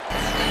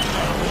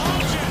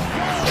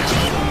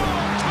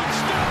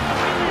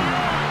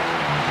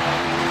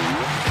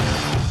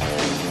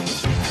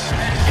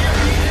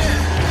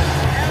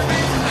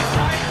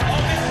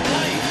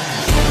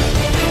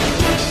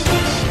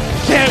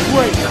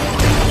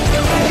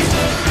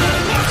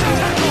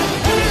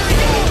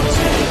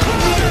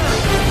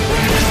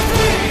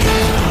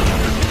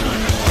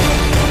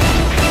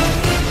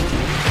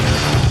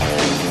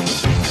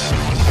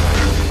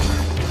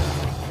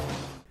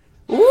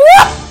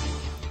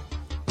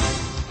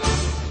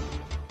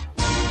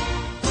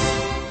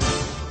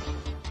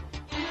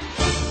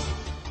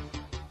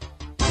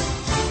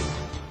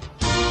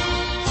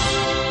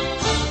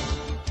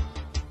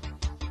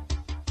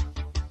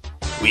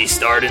We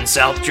start in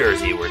South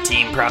Jersey, where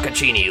Team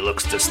Procaccini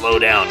looks to slow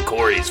down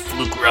Corey's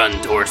fluke run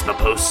towards the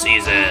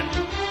postseason.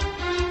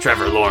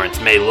 Trevor Lawrence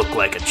may look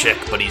like a chick,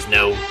 but he's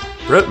no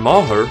Brett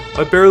Maher?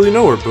 I barely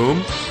know her, Boom.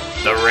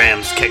 The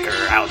Rams kicker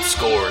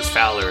outscores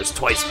Fowler's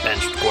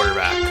twice-benched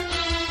quarterback.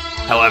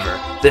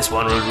 However, this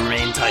one would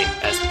remain tight,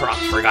 as Proc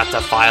forgot to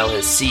file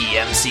his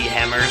CMC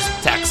Hammers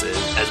taxes,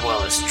 as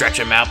well as stretch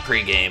him out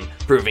pregame,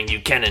 proving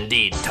you can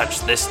indeed touch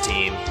this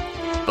team.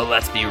 But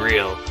let's be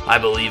real, I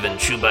believe in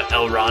Chuba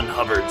L. Ron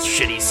Hubbard's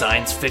shitty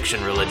science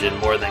fiction religion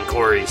more than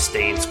Corey's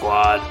Stain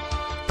Squad.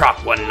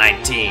 Proc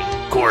 119,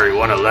 Corey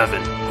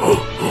 111.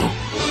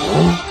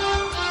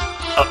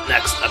 Up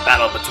next, a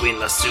battle between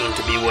the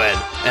soon-to-be-wed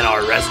and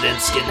our resident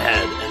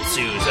skinhead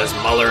ensues as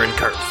Muller and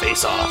Kurt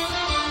face off.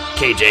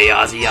 KJ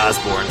Ozzy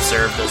Osbourne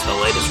served as the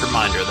latest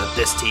reminder that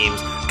this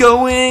team's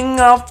going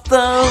off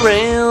the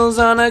rails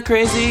on a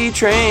crazy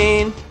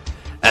train,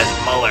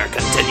 as Muller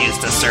continues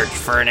to search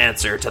for an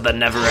answer to the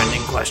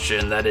never-ending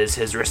question that is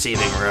his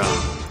receiving room.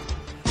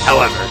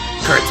 However,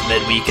 Kurt's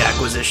midweek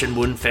acquisition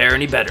wouldn't fare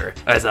any better,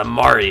 as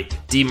Amari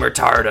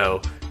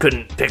DiMurtardo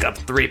couldn't pick up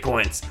 3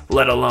 points,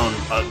 let alone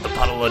the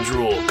puddle of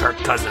drool Kirk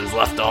Cousins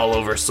left all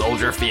over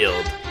Soldier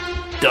Field.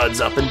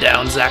 Duds up and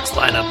down Zach's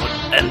lineup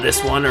would end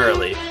this one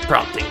early,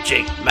 prompting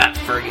Jake Matt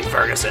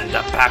Ferguson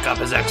to pack up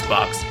his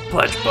Xbox,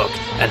 pledge book,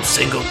 and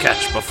single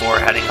catch before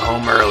heading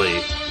home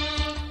early.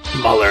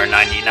 Muller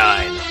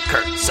 99,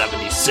 Kurt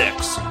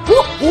 76.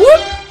 Whoop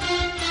whoop!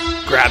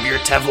 Grab your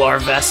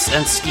Tevlar vests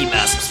and ski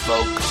masks,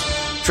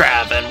 folks.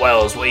 Trav and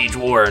Wells wage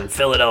war in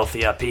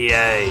Philadelphia,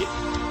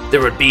 PA.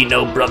 There would be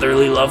no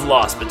brotherly love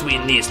lost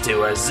between these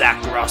two as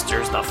Zach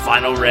rosters the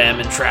final ram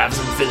in Trav's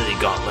Infinity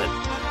Gauntlet.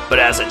 But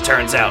as it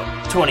turns out,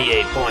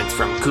 28 points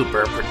from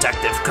Cooper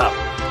Protective Cup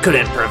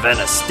couldn't prevent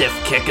a stiff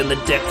kick in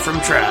the dick from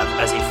Trav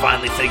as he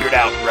finally figured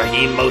out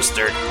Raheem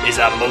Mostert is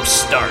a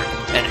most start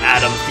and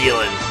Adam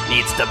Thielen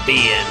needs to be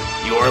in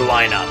your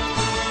lineup.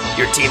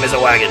 Your team is a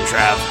wagon,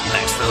 Trav.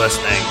 Thanks for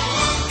listening.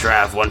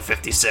 Trav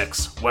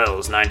 156,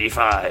 Wells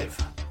 95.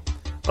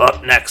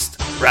 Up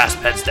next, Rasp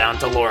heads down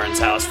to Lauren's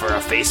house for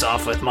a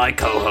face-off with my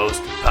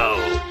co-host,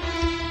 Poe.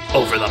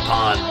 Over the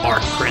pond,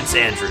 Mark Prince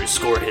Andrews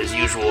scored his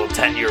usual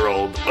 10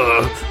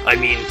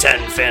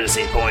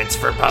 fantasy points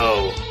for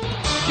Poe.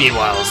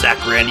 Meanwhile, Zach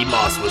Randy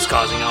Moss was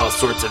causing all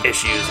sorts of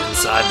issues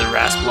inside the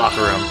Rasp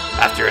locker room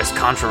after his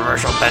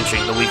controversial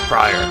benching the week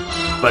prior,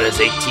 but his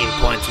 18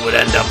 points would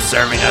end up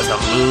serving as a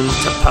moon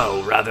to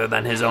Poe rather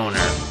than his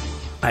owner.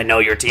 I know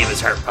your team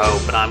is hurt, Poe,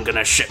 but I'm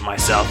gonna shit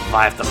myself if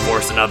I have to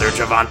force another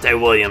Javonte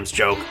Williams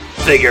joke.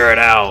 Figure it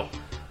out.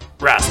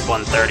 Rasp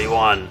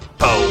 131,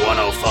 Poe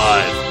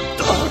 105.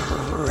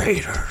 The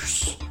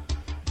Raiders.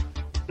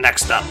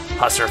 Next up,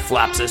 Husser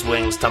flaps his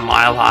wings to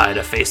Mile High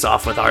to face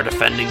off with our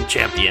defending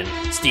champion,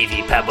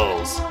 Stevie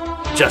Pebbles.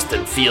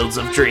 Justin Fields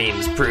of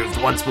Dreams proved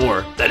once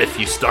more that if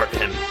you start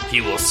him,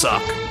 he will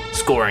suck,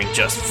 scoring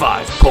just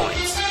 5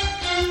 points.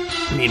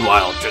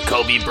 Meanwhile,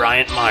 Jacoby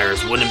Bryant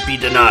Myers wouldn't be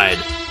denied,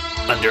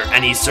 under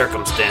any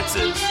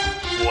circumstances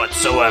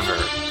whatsoever,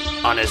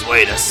 on his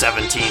way to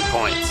 17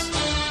 points.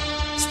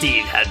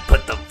 Steve had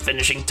put the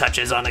finishing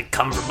touches on a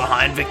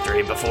come-from-behind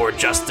victory before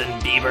Justin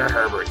Bieber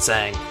Herbert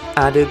sang,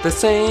 I did the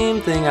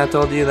same thing I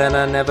told you that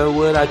I never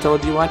would. I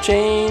told you I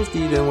changed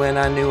even when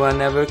I knew I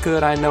never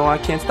could. I know I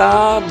can't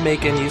stop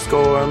making you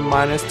score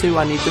 -2.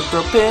 I need to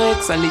throw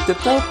picks. I need to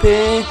throw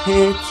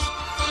picks.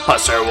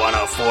 Husser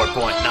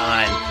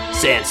 104.9,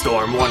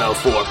 Sandstorm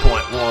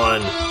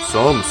 104.1.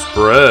 Some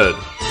spread.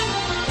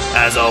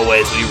 As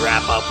always, we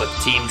wrap up with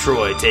Team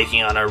Troy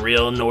taking on a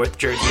real North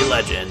Jersey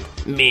legend,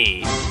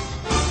 me.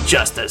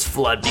 Just as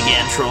Flood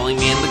began trolling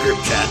me in the group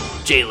chat,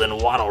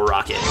 Jalen Waddle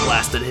Rocket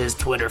blasted his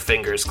Twitter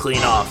fingers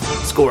clean off,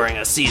 scoring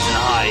a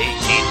season-high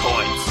 18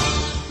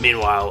 points.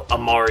 Meanwhile,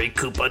 Amari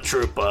Koopa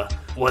Troopa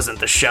wasn't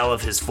the shell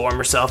of his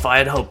former self I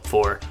had hoped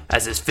for,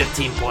 as his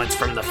 15 points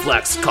from the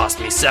flex cost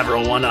me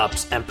several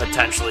one-ups and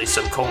potentially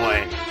some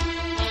coin.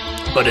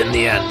 But in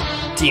the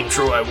end, Team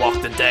Troy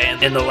walked a day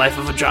in the life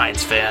of a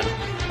Giants fan,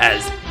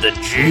 as the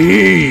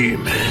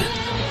G-Man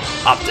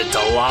opted to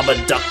lob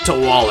a duck to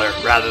Waller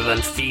rather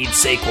than feed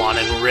Saquon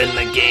and win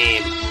the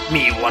game.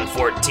 Me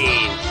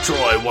 114,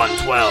 Troy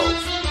 112.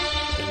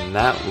 And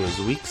that was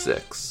week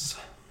 6.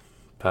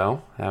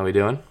 Poe, how we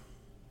doing?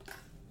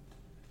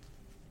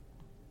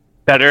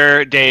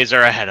 Better days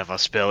are ahead of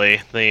us,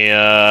 Billy.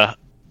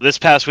 This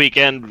past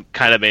weekend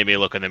kind of made me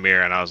look in the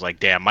mirror and I was like,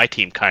 damn, my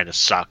team kind of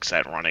sucks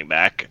at running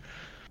back.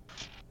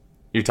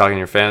 You talking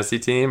your fantasy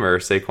team or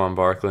Saquon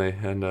Barkley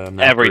and Matt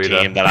Every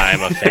Breida? team that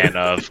I'm a fan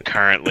of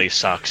currently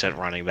sucks at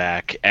running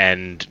back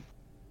and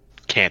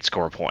can't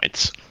score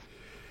points.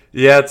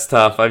 Yeah, it's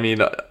tough. I mean,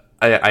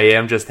 I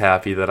am just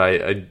happy that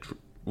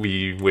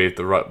we waved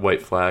the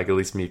white flag, at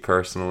least me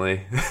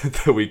personally,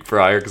 the week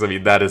prior, because I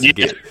mean that is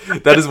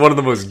one of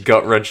the most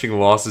gut-wrenching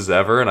losses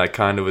ever, and I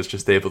kind of was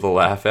just able to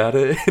laugh at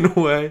it in a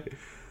way.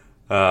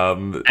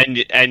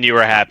 And you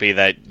were happy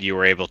that you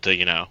were able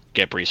to,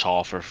 get Breece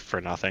Hall for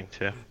nothing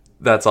too.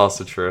 That's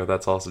also true.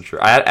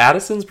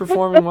 Addison's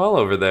performing well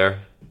over there.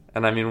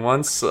 And I mean,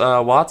 once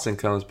Watson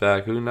comes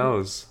back, who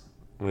knows?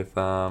 With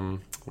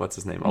what's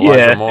his name?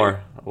 Elijah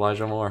Moore.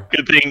 Elijah Moore.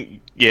 Good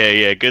thing,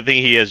 good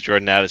thing he has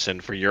Jordan Addison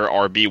for your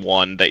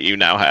RB1 that you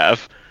now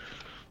have.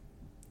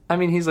 I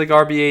mean, he's like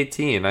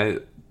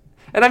RB18.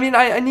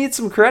 I need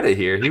some credit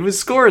here. He was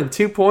scoring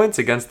 2 points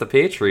against the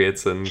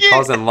Patriots and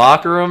causing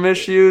locker room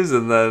issues,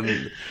 and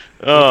then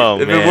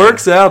if it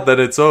works out, then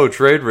it's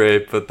trade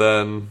rape. But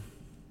then,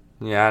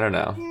 I don't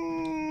know.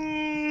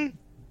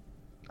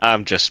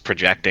 I'm just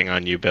projecting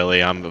on you,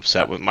 Billy. I'm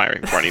upset with my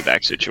running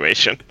back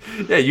situation.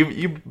 Yeah,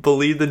 you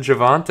believed in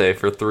Javonte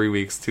for 3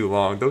 weeks too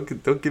long. Don't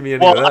give me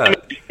any of that. I mean,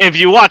 if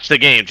you watch the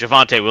game,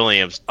 Javonte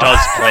Williams does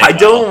play. I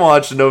don't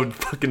watch no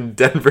fucking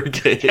Denver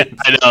games.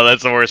 I know,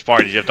 that's the worst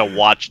part. Is you have to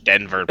watch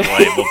Denver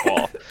play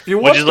football, you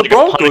watch which is the like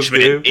Broncos a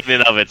punishment game in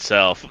and of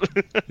itself.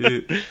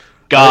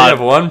 God, I have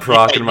one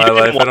proc in my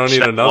life. I don't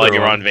need another while one. you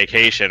were on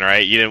vacation,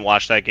 right? You didn't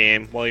watch that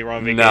game while you were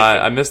on vacation?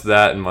 Nah, I missed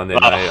that in Monday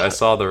night. I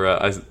saw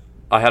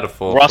I had a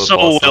full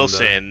Russell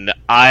Wilson. Sunday.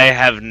 I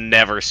have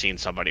never seen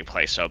somebody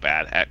play so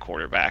bad at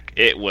quarterback.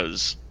 It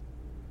was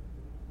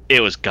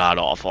god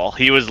awful.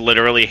 He was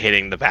literally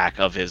hitting the back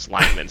of his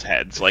linemen's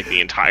heads like the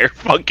entire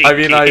fucking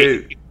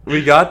game.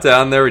 We got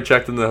down there, we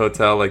checked in the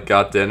hotel, like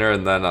got dinner,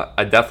 and then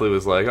I definitely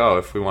was like,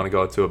 if we want to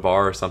go to a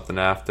bar or something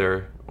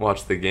after,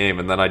 watch the game.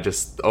 And then I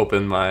just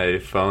opened my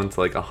phone to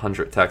like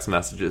 100 text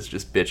messages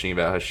just bitching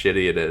about how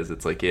shitty it is.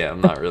 It's like,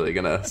 I'm not really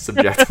gonna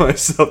subject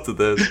myself to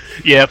this.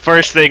 Yeah,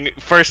 first things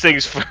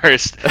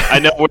first. I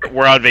know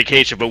we're on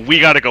vacation, but we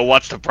gotta go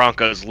watch the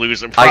Broncos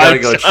lose in prime I gotta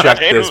go time. check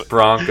this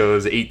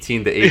Broncos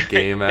 18-8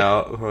 game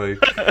out. Like,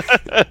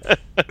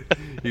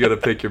 you gotta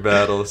pick your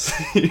battles.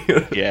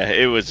 Yeah,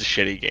 it was a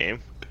shitty game.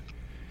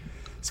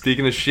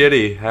 Speaking of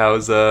shitty,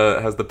 how's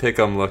the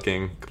pick'em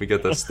looking? Can we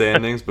get the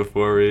standings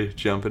before we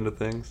jump into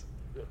things?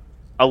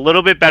 A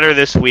little bit better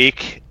this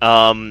week.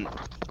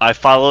 I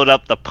followed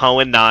up the Poe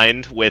and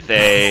 9 with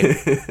a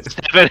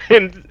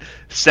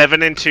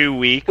 7-2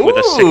 week with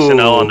a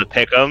 6-0 on the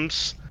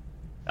pick'ems.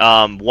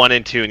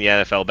 1-2 in the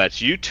NFL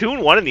bets. You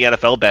 2-1 in the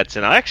NFL bets,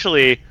 and I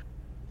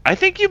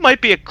think you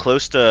might be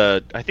close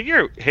to. I think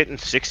you're hitting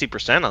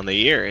 60% on the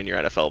year in your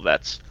NFL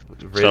bets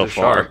so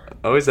far. Sharp.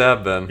 Always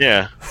have been.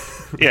 Yeah.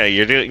 Yeah,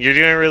 you're doing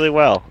really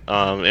well. In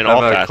How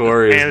all about facets.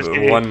 Corey's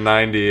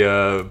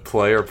 190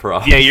 player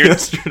prop? Yeah, you're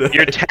yesterday.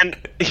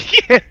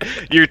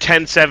 you're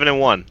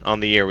 10-7-1 on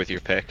the year with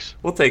your picks.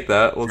 We'll take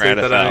that. We'll take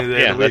NFL. that any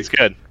day of the week. That's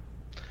good.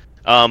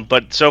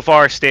 But so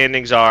far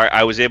standings are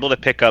I was able to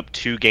pick up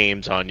 2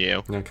 games on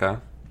you. Okay.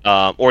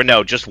 Or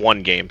no, just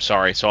 1 game.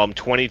 Sorry. So I'm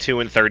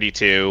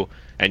 22-32,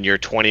 and you're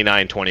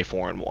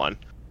 29-24-1.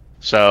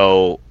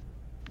 So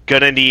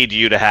gonna need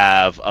you to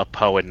have a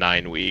Poe and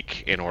 9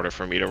 week in order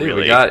for me to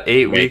really. We got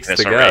 8 weeks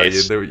to go.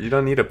 Race. You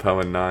don't need a Poe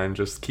and 9.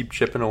 Just keep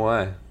chipping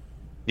away.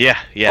 Yeah.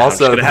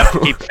 Also, I'm just gonna have to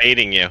keep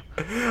fading you.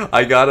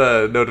 I got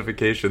a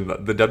notification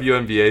that the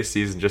WNBA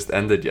season just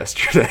ended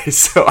yesterday,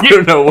 so I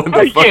don't know when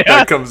the fuck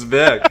that comes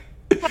back.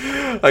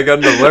 I got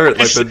an alert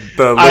like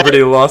the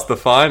Liberty lost the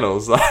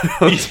finals.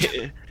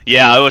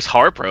 Yeah, I was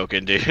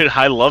heartbroken, dude.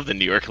 I love the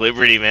New York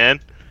Liberty, man.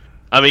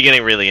 I've been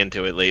getting really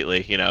into it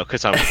lately,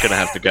 because I'm gonna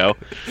have to go.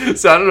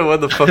 So I don't know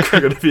when the fuck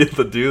we're gonna be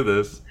able to do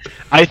this.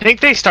 I think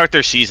they start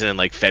their season in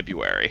like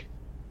February.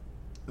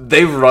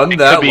 They run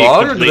that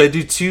long, or do they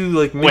do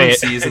 2 mini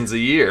seasons a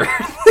year?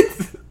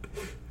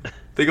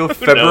 They go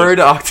February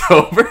to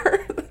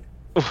October.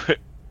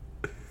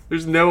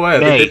 There's no way.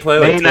 They play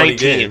like 20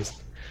 games.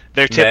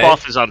 Their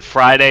tip-off is on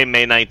Friday,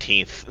 May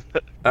 19th.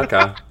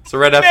 Okay, so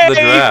right after the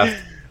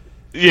draft.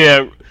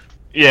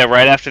 Yeah,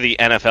 right after the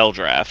NFL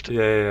draft.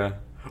 Yeah.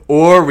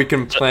 Or we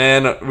can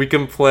plan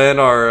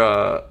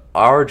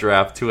our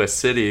draft to a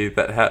city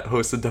that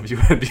hosts a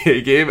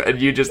WNBA game, and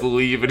you just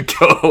leave and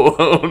go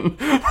alone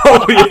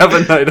while we have a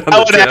night on the town.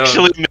 That would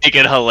actually make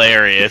it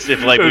hilarious if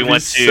we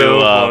went to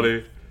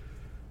funny.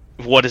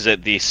 What is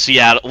it? The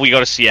Seattle. We go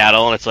to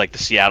Seattle, and it's like the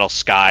Seattle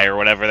Sky or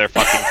whatever their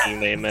fucking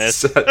team name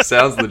is.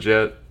 Sounds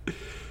legit.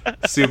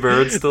 Sue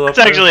Bird's still up It's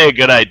there? actually a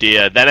good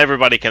idea. Then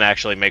everybody can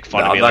actually make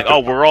fun of me. Like,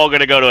 we're all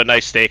going to go to a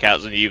nice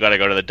steakhouse, and you got to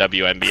go to the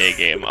WNBA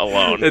game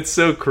alone. It's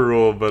so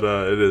cruel, but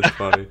it is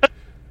funny.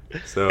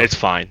 So It's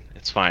fine.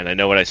 I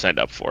know what I signed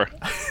up for.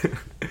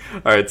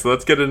 All right, so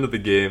let's get into the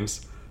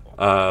games.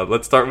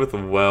 Let's start with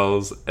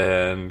Wells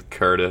and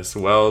Curtis.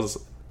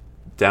 Wells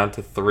down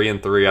to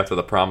 3-3 after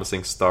the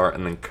promising start,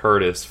 and then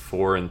Curtis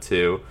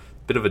 4-2.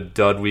 Bit of a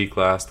dud week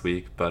last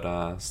week,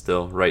 but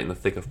still right in the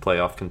thick of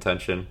playoff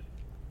contention.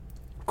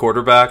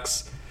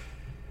 Quarterbacks,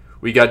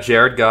 we got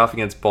Jared Goff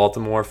against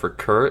Baltimore for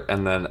Kurt,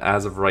 and then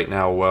as of right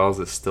now, Wells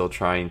is still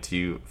trying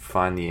to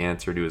find the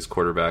answer to his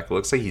quarterback. It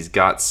looks like he's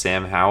got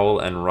Sam Howell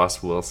and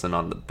Russ Wilson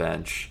on the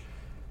bench.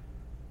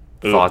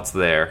 Ooh. Thoughts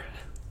there?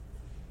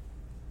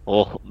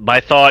 Well, my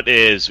thought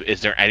is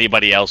there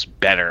anybody else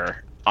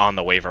better on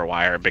the waiver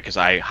wire? Because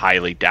I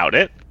highly doubt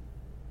it.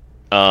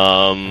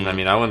 I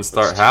wouldn't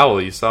start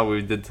Howell. You saw what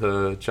we did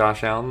to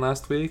Josh Allen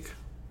last week?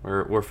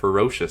 We're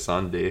ferocious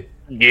on D.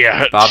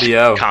 Yeah, Bobby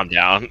O. calm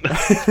down.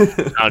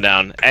 Calm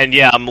down. And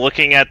yeah, I'm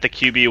looking at the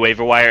QB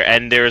waiver wire,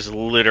 and there's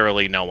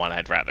literally no one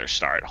I'd rather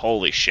start.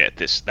 Holy shit,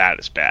 that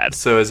is bad.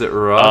 So is it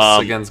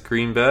Russ against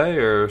Green Bay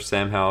or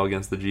Sam Howell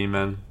against the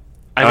G-Men?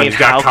 I mean, he's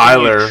got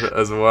Kyler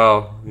as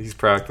well. He's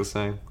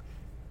practicing.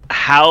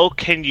 How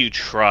can you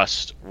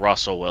trust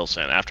Russell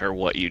Wilson after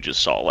what you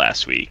just saw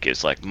last week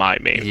is like my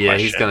main question. Yeah,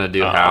 he's going to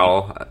do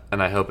Howell,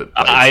 and I hope it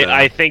bites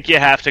I think you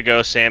have to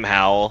go Sam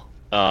Howell.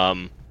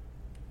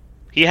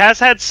 He has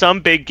had some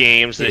big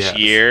games this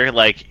year.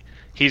 Like,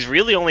 he's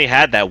really only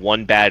had that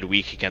one bad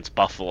week against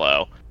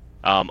Buffalo.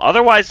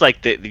 Otherwise,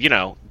 like,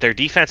 their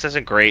defense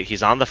isn't great.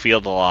 He's on the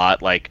field a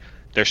lot. Like,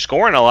 they're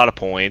scoring a lot of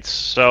points.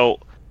 So,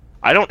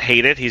 I don't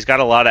hate it. He's got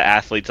a lot of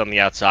athletes on the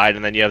outside.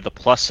 And then you have the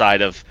plus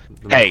side of,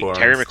 Terry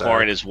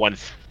McLaurin is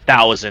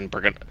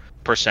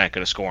 1,000% going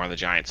to score on the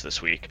Giants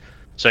this week.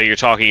 So, you're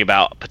talking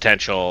about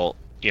potential,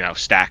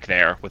 stack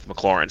there with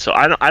McLaurin. So,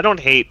 I don't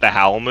hate the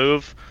Howell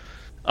move.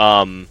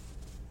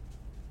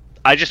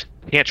 I just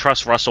can't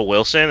trust Russell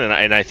Wilson,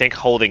 and I think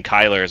holding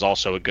Kyler is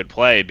also a good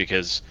play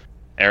because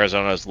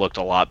Arizona's looked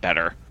a lot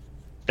better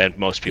than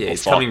most people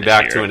he's thought. Coming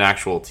back to an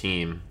actual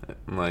team.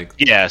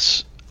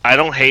 Yes, I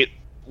don't hate.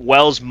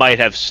 Wells might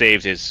have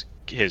saved his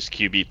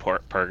QB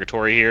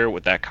purgatory here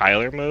with that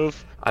Kyler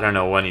move. I don't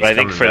know when he's. But I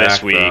think coming for back,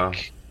 this week, though.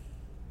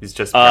 He's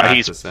just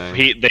practicing.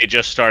 They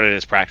just started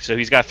his practice, so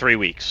he's got 3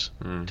 weeks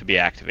to be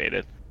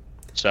activated.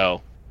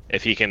 So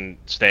if he can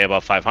stay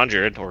above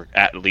 500 or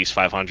at least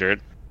 500.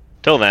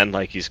 Till then,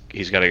 like he's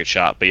got a good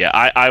shot. But yeah,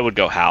 I would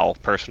go Howell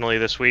personally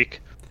this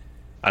week.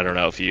 I don't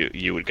know if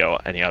you would go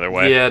any other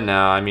way. Yeah,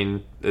 no, I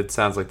mean, it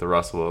sounds like the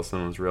Russell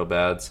Wilson was real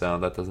bad, so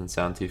that doesn't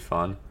sound too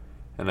fun.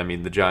 And I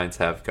mean, the Giants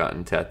have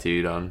gotten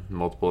tattooed on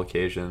multiple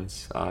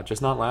occasions,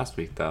 just not last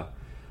week though.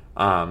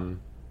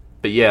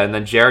 But yeah, and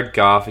then Jared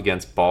Goff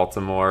against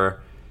Baltimore.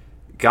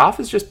 Goff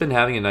has just been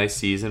having a nice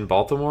season.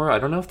 Baltimore, I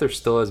don't know if they're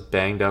still as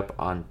banged up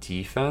on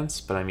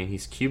defense, but I mean,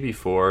 he's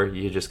QB4.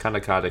 You just kind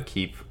of got to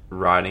keep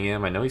riding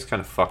him. I know he's kind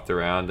of fucked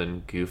around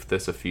and goofed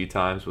this a few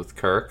times with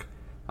Kirk.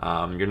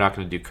 You're not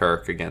going to do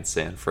Kirk against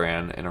San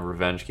Fran in a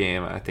revenge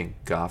game. I think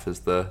Goff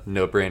is the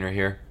no-brainer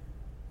here.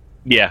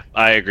 Yeah,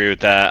 I agree with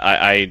that.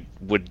 I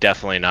would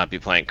definitely not be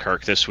playing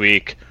Kirk this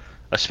week,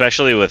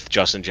 especially with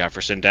Justin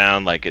Jefferson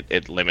down. Like,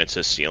 it limits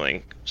his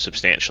ceiling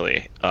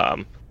substantially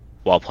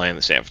while playing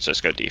the San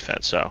Francisco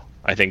defense. So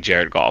I think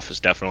Jared Goff is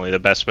definitely the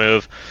best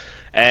move.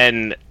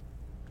 And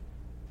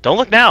don't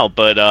look now,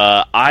 but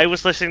I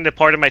was listening to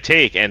part of my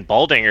take, and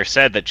Baldinger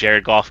said that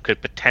Jared Goff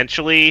could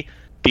potentially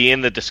be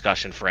in the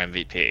discussion for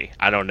MVP.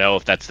 I don't know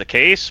if that's the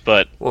case,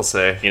 but we'll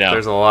see.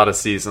 There's a lot of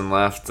season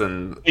left,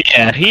 and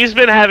yeah, he's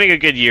been having a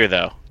good year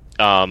though.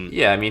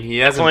 Yeah, I mean, he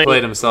hasn't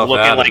played himself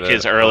looking out like of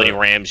his it, early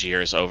Rams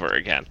years over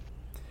again.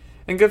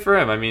 And good for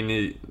him. I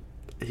mean,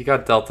 he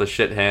got dealt a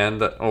shit hand.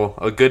 Well,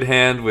 a good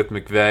hand with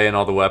McVay and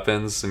all the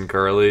weapons and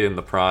Gurley in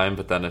the prime,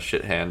 but then a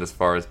shit hand as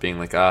far as being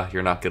like,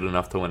 you're not good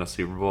enough to win a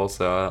Super Bowl.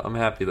 So I'm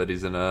happy that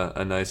he's in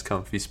a nice,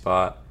 comfy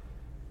spot.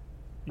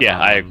 Yeah,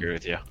 I agree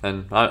with you.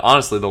 And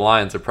honestly, the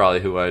Lions are probably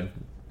who I'd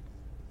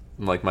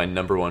like my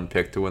number one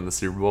pick to win the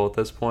Super Bowl at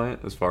this point,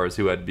 as far as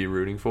who I'd be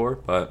rooting for.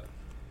 But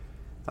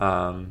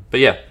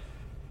yeah,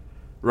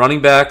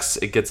 running backs,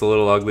 it gets a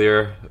little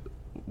uglier.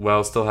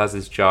 Wells still has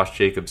his Josh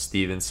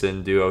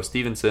Jacobs-Stevenson duo.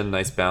 Stevenson,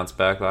 nice bounce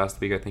back last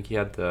week. I think he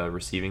had the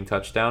receiving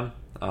touchdown,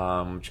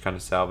 which kind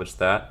of salvaged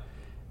that.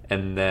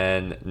 And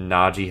then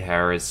Najee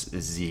Harris,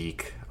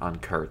 Zeke on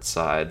Kurt's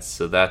side.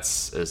 So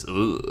that's as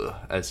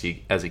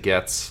it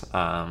gets.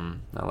 I'll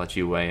let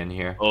you weigh in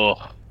here.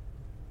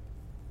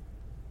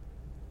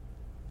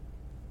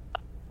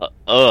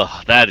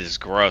 That is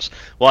gross.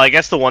 Well, I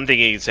guess the one thing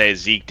you can say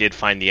is Zeke did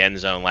find the end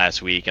zone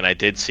last week, and I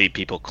did see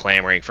people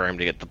clamoring for him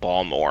to get the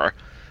ball more.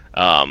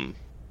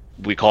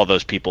 We call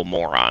those people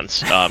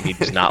morons. He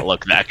does not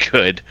look that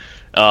good.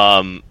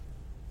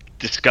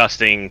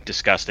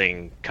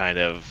 Disgusting kind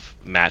of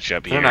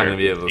matchup here. They're not going to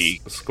be able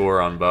to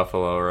score on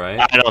Buffalo, right?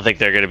 I don't think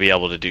they're going to be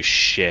able to do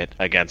shit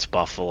against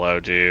Buffalo,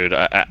 dude.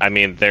 I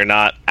mean, they're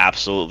not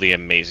absolutely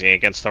amazing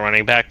against the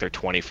running back. They're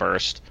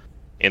 21st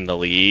in the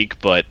league,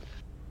 but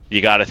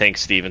you got to think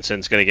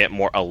Stevenson's going to get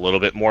a little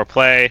bit more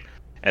play.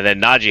 And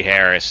then Najee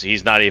Harris,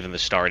 he's not even the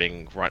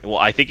starting run. Well,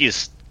 I think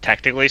he's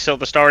technically still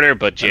the starter,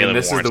 but Jalen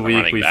Warren's this is the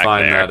week we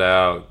find that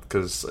out,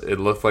 because it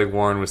looked like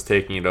Warren was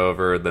taking it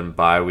over, then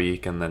bye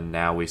week, and then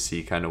now we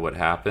see kind of what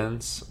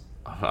happens.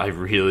 I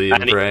really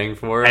am praying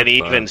for it. And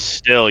even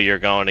still, you're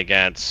going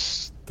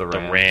against the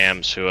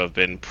Rams, who have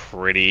been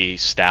pretty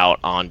stout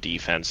on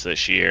defense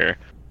this year,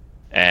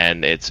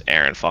 and it's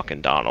Aaron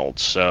fucking Donald.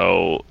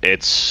 So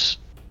it's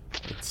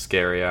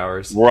scary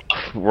hours.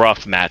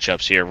 Rough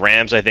matchups here.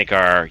 Rams, I think,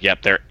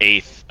 they're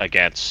 8th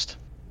against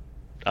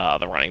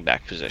the running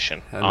back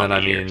position. And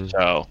then,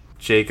 so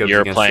Jacobs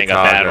you're against playing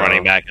Chicago. a bad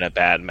running back in a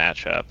bad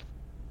matchup.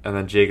 And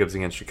then Jacobs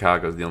against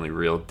Chicago is the only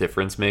real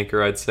difference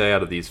maker, I'd say,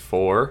 out of these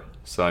 4.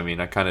 So, I mean,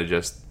 I kind of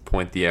just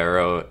point the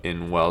arrow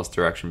in Wells'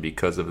 direction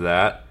because of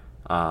that.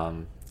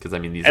 Because, I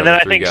mean, these And other then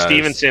I three think guys...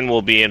 Stevenson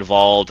will be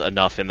involved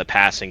enough in the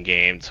passing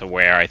game to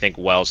where I think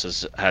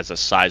Wells has a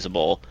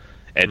sizable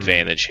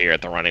advantage here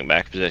at the running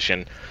back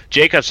position.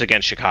 Jacobs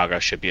against Chicago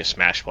should be a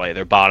smash play.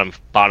 They're bottom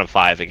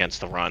 5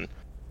 against the run.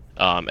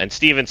 And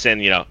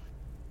Stevenson,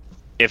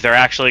 if they're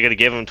actually going to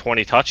give him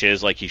 20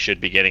 touches like he should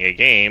be getting a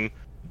game,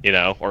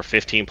 or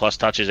 15 plus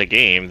touches a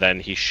game, then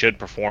he should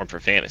perform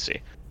for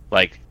fantasy.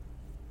 Like,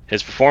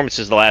 his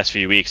performances the last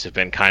few weeks have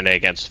been kind of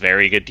against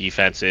very good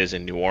defenses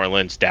in New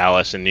Orleans,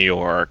 Dallas, and New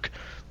York.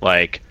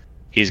 Like,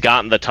 he's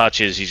gotten the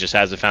touches, he just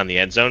hasn't found the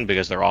end zone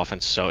because their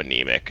offense is so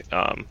anemic.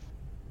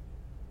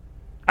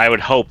 I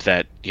would hope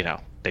that,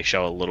 they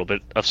show a little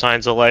bit of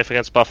signs of life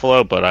against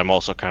Buffalo, but I'm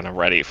also kind of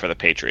ready for the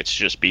Patriots to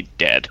just be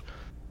dead.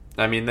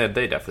 I mean, they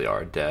definitely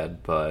are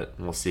dead, but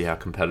we'll see how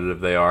competitive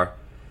they are.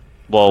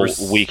 Well,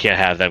 we can't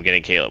have them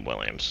getting Caleb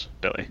Williams,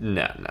 Billy.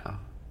 No.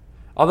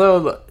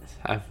 Although,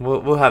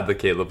 we'll have the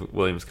Caleb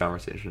Williams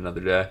conversation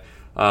another day,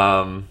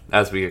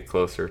 as we get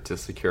closer to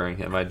securing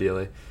him,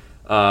 ideally.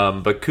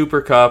 But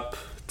Cooper Kupp,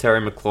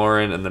 Terry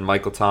McLaurin, and then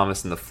Michael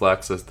Thomas in the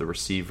flex as the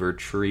receiver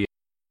tree.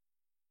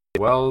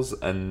 Wells,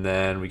 and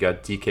then we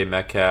got DK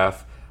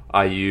Metcalf,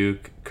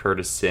 Ayuk,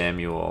 Curtis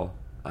Samuel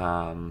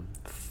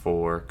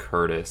for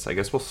Curtis. I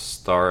guess we'll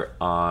start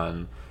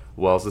on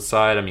Wells'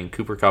 side. I mean,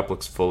 Cooper Kupp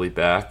looks fully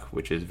back,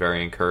 which is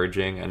very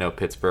encouraging. I know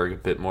Pittsburgh a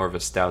bit more of a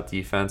stout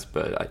defense,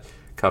 but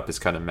Kupp is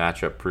kind of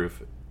matchup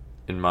proof,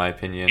 in my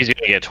opinion. He's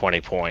going to get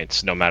 20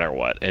 points no matter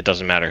what. It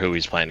doesn't matter who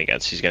he's playing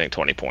against. He's getting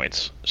 20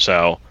 points.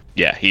 So,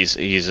 yeah, he's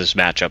as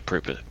matchup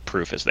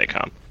proof as they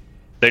come.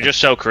 They're just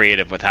so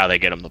creative with how they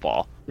get him the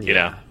ball, you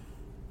know?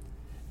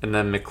 And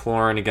then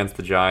McLaurin against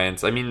the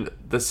Giants. I mean,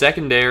 the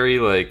secondary,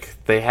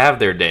 they have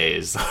their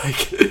days.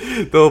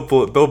 They'll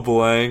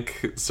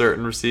blank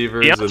certain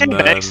receivers. Deontay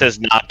Banks has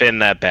not been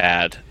that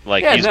bad.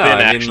 He's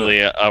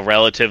been a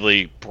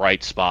relatively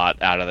bright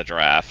spot out of the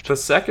draft. The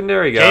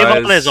secondary guys...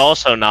 Kayvon has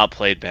also not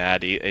played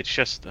bad. It's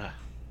just...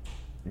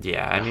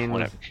 the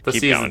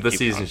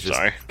season's just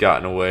Sorry.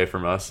 gotten away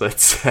from us,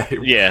 I'd say.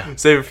 Yeah.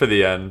 Save it for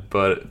the end,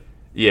 but...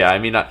 Yeah, I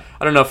mean, I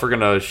don't know if we're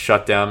going to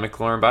shut down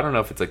McLaurin, but I don't know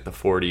if it's the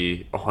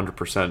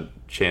 100%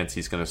 chance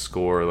he's going to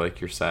score,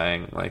 like you're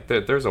saying.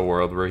 There's a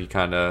world where he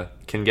kind of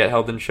can get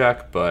held in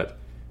check, but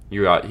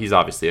he's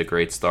obviously a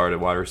great start at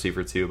wide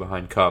receiver, too,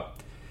 behind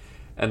Kupp.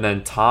 And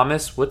then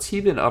Thomas, what's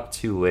he been up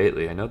to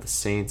lately? I know the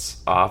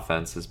Saints'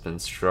 offense has been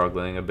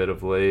struggling a bit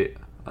of late.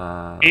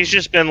 He's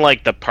just been,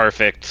 the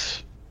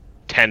perfect...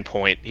 10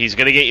 point. He's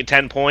going to get you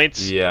 10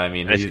 points. Yeah, I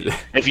mean...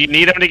 If you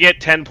need him to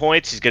get 10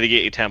 points, he's going to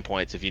get you 10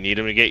 points. If you need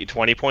him to get you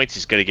 20 points,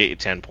 he's going to get you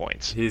 10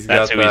 points.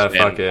 That's who got he's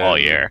that been all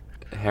year.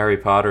 Harry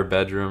Potter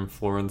bedroom,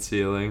 floor and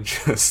ceiling,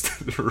 just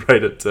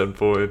right at 10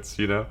 points,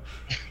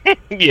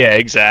 Yeah,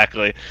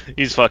 exactly.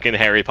 He's fucking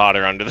Harry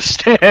Potter under the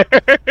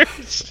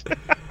stairs.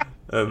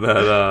 And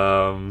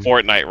then...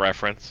 Fortnite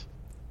reference.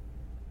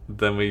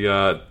 Then we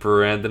got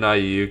Brandon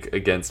Ayuk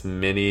against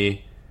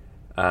Mini...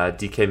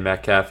 DK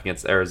Metcalf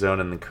against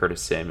Arizona, and then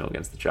Curtis Samuel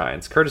against the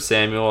Giants. Curtis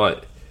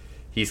Samuel,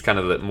 he's kind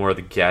of more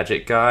the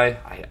gadget guy.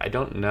 I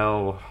don't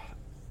know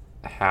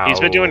how... He's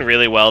been doing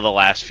really well the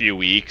last few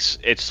weeks.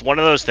 It's one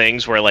of those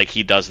things where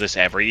he does this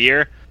every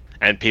year,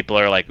 and people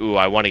are like, ooh,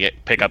 I want to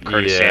pick up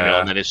Curtis Samuel,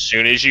 and then as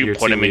soon as you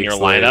put him in your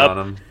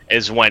lineup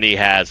is when he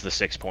has the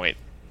 6-point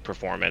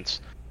performance.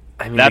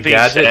 I mean, the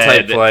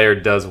gadget-type player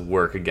does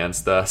work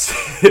against us.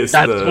 That's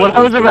what I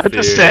was about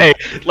to say.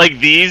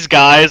 These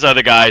guys are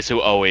the guys who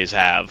always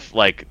have,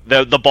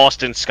 the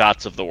Boston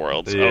Scotts of the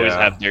world. Always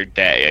have their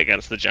day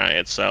against the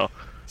Giants. So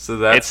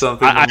that's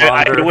something to monitor.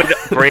 I would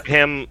grade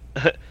him...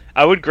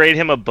 I would grade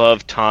him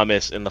above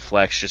Thomas in the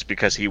flex just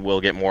because he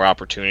will get more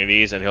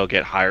opportunities and he'll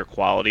get higher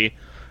quality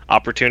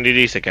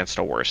opportunities against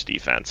a worse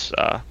defense.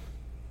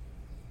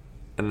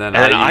 And then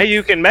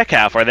Ayuk and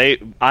Metcalf,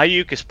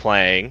 Ayuk is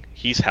playing.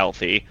 He's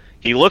healthy.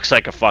 He looks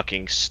like a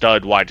fucking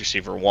stud wide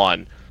receiver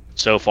 1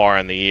 so far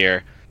in the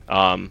year.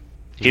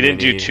 He didn't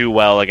do too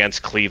well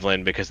against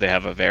Cleveland because they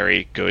have a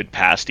very good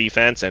pass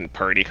defense, and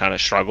Purdy kind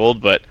of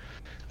struggled. But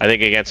I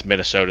think against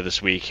Minnesota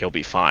this week, he'll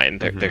be fine.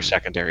 Their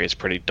secondary is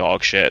pretty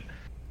dog shit.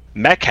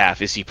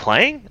 Metcalf, is he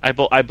playing?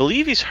 I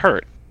believe he's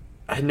hurt.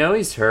 I know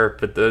he's hurt,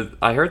 but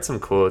I heard some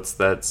quotes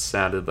that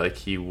sounded like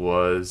he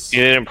was. He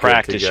didn't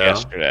practice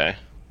yesterday.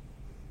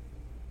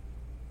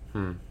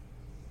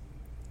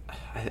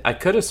 I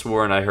could have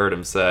sworn I heard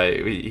him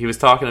say he was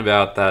talking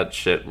about that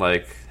shit,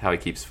 how he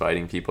keeps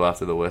fighting people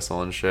after the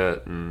whistle and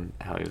shit, and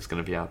how he was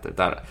going to be out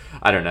there.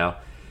 I don't know.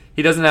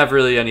 He doesn't have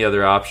really any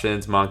other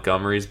options.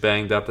 Montgomery's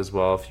banged up as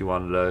well if you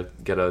wanted to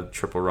get a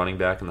triple running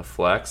back in the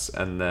flex,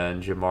 and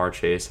then Jamar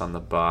Chase on the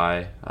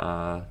bye.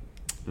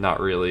 Not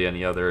really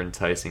any other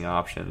enticing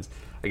options.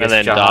 I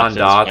guess Jahan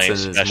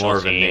Dotson is more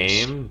of a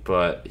name,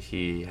 but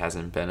he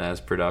hasn't been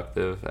as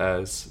productive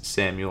as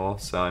Samuel.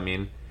 So, I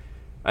mean,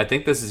 I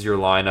think this is your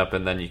lineup,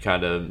 and then you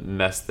kind of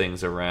mess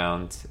things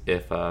around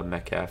if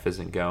Metcalf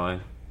isn't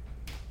going.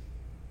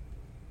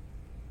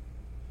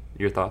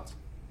 Your thoughts?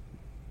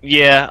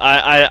 Yeah,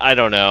 I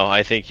don't know.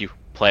 I think you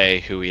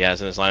play who he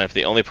has in his lineup.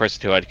 The only person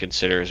who I'd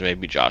consider is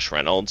maybe Josh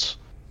Reynolds.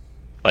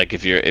 Like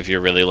if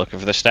you're really looking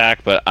for the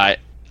stack, but I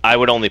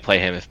would only play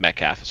him if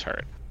Metcalf is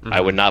hurt. Mm-hmm.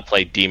 I would not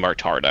play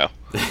DeMartardo.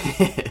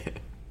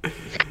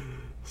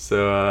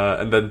 So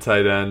and then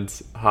tight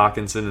end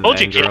Hawkinson and Told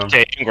you Ingram.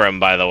 Keontae Ingram,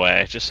 by the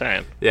way. Just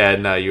saying. Yeah,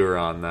 no, you were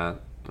on that.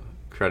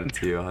 Credit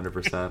to you,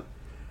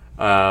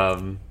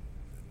 100%.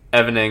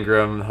 Evan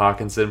Ingram,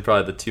 Hawkinson,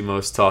 probably the two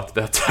most talked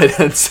about tight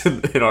ends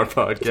in our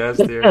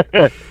podcast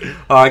here.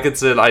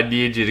 Hawkinson, I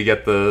need you to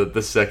get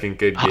the second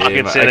good game.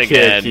 Hawkinson I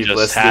can't keep just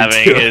listening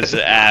having to his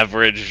it.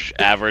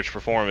 average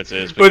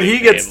performances. When he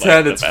gets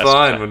 10, the it's best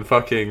fine. guy. When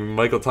fucking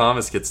Michael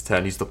Thomas gets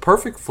 10, he's the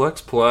perfect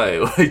flex play.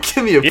 Like,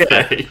 give me a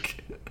break.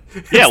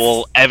 Yeah,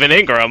 well, Evan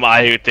Ingram,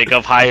 I think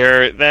of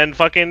higher than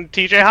fucking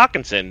TJ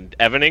Hawkinson.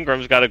 Evan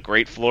Ingram's got a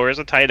great floor as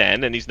a tight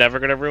end, and he's never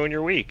going to ruin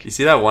your week. You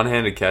see that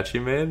one-handed catch he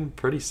made?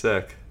 Pretty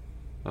sick.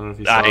 I don't know if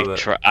you saw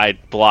that.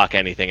 I'd block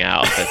anything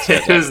out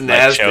It was that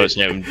nasty. shows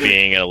him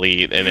being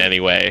elite in any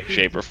way,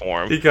 shape, or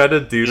form. He kind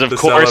of duped Because the of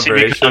course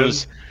celebration.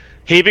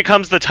 he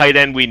becomes the tight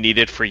end we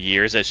needed for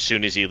years as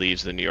soon as he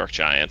leaves the New York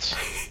Giants.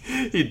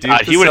 He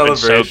duped the He would have been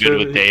celebration. so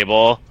good with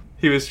Dable.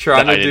 He was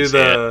trying I to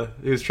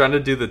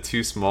didn't do the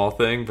too small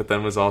thing, but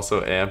then was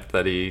also amped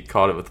that he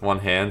caught it with one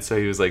hand, so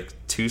he was like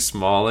too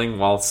smalling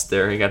while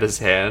staring at his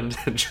hand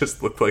and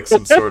just looked like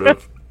some sort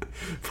of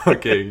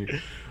fucking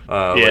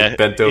like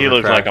bent over. He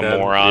looked like a crackhead.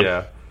 moron.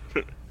 Yeah.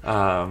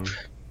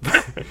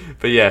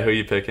 But yeah, who are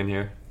you picking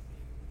here?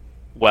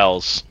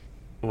 Wells.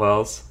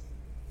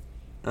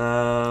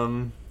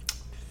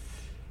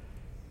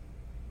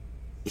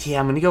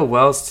 Yeah, I'm gonna go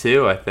Wells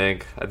too. I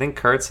think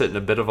Kurt's hitting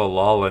a bit of a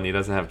lull and he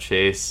doesn't have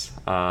Chase.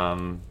 I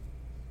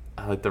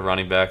like the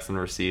running backs and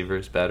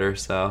receivers better,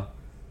 so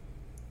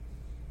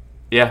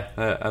yeah,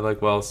 I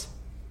like Wells.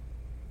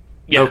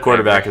 Yeah, No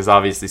quarterback is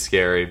obviously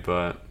scary,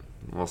 but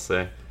we'll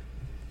see.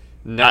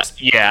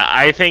 Next,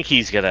 I think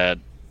he's gonna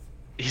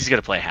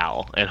play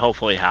Howell, and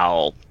hopefully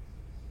Howell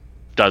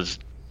does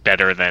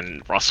better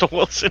than Russell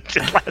Wilson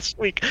did last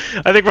week.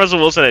 I think Russell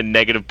Wilson had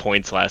negative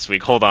points last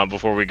week. Hold on,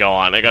 before we go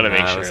on, I gotta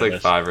make sure. It's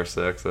like 5 or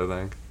 6, I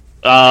think.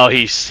 Oh,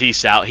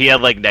 he's out. He had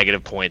like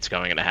negative points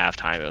going into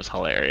halftime. It was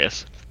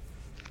hilarious.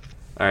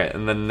 All right,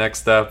 and then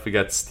next up we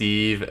got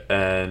Steve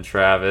and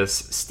Travis.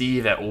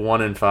 Steve at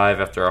 1-5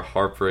 after a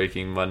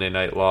heartbreaking Monday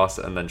night loss,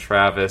 and then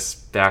Travis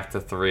back to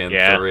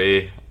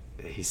 3-3.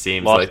 He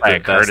seems Lost like by the a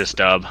Curtis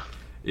dub.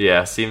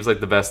 Yeah, seems like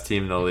the best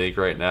team in the league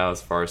right now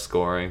as far as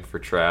scoring for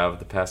Trav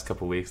the past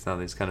couple weeks now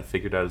that he's kind of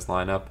figured out his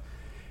lineup.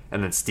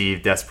 And then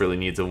Steve desperately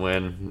needs a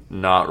win,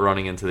 not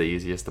running into the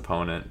easiest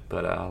opponent.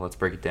 But let's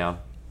break it down.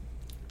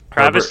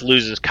 Travis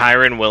loses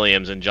Kyron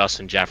Williams and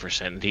Justin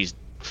Jefferson. He's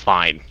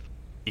fine.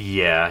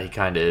 Yeah, he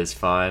kind of is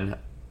fine.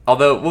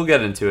 Although we'll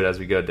get into it as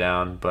we go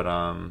down. But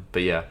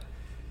yeah,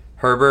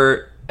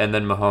 Herbert and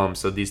then Mahomes.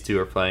 So these two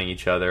are playing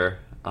each other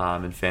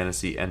in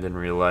fantasy and in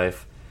real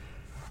life.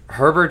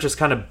 Herbert just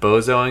kind of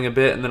bozoing a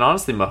bit, and then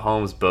honestly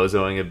Mahomes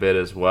bozoing a bit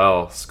as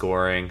well,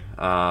 scoring.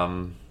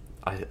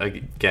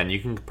 Again, you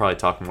can probably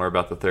talk more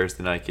about the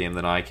Thursday night game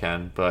than I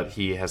can, but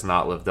he has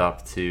not lived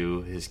up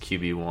to his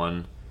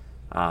QB1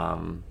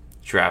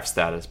 draft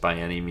status by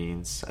any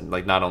means. And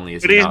like, not only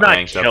is he not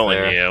ranked up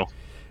there, you.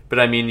 but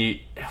I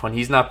mean, when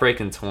he's not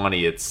breaking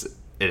 20, it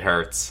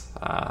hurts.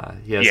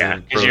 He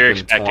hasn't because you're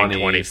broken expecting 20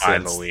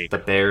 25 since a week. the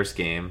Bears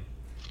game.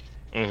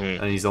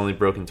 Mm-hmm. And he's only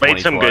broken 20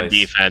 Played some twice. good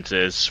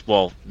defenses.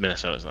 Well,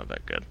 Minnesota's not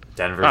that good.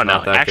 Denver's Oh,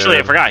 not no. that Actually,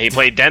 good. I forgot. He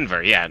played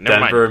Denver. Yeah, never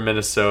Denver, mind.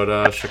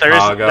 Minnesota,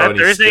 Chicago. That and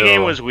he's Thursday still...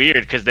 game was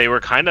weird because they were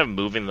kind of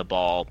moving the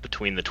ball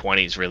between the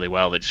 20s really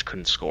well. They just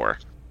couldn't score.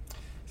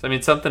 So, I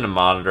mean, something to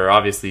monitor.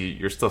 Obviously,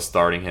 you're still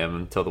starting him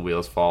until the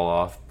wheels fall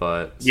off,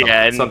 but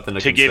something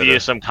to give consider. you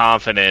some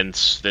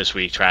confidence this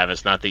week,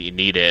 Travis, not that you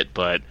need it,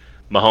 but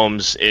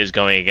Mahomes is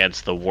going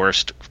against the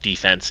worst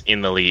defense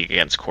in the league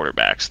against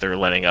quarterbacks. They're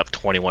letting up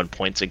 21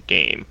 points a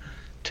game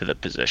to the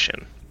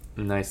position.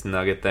 Nice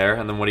nugget there.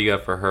 And then what do you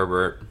got for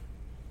Herbert?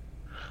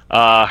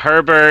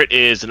 Herbert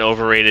is an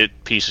overrated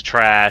piece of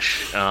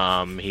trash.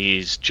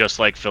 He's just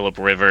like Phillip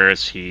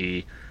Rivers.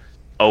 He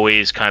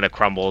always kind of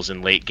crumbles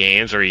in late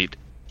games. Or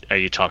are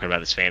you talking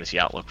about his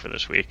fantasy outlook for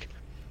this week?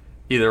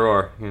 Either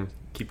or.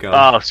 Keep going.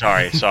 Oh,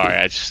 sorry.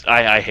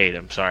 I hate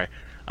him. Sorry.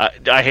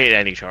 I hate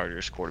any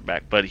Chargers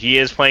quarterback, but he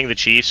is playing the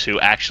Chiefs, who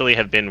actually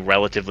have been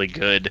relatively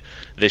good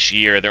this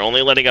year. They're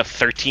only letting up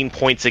 13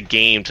 points a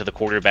game to the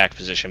quarterback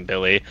position,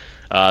 Billy.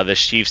 The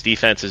Chiefs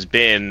defense has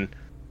been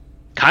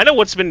kind of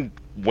what's been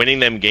winning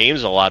them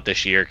games a lot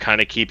this year,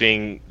 kind of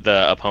keeping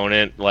the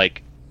opponent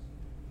like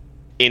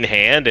in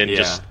hand and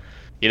just,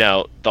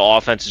 the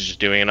offense is just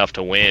doing enough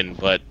to win.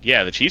 But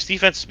yeah, the Chiefs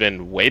defense has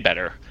been way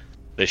better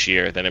this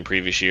year than in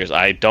previous years.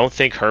 I don't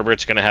think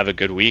Herbert's going to have a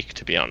good week,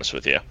 to be honest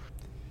with you.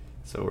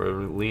 So we're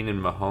leaning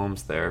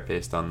Mahomes there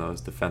based on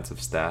those defensive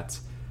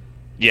stats.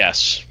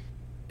 Yes.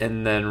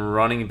 And then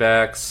running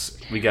backs,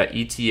 we got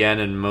ETN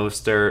and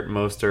Mostert.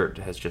 Mostert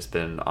has just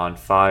been on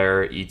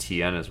fire.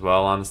 ETN as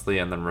well, honestly.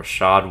 And then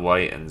Rashad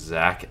White and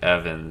Zach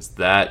Evans.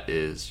 That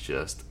is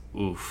just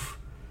oof.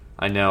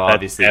 I know, That's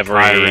obviously every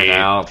Kyron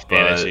out,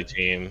 fantasy but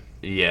team.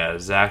 Yeah,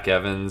 Zach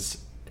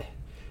Evans.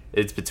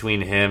 It's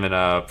between him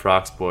and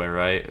Prox Boy,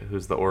 right?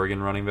 Who's the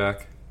Oregon running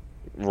back?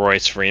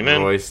 Royce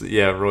Freeman.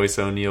 Royce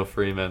O'Neal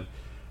Freeman.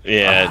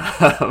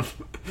 Yeah.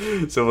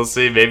 So we'll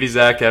see. Maybe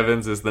Zach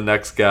Evans is the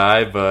next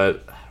guy,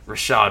 but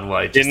Rachaad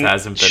White just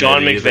hasn't been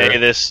Sean it McVay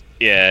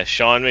either.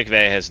 Sean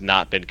McVay has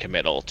not been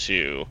committal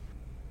to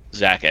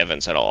Zach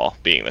Evans at all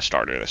being the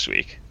starter this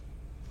week.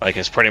 Like,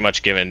 has pretty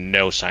much given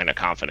no sign of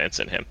confidence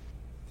in him.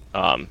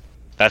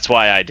 That's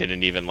why I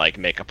didn't even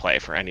make a play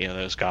for any of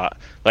those guys.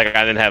 I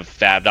didn't have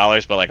fab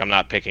dollars, but I'm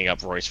not picking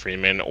up Royce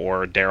Freeman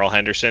or Darrell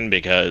Henderson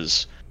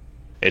because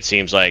it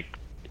seems like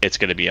it's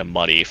going to be a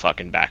muddy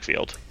fucking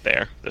backfield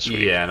there this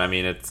week. Yeah, and I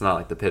mean, it's not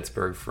like the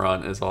Pittsburgh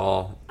front is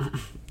all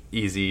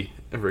easy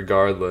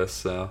regardless,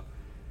 so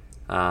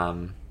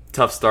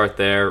tough start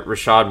there.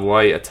 Rachaad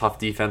White, a tough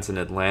defense in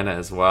Atlanta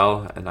as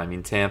well, and I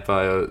mean,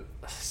 Tampa,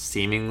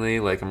 seemingly,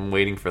 I'm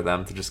waiting for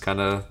them to just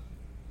kind of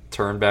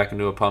turn back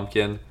into a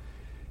pumpkin.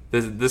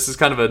 This is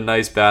kind of a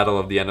nice battle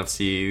of the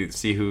NFC,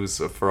 see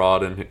who's a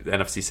fraud, and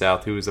NFC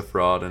South, who is a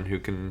fraud, and who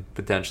can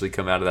potentially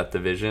come out of that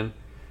division.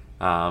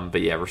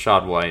 But yeah,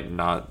 Rachaad White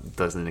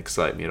doesn't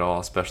excite me at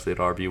all, especially at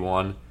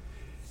RB1.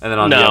 And then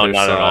on the other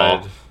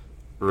side,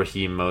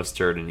 Raheem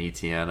Mostert and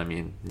ETN. I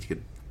mean, you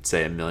could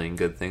say a million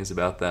good things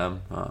about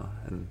them,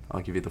 and I'll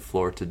give you the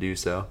floor to do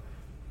so.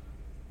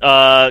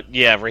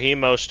 Yeah,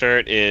 Raheem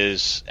Mostert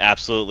is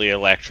absolutely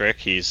electric.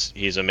 He's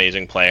an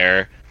amazing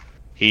player.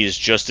 He's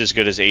just as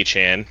good as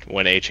Achane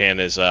when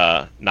Achane is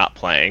not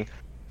playing.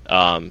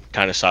 Kind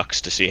of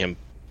sucks to see him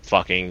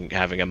fucking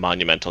having a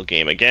monumental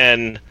game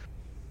again.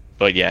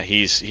 But yeah,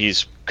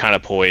 he's kind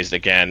of poised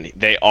again.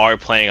 They are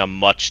playing a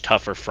much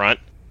tougher front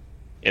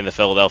in the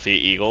Philadelphia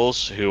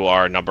Eagles, who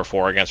are number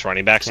 4 against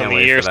running backs on the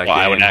year.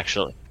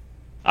 So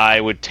I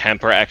would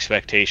temper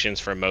expectations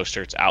for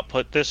Mostert's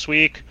output this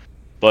week.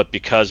 But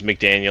because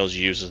McDaniels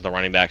uses the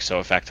running back so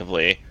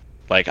effectively,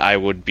 I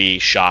would be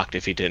shocked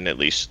if he didn't at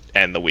least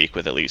end the week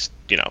with at least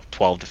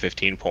 12 to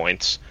 15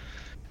 points.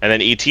 And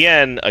then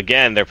ETN,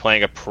 again, they're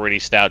playing a pretty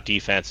stout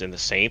defense in the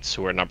Saints,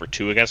 who are number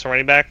 2 against the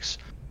running backs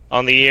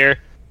on the year.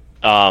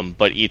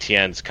 But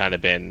ETN's kind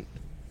of been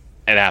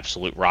an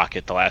absolute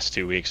rocket the last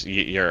 2 weeks.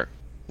 You're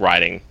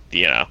riding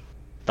the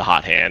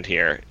hot hand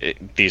here.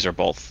 These are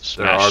both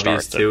smash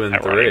starts. RBs 2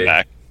 and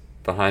 3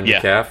 behind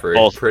McCaffrey.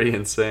 Both, pretty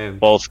insane.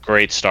 Both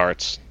great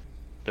starts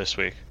this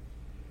week.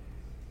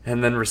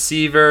 And then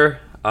receiver,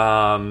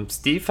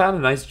 Steve found a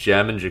nice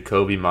gem in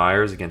Jacoby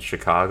Myers against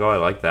Chicago. I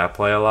like that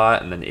play a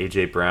lot. And then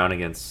A.J. Brown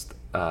against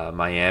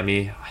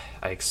Miami.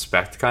 I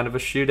expect kind of a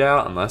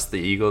shootout unless the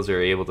Eagles are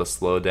able to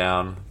slow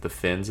down the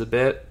Finns a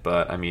bit.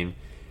 But, I mean,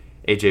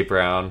 A.J.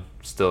 Brown,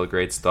 still a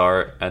great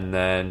start. And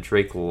then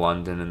Drake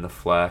London in the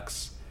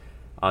flex.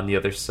 On the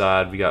other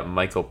side, we got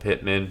Michael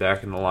Pittman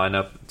back in the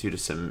lineup due to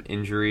some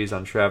injuries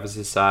on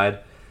Travis's side.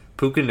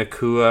 Puka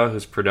Nacua,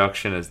 whose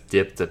production has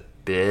dipped a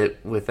bit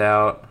with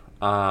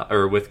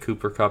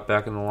Cooper Kupp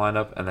back in the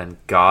lineup. And then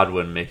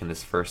Godwin making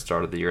his first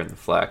start of the year in the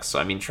flex. So,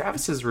 I mean,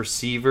 Travis's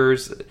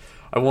receivers,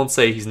 I won't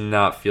say he's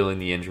not feeling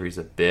the injuries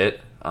a bit,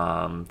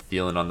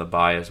 feeling on the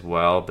bye as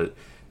well, but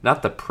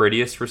not the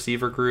prettiest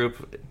receiver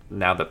group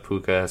now that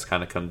Puka has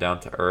kind of come down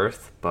to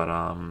earth. But,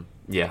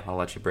 yeah, I'll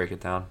let you break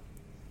it down.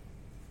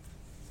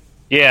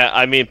 Yeah,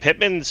 I mean,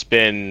 Pittman's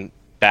been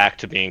back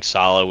to being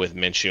solid with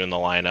Minshew in the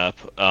lineup.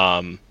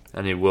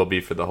 And he will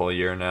be for the whole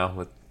year now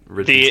with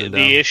Richardson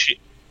down.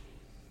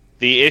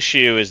 The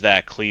issue is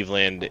that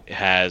Cleveland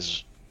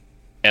has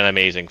an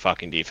amazing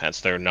fucking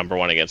defense. They're number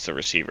 1 against the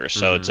receivers.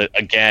 So it's,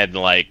 again,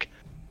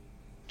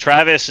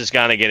 Travis is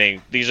kind of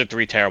getting... These are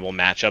 3 terrible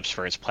matchups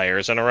for his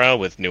players in a row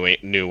with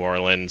New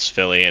Orleans,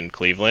 Philly, and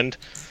Cleveland.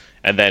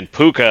 And then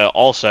Puka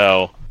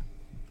also...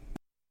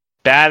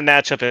 Bad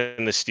matchup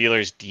in the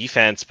Steelers'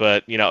 defense,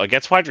 but,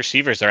 against wide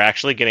receivers, they're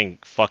actually getting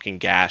fucking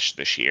gashed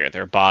this year.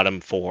 They're bottom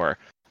 4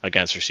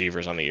 against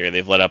receivers on the year.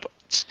 They've let up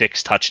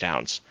 6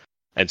 touchdowns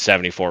and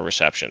 74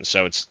 receptions.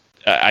 So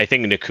I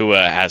think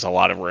Nacua has a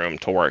lot of room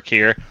to work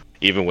here,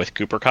 even with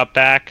Cooper Kupp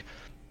back.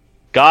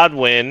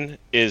 Godwin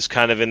is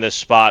kind of in this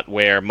spot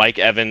where Mike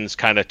Evans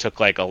kind of took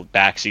a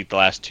backseat the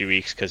last 2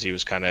 weeks because he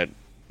was kind of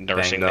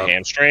nursing the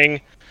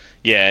hamstring.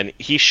 Yeah, and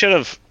he should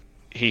have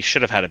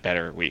had a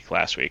better week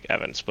last week,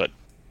 Evans, but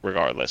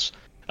regardless.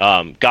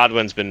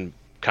 Godwin's been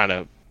kind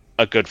of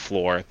a good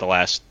floor the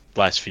last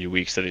few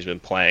weeks that he's been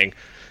playing.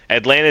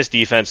 Atlanta's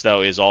defense,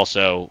 though, is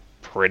also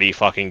pretty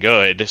fucking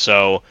good,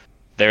 so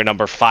they're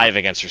number 5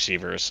 against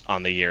receivers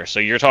on the year. So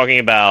you're talking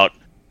about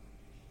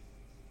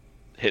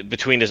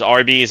between his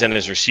RBs and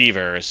his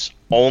receivers,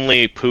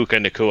 only Puka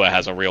Nacua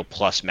has a real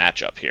plus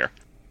matchup here.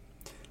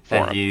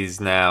 And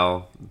he's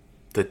now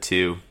the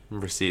 2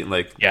 receive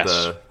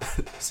the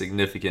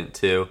significant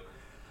 2.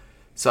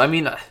 So I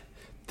mean,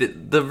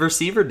 the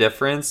receiver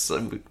difference.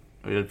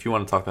 If you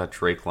want to talk about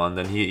Drake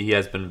London, he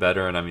has been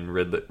better, and I mean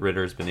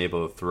Ritter's been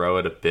able to throw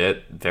it a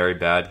bit. Very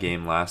bad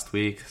game last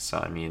week, so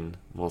I mean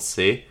we'll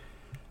see.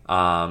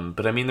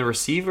 But I mean the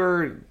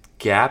receiver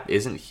gap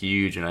isn't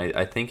huge, and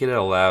I think it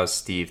allows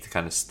Steve to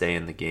kind of stay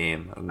in the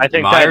game. I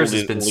think Myers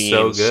has been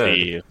so good.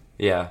 Steve.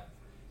 Yeah.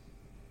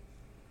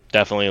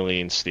 Definitely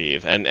lean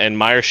Steve. And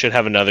Myers should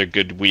have another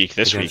good week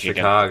this against week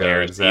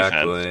Chicago. against the Bears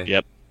Exactly. defense.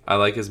 Yep. I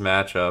like his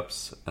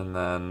matchups, and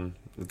then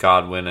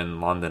Godwin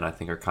and London I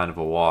think are kind of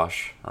a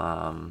wash.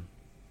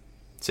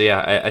 So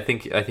yeah, I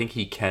think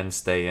he can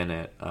stay in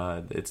it.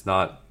 It's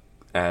not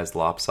as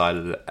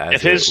lopsided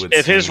as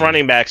if his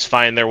running backs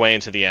find their way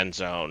into the end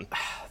zone,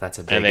 that's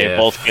a big and they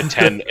both get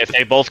 10. If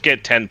they both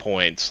get 10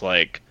 points,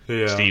 like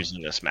Steve's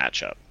in this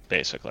matchup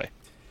basically.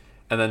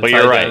 And then, but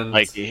you're right.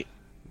 Like go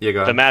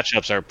the ahead.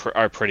 matchups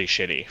are pretty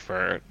shitty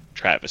for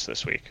Travis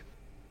this week.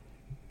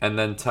 And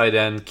then tight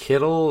end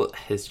Kittle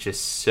is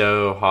just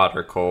so hot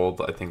or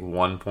cold. I think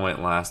 1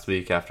 point last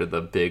week after the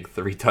big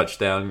 3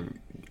 touchdown.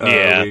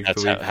 Week,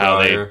 that's the week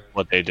how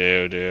what they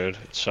do, dude.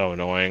 It's so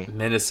annoying.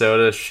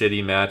 Minnesota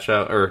shitty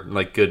matchup or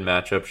like good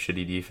matchup,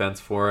 shitty defense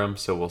for him.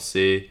 So we'll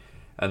see.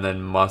 And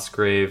then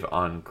Musgrave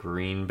on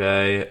Green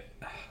Bay.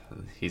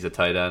 He's a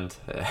tight end.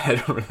 I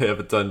don't really have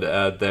a ton to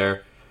add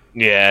there.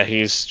 Yeah,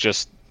 he's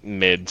just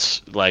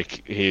mids.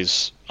 Like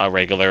he's a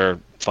regular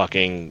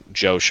fucking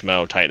Joe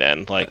Schmo tight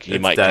end. Like he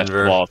might catch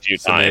the ball a few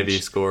times. Maybe he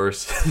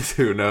scores.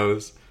 Who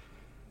knows?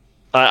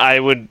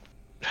 I would.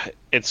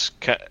 It's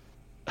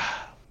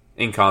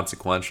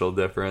inconsequential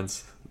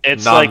difference.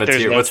 It's like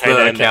there's no what's tight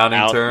the end accounting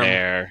out term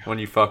there. when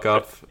you fuck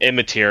up?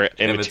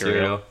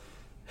 Immaterial.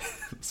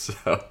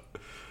 So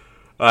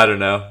I don't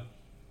know.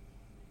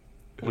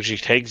 Would you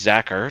take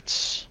Zach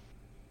Ertz?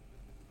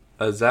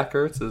 Zach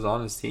Ertz is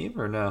on his team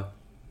or no?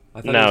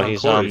 I thought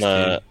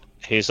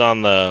he's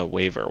on the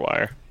waiver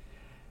wire.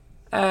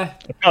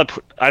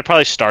 I'd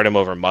probably start him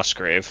over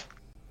Musgrave.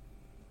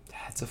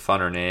 It's a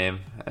funner name,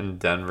 and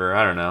Denver.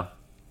 I don't know.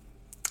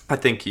 I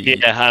think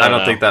I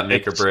don't think that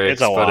make or breaks,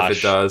 but if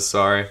it does,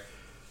 sorry.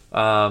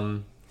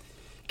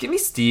 Give me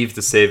Steve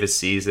to save his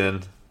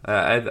season.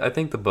 I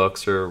think the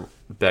books are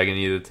begging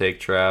you to take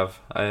Trav.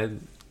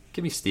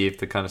 Give me Steve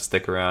to kind of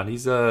stick around.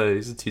 He's a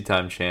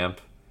 2-time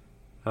champ.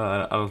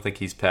 I don't think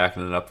he's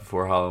packing it up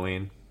before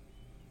Halloween.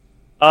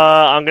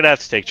 I'm gonna have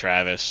to take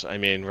Travis. I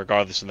mean,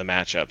 regardless of the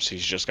matchups,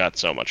 he's just got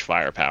so much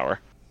firepower.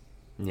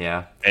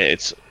 Yeah,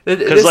 this like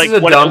is a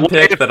dumb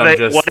pick that I'm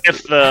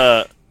just.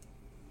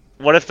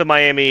 What if the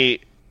Miami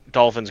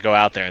Dolphins go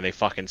out there and they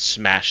fucking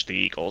smash the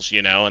Eagles?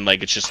 You know, and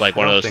like it's just like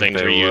one of those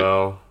things where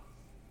you.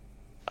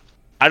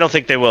 I don't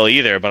think they will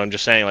either, but I'm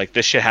just saying, like,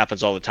 this shit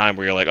happens all the time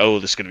where you're like, oh,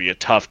 this is going to be a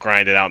tough,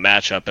 grinded out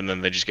matchup, and then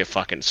they just get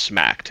fucking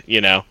smacked,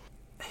 you know?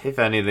 If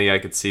anything, I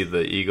could see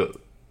the Eagles.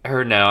 I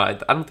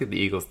don't think the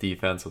Eagles'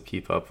 defense will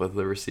keep up with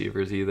the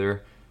receivers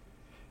either.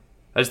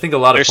 I just think a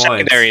lot of points. Their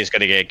secondary is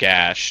going to get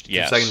gashed,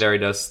 yes. Their secondary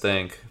does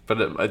stink,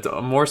 but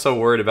I'm more so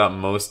worried about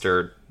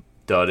Mostert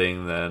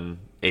dudding than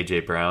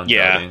A.J. Brown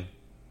dudding.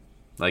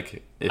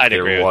 Like, if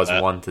there was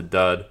one to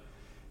dud.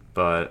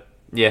 But...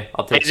 yeah,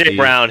 I'll take A.J.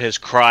 Brown has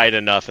cried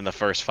enough in the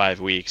first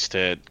 5 weeks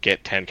to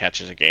get 10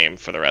 catches a game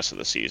for the rest of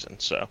the season,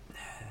 so.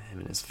 Him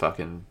and his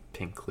fucking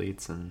pink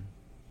cleats and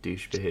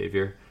douche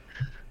behavior.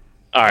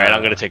 All right,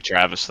 I'm going to take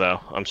Travis, though.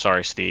 I'm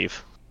sorry,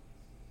 Steve.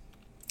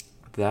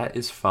 That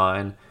is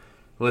fine.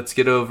 Let's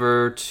get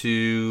over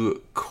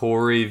to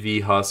Corey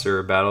v. Husser,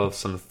 a battle of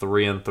some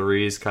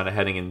 3-3s, kind of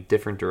heading in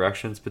different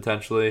directions,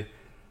 potentially.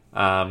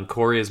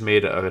 Corey has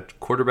made a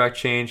quarterback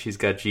change. He's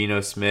got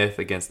Geno Smith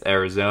against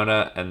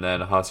Arizona, and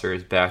then Husser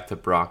is back to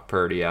Brock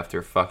Purdy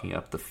after fucking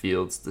up the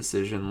Fields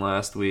decision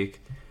last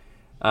week.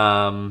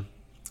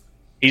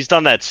 He's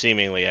done that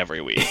seemingly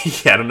every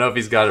week. Yeah, I don't know if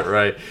he's got it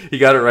right. He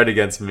got it right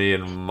against me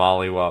and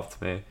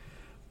mollywopped me.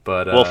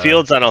 But well,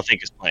 Fields I don't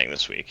think is playing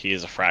this week. He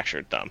is a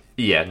fractured thumb.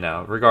 Yeah,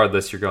 no.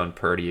 Regardless, you're going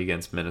Purdy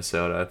against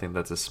Minnesota. I think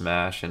that's a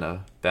smash and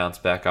a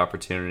bounce-back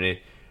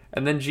opportunity.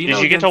 And then Geno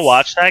Did you get to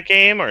watch that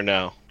game or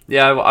no?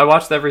 Yeah, I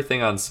watched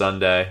everything on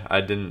Sunday. I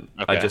didn't.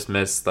 Okay. I just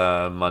missed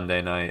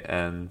Monday night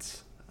and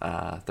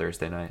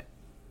Thursday night.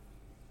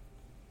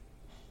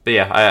 But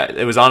yeah,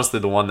 it was honestly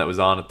the one that was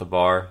on at the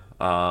bar,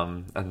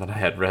 and then I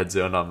had Red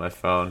Zone on my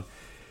phone.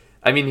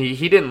 I mean,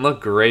 he didn't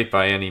look great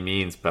by any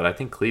means, but I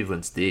think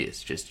Cleveland's D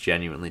is just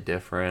genuinely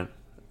different.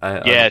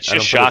 It's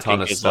just shocking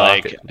because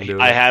like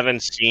I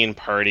haven't seen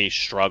Purdy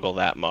struggle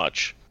that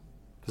much.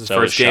 This is the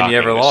first game he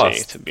ever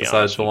lost,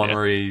 besides the one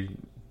where he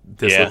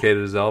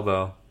dislocated his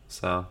elbow.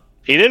 So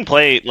he didn't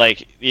play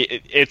like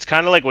it's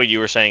kind of like what you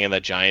were saying in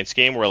that Giants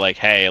game, where like,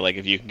 hey, like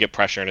if you can get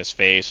pressure in his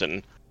face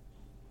and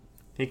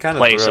he kind of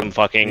play some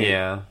fucking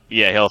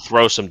he'll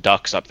throw some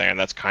ducks up there, and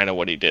that's kind of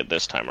what he did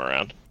this time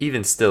around.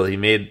 Even still, he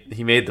made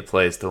the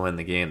plays to win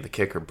the game. The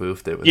kicker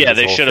boofed it. With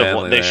they should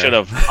have. They should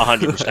have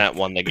 100%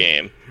 won the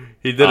game.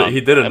 He did it. He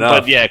did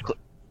enough. But yeah,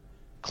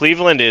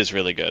 Cleveland is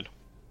really good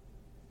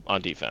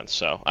on defense.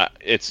 So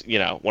it's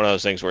one of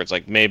those things where it's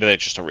like maybe they're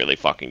just a really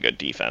fucking good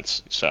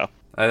defense. So.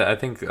 I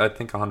think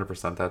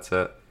 100% that's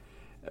it.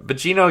 But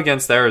Geno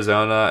against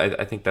Arizona,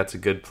 I think that's a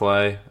good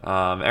play.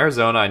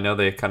 Arizona, I know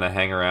they kind of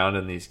hang around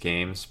in these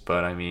games,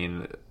 but I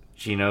mean,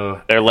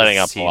 Geno... they're letting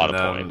up a lot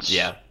of points.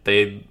 Yeah,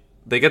 they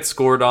get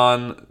scored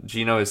on.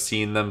 Geno has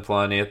seen them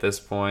plenty at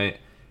this point.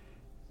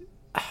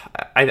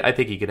 I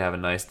think he could have a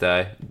nice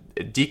day.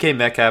 DK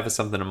Metcalf is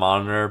something to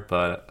monitor,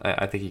 but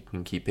I think he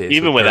can keep pace.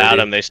 Even with without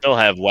Purdy. him, they still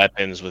have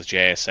weapons with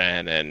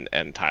JSN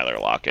and Tyler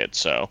Lockett.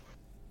 So,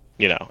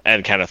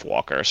 and Kenneth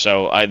Walker.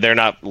 So they're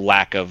not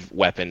lack of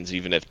weapons,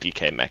 even if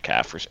DK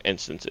Metcalf, for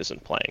instance,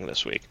 isn't playing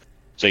this week.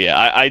 So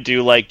yeah, I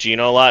do like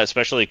Geno a lot,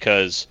 especially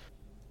because,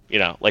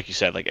 like you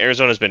said, like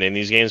Arizona's been in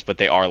these games, but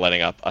they are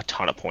letting up a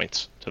ton of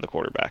points to the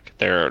quarterback.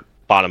 They're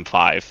bottom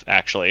 5,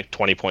 actually,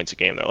 20 points a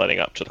game they're letting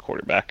up to the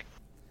quarterback.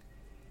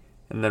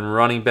 And then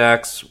running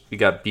backs, we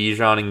got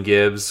Bijan and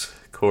Gibbs.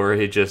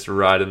 Corey just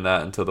riding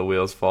that until the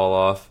wheels fall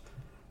off.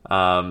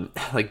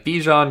 Like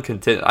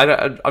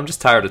Bijan, I'm just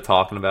tired of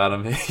talking about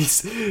him.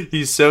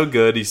 He's so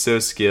good. He's so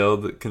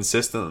skilled,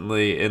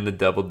 consistently in the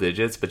double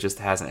digits, but just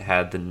hasn't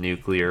had the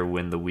nuclear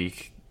win the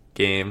week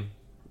game,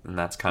 and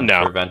that's kind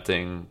of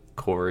preventing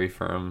Corey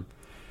from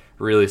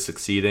really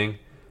succeeding.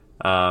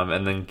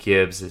 And then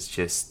Gibbs is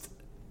just.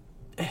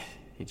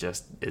 He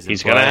just isn't.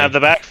 He's going to have the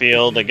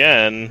backfield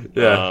again,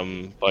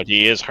 but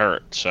he is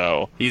hurt,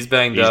 so he's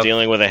banged up. He's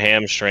dealing with a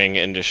hamstring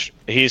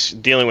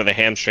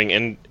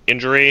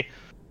injury,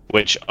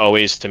 which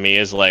always to me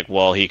is like,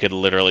 well, he could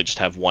literally just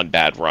have one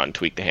bad run,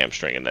 tweak the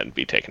hamstring, and then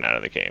be taken out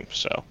of the game.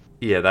 So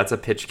yeah, that's a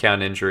pitch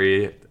count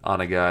injury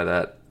on a guy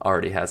that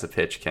already has a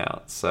pitch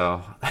count.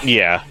 So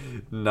yeah,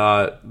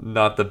 not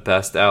the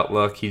best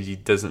outlook. He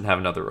doesn't have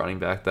another running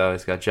back though.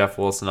 He's got Jeff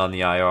Wilson on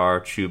the IR,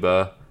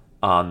 Chuba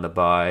on the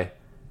bye.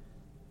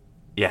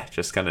 Yeah,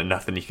 just kind of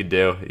nothing you could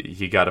do.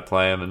 You got to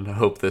play him and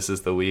hope this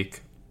is the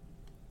week.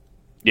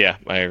 Yeah,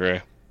 I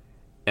agree.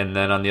 And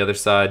then on the other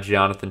side,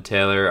 Jonathan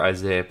Taylor,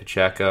 Isaiah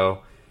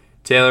Pacheco.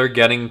 Taylor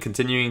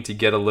continuing to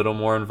get a little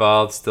more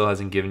involved. Still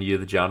hasn't given you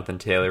the Jonathan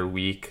Taylor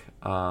week.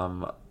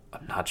 I'm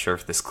not sure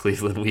if this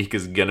Cleveland week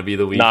is going to be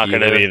the week. Not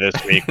going to be this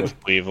week with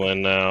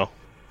Cleveland, no.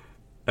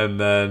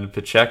 And then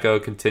Pacheco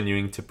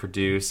continuing to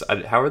produce.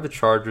 How are the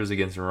Chargers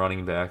against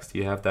running backs? Do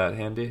you have that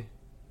handy?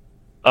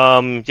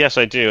 Yes,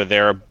 I do.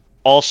 They're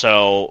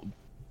also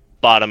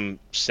bottom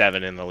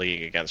 7 in the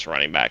league against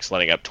running backs,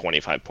 letting up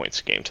 25 points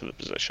a game to the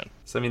position.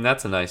 So, I mean,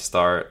 that's a nice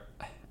start.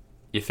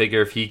 You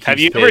figure if he keeps Have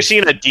you ever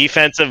seen a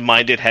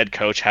defensive-minded head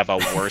coach have a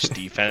worse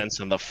defense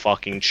than the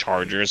fucking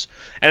Chargers?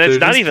 And it's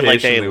not even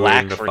like they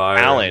lack for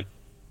talent.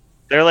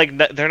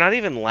 They're not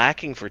even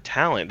lacking for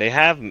talent. They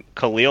have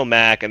Khalil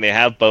Mack, and they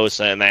have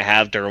Bosa, and they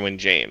have Derwin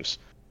James.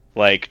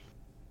 Like,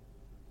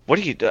 what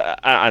do you do?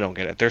 I don't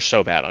get it. They're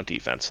so bad on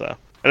defense, though.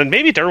 And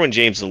maybe Derwin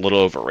James is a little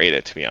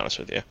overrated, to be honest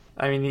with you.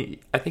 I mean,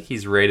 I think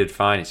he's rated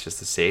fine. He's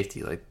just a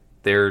safety. Like,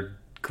 they're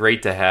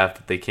great to have,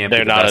 but they can't be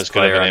the best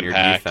player on your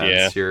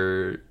defense.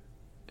 Yeah.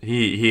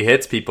 He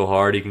hits people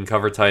hard. He can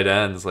cover tight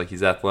ends. Like,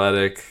 he's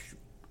athletic.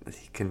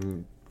 He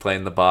can play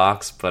in the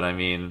box. But, I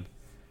mean,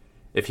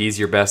 if he's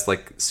your best,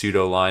 like,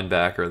 pseudo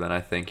linebacker, then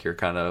I think you're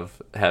kind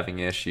of having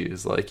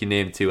issues. Like, you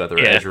named 2 other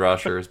edge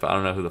rushers, but I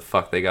don't know who the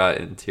fuck they got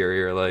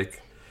interior.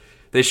 Like,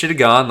 they should have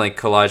gone like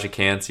Kalijah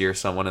Kancey or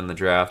someone in the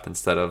draft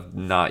instead of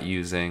not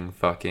using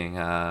fucking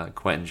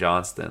Quentin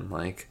Johnston.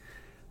 Like,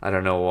 I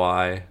don't know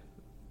why.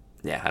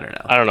 Yeah, I don't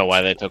know. I don't know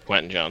why they took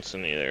Quentin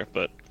Johnston either,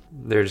 but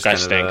they're just kind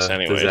of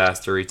a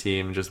disaster-y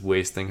team, just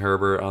wasting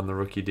Herbert on the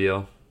rookie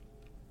deal.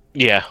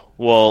 Yeah,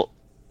 well,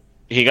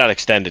 he got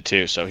extended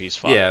too, so he's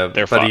fine. Yeah,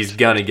 but he's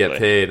gonna get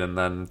paid, and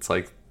then it's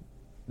like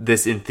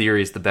this, in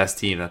theory, is the best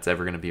team that's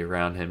ever gonna be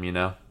around him.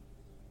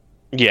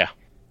 Yeah.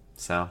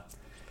 So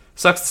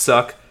sucks to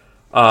suck.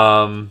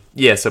 So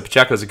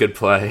Pacheco's a good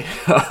play.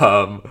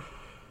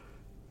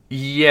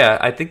 Yeah,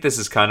 I think this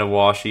is kind of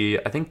washy.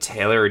 I think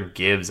Taylor and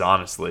Gibbs,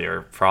 honestly,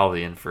 are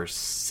probably in for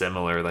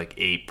similar, like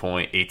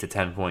 8 to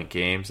 10 point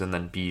games, and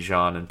then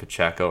Bijan and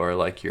Pacheco are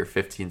like your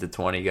 15 to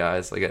 20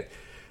 guys. Like,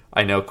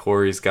 I know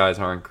Corey's guys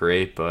aren't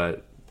great,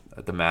 but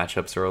the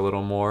matchups are a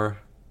little more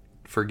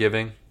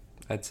forgiving,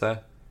 I'd say.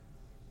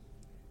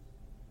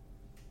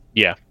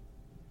 Yeah.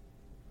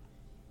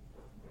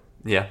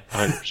 Yeah.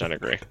 100%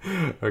 agree.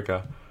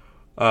 Okay.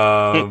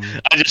 I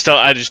just don't.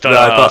 I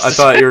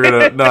thought you were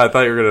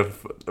gonna.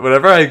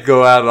 Whenever I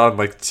go out on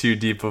like too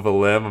deep of a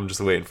limb, I'm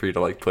just waiting for you to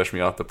like push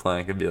me off the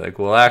plank and be like,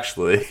 "Well,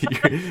 actually,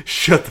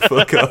 shut the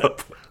fuck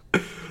up."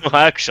 Well,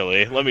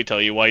 actually, let me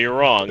tell you why you're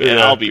wrong, and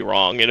I'll be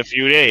wrong in a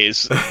few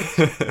days.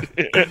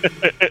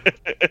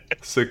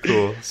 So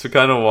cool. So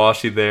kind of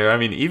washy there. I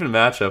mean, even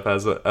matchup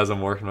as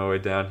I'm working my way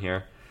down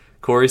here.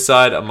 Corey's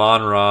side,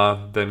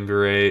 Amon-Ra, been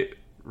great.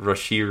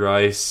 Rashee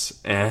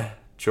Rice,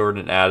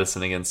 Jordan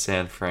Addison against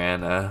San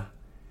Fran,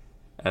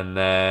 and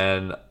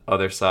then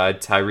other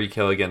side, Tyreek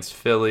Hill against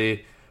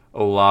Philly,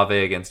 Olave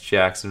against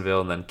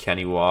Jacksonville, and then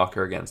Kenny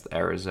Walker against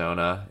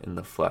Arizona in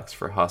the flex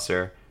for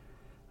Husser.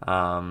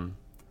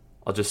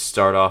 I'll just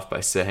start off by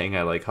saying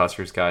I like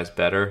Husser's guys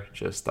better,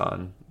 just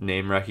on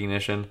name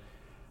recognition.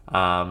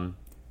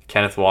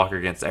 Kenneth Walker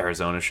against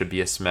Arizona should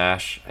be a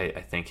smash.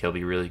 I think he'll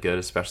be really good,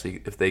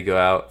 especially if they go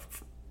out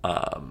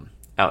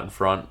in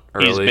front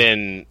early. He's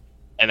been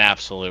an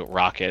absolute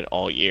rocket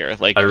all year.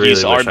 Like, really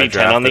he's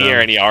RB10 on the year,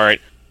 and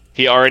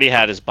he already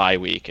had his bye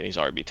week, and he's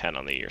RB10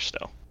 on the year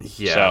still.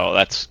 Yeah. So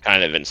that's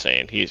kind of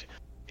insane. He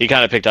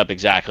kind of picked up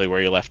exactly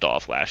where he left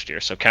off last year.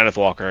 So Kenneth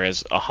Walker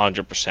is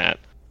 100%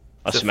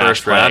 a It's a smash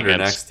first play rounder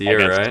against next year,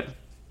 against- right?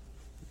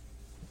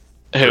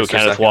 Who, First or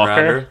Kenneth second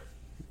Walker?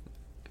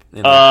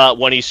 rounder?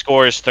 When he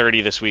scores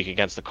 30 this week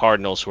against the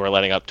Cardinals, who are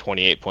letting up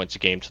 28 points a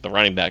game to the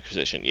running back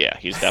position, yeah,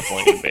 he's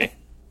definitely going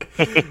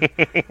to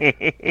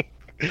be.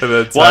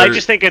 Well, I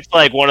just think it's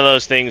like one of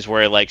those things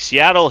where like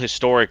Seattle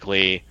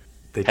historically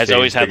has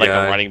always had like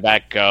a running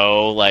back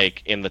go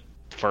like in the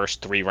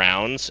first 3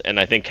 rounds, and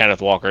I think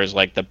Kenneth Walker is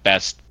like the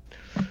best.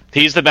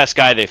 He's the best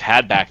guy they've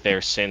had back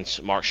there since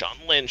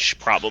Marshawn Lynch,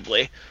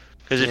 probably.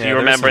 Because if you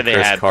remember, they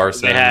had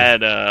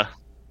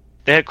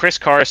Chris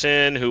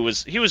Carson, who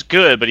was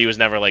good, but he was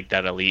never like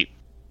that elite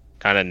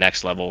kind of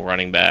next level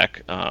running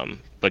back.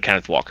 But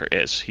Kenneth Walker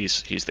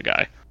he's the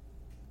guy.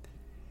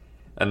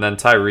 And then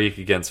Tyreek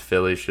against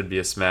Philly should be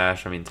a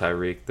smash. I mean,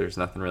 Tyreek, there's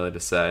nothing really to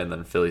say. And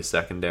then Philly's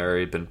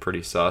secondary been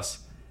pretty sus.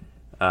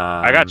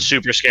 I got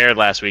super scared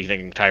last week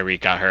thinking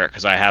Tyreek got hurt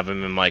because I have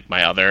him in like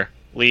my other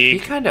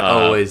league. He kind of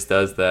always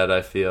does that,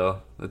 I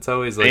feel. It's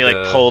always like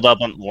he pulled up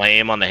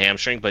lame on the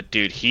hamstring, but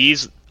dude,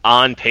 he's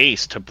on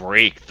pace to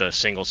break the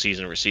single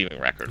season receiving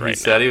record right now. He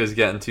said he was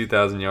getting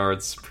 2,000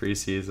 yards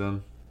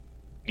preseason.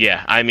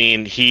 Yeah, I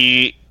mean,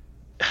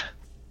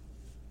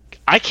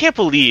 I can't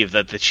believe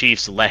that the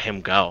Chiefs let him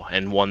go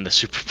and won the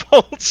Super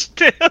Bowl.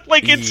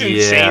 Like, it's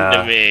insane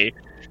to me.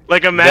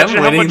 Like, imagine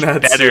how much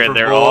better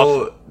they're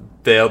off.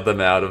 Bailed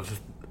them out of,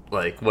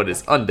 like, what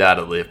is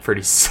undoubtedly a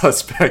pretty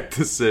suspect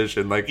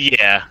decision. Like,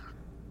 yeah.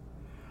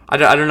 I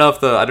don't know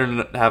if I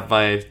don't have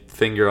my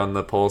finger on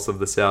the pulse of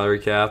the salary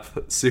cap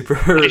super.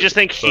 I just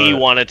think he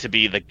wanted to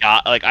be the guy.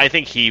 Like, I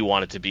think he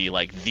wanted to be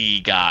like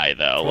the guy,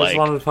 though. I just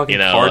wanted to fucking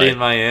party in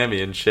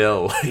Miami and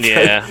chill. Like,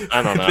 yeah,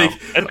 I don't know.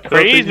 It's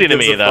crazy to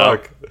me,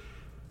 though.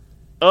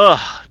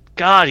 Ugh,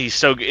 God, he's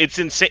so good. It's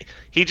insane.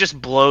 He just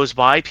blows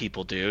by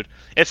people, dude.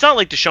 It's not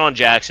like Deshaun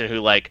Jackson, who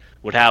like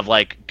would have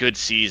like good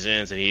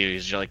seasons and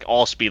he's like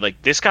all speed. Like,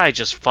 this guy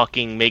just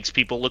fucking makes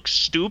people look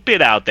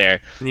stupid out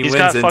there. He's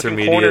got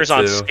fucking corners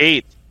on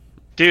skates.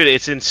 Dude,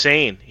 it's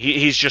insane.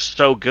 He's just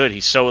so good.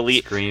 He's so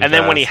elite. And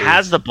then when he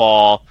has the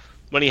ball,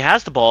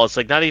 it's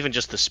like not even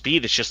just the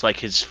speed. It's just like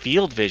his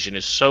field vision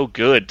is so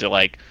good to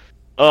like,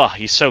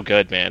 he's so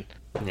good, man.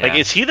 Yeah. Like,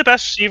 is he the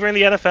best receiver in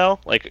the NFL?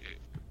 Like,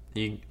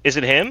 is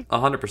it him?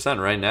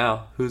 100% right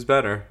now. Who's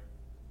better?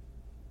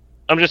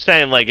 I'm just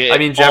saying, like, I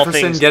mean,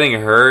 Jefferson getting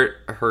hurt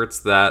hurts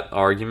that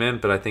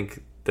argument, but I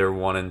think they're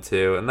 1 and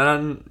 2. And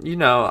then, you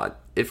know,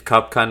 if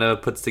Kupp kind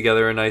of puts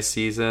together a nice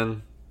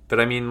season,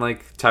 but I mean,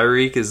 like,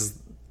 Tyreek is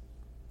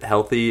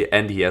healthy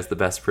and he has the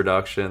best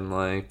production,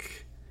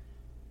 like,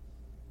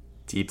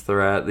 deep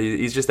threat.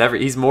 He's just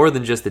he's more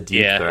than just a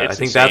deep threat. I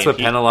think insane. That's what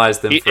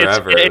penalized him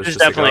forever. It was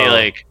definitely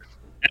like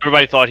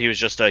everybody thought he was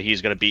just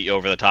he's going to beat you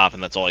over the top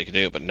and that's all he could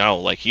do. But no,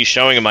 like, he's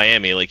showing in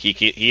Miami, like,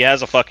 he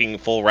has a fucking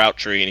full route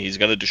tree and he's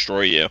going to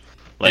destroy you.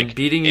 Like, and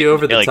beating you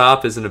over the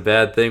top isn't a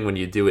bad thing when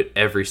you do it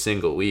every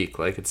single week.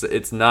 Like,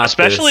 it's not,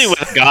 especially with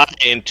a guy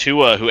in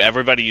Tua who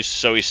everybody used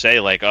to always say,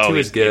 like, oh,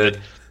 Tua's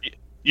good.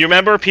 You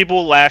remember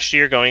people last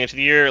year going into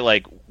the year,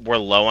 like, were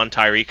low on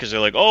Tyreek because they're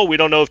like, oh, we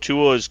don't know if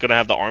Tua is going to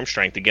have the arm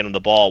strength to get him the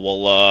ball.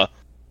 Well,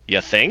 you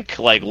think?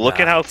 Like,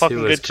 look at how fucking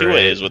good Tua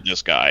is with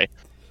this guy.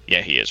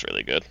 Yeah, he is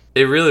really good.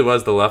 It really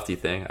was the lefty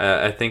thing.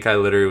 I think I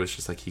literally was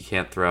just like, he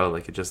can't throw.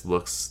 Like, it just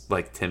looks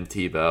like Tim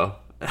Tebow.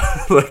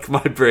 Like,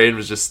 my brain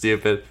was just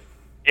stupid.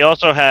 He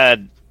also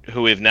had,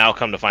 who we've now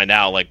come to find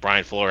out, like,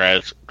 Brian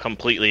Flores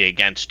completely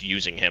against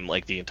using him,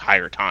 like, the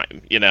entire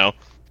time, you know?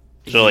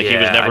 So, like, he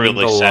was never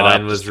really set up. The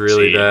line was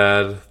really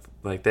bad.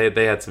 Like,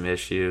 they had some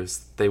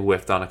issues. They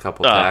whiffed on a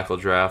couple tackle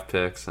draft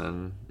picks,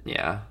 and,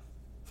 yeah.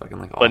 Fucking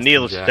like but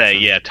needless to say,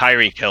 yeah,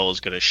 Tyreek Hill is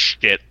going to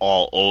shit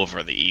all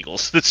over the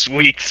Eagles this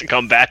week. To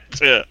come back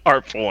to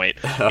our point,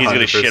 he's going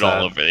to shit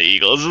all over the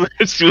Eagles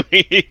this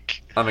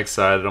week. I'm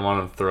excited. I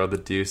want to throw the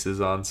deuces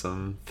on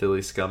some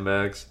Philly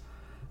scumbags.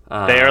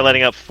 They are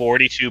letting up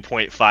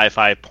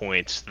 42.55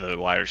 points to the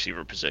wide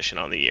receiver position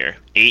on the year.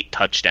 8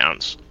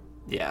 touchdowns.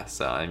 Yeah,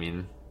 so, I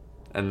mean,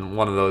 and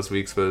one of those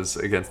weeks was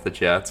against the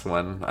Jets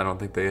when I don't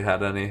think they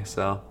had any,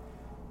 so.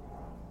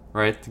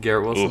 Right? Did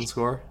Garrett Wilson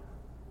score?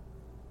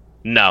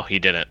 No, he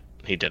didn't.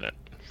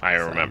 I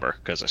remember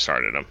because I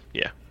started him.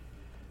 Yeah.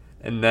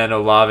 And then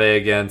Olave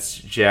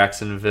against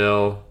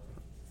Jacksonville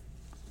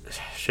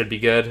should be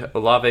good.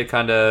 Olave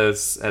kind of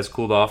has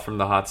cooled off from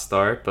the hot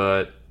start,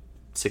 but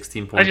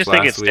 16 points last week. I just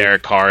think it's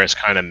Derek Carr is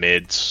kind of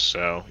mid,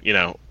 so, you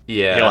know,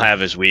 he'll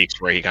have his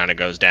weeks where he kind of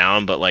goes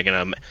down, but like in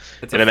a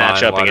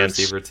matchup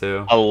against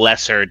a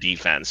lesser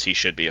defense, he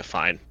should be a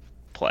fine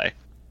play.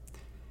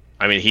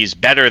 I mean, he's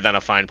better than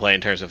a fine play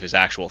in terms of his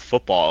actual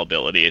football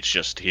ability. It's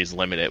just he's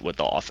limited with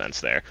the offense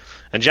there.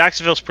 And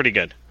Jacksonville's pretty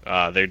good.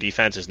 Their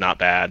defense is not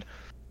bad.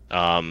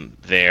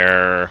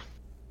 They're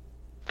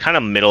kind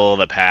of middle of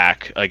the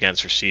pack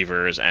against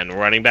receivers and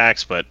running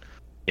backs, but,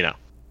 you know,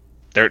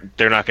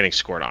 they're not getting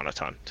scored on a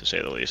ton, to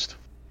say the least.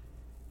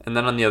 And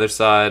then on the other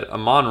side,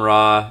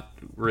 Amon-Ra,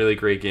 really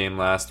great game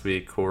last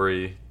week.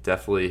 Corey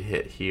definitely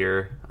hit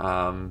here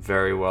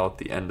very well at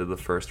the end of the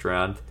first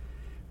round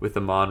with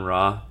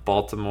Amon-Ra.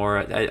 Baltimore,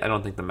 I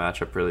don't think the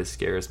matchup really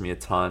scares me a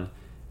ton.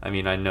 I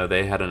mean, I know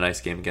they had a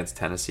nice game against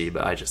Tennessee,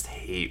 but I just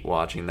hate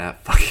watching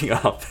that fucking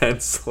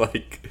offense.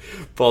 Like,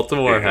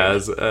 Baltimore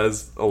has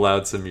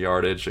allowed some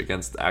yardage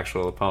against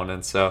actual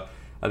opponents, so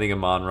I think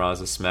Amon-Ra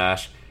is a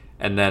smash.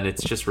 And then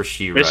it's just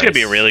Rashee Rice. It's going to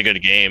be a really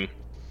good game.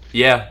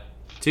 Yeah.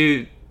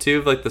 Two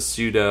of, like, the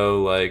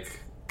pseudo, like,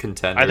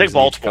 contenders. I think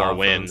Baltimore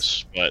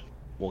wins, but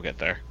we'll get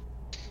there.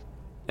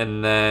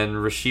 And then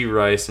Rashee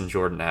Rice and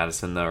Jordan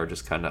Addison, though, are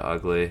just kind of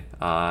ugly.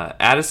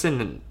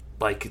 Addison,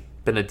 like,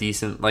 been a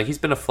decent, like, he's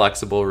been a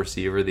flexible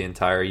receiver the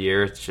entire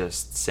year. It's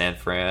just San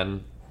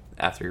Fran,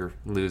 after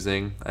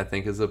losing, I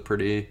think is a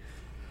pretty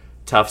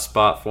tough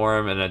spot for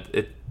him, and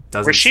it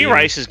doesn't Rashee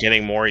Rice is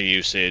getting more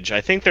usage. I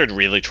think they're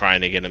really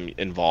trying to get him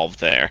involved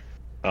there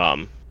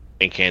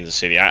in Kansas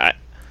City. I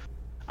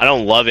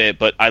don't love it,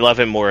 but I love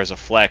him more as a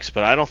flex,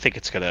 but I don't think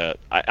it's going to...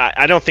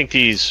 I don't think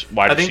these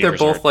wide receivers I think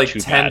they're both like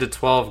 10 bad. to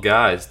 12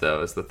 guys,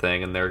 though, is the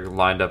thing, and they're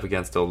lined up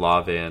against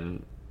Olave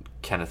and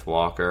Kenneth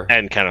Walker.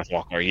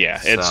 Yeah.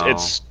 So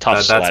it's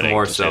tough sledding, that's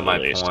more to so say the my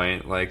least.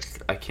 point. Like,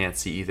 I can't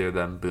see either of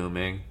them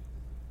booming.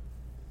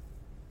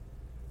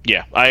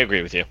 Yeah, I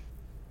agree with you.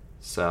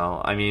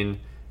 So, I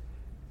mean...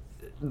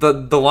 The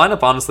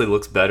lineup honestly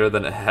looks better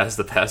than it has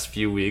the past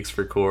few weeks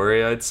for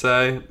Corey, I'd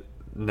say,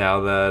 now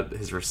that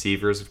his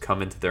receivers have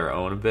come into their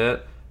own a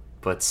bit.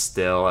 But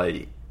still,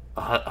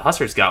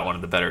 Husser's got one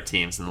of the better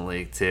teams in the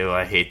league, too.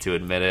 I hate to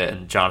admit it,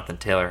 and Jonathan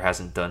Taylor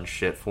hasn't done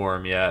shit for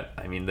him yet.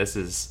 I mean, this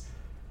is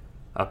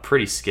a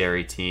pretty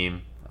scary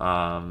team,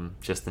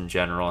 just in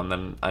general. And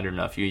then, I don't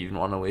know if you even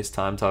want to waste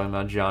time talking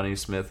about Jonnu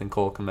Smith and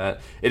Cole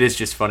Kmet. It is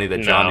just funny that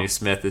Jonnu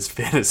Smith is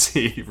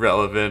fantasy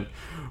relevant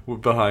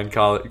behind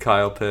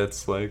Kyle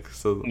Pitts, like,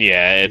 so.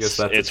 Yeah, it's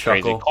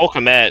crazy. Cole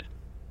Kmet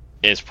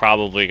is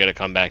probably going to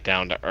come back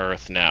down to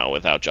earth now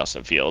without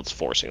Justin Fields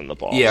forcing him the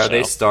ball. Yeah, are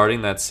they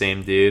starting that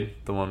same dude,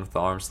 the one with the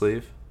arm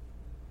sleeve?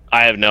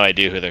 I have no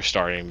idea who they're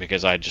starting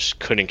because I just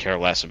couldn't care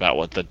less about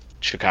what the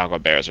Chicago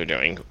Bears are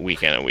doing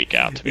week in and week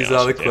out. To be honest, you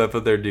saw the clip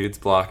of their dudes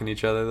blocking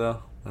each other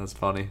though. That's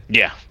funny.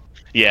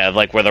 Yeah,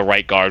 like where the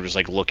right guard was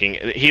like looking.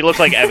 He looked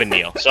like Evan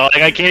Neal. So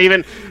like I can't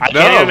even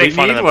make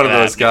fun of them. One of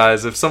those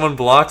guys. If someone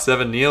blocks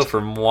Evan Neal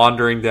from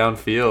wandering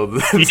downfield,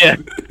 yeah,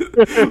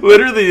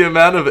 literally the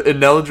amount of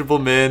ineligible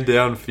man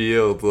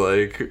downfield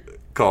like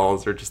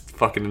calls are just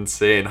fucking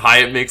insane.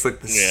 Hyatt makes like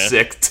the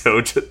sick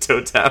toe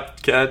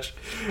tap catch,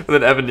 and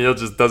then Evan Neal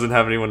just doesn't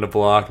have anyone to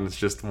block and it's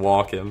just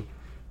walking.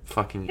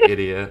 Fucking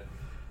idiot.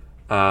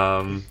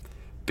 But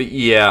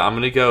yeah, I'm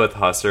gonna go with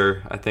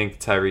Husser. I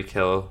think Tyreek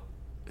Hill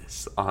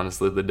is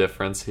honestly the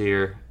difference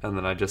here, and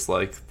then I just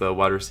like the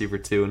wide receiver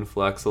 2 and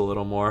flex a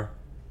little more.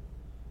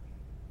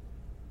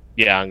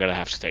 Yeah, I'm gonna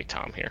have to take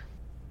Tom here.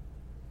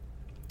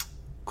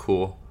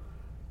 Cool.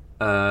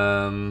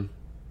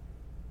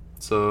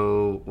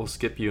 So we'll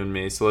skip you and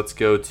me. So let's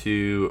go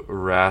to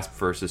Rasp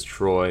versus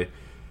Troy.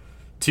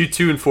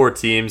 2-2-4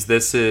 teams.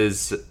 This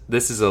is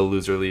a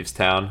loser leaves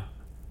town,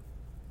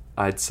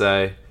 I'd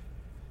say.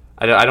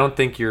 I don't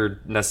think you're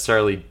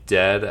necessarily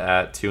dead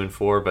at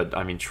 2-4, but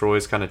I mean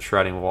Troy's kind of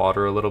treading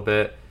water a little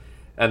bit.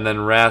 And then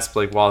Rasp,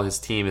 like while his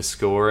team is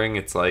scoring,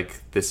 it's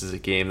like this is a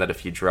game that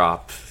if you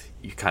drop,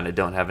 you kind of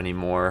don't have any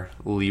more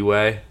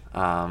leeway.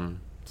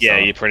 Yeah,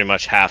 you pretty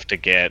much have to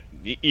get.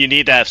 You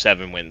need to have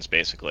 7 wins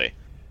basically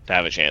to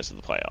have a chance at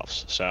the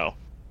playoffs. So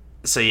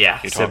yeah,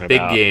 it's a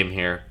big game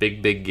here,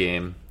 big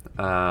game.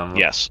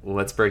 Yes,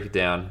 let's break it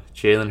down.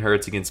 Jalen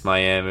Hurts against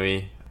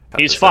Miami.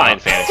 He's fine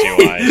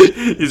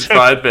fantasy-wise. He's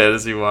fine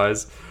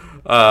fantasy-wise.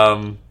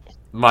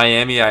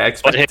 Miami, I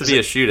expect it to be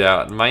a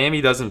shootout.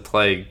 Miami doesn't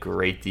play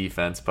great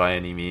defense by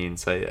any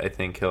means. I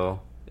think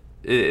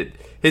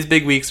his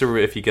big weeks are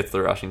if he gets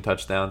the rushing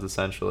touchdowns,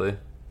 essentially.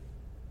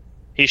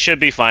 He should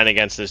be fine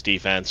against this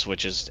defense,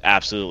 which is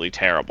absolutely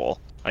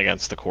terrible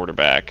against the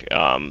quarterback.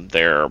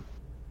 They're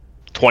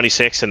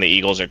 26th and the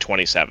Eagles are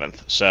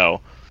 27th.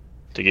 So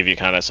to give you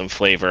kind of some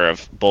flavor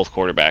of both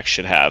quarterbacks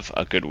should have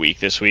a good week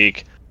this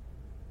week.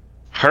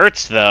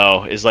 Hurts,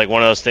 though, is like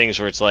one of those things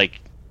where it's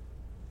like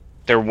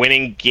they're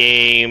winning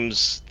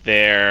games,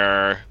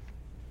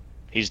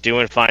 he's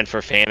doing fine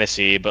for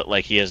fantasy, but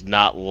like he has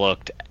not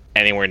looked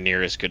anywhere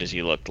near as good as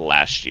he looked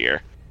last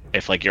year.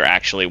 If like you're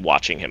actually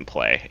watching him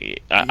play,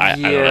 I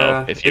don't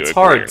know if you.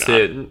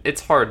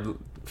 It's hard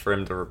for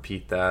him to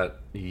repeat that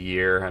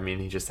year. I mean,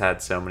 he just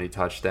had so many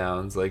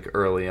touchdowns like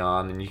early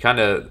on, and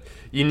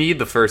you need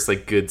the first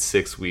like good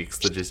 6 weeks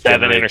to just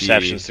 7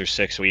 interceptions through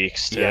 6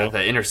 weeks. Too. Yeah, the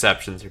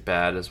interceptions are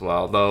bad as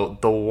well. Though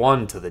the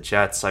one to the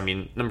Jets, I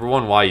mean, number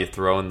one, why are you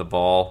throwing the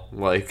ball?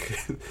 Like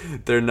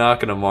they're not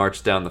going to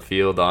march down the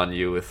field on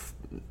you with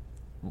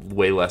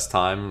way less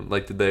time.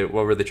 Like what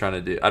were they trying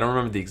to do? I don't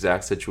remember the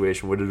exact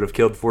situation. Would it have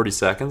killed 40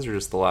 seconds or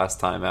just the last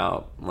time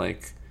out?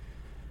 Like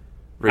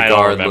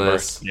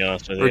regardless,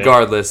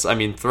 I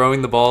mean,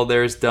 throwing the ball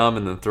there is dumb,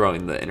 and then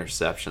throwing the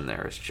interception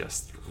there is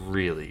just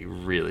really,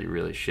 really,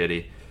 really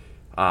shitty.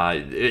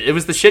 It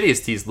was the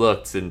shittiest he's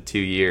looked in 2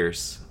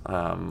 years.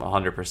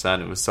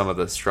 100%. It was some of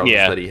the struggles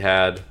that he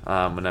had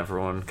when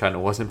everyone kind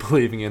of wasn't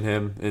believing in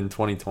him in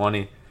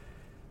 2020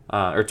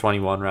 or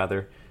 21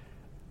 rather.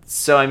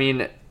 So I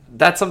mean,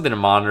 that's something to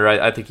monitor.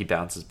 I think he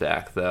bounces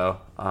back, though.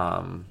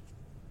 I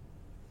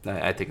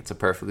think it's a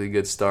perfectly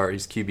good start.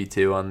 He's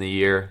QB2 on the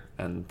year,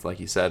 and like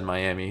you said,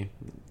 Miami,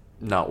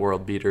 not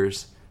world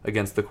beaters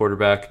against the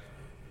quarterback.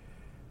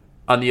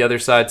 On the other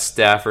side,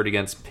 Stafford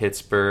against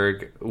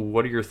Pittsburgh.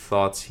 What are your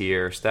thoughts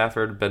here?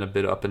 Stafford been a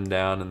bit up and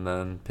down, and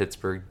then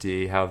Pittsburgh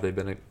D. How have they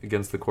been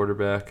against the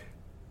quarterback?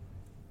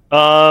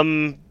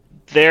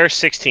 They're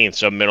 16th,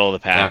 so middle of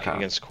the pack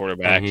against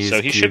quarterback.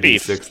 So he should be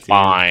 16.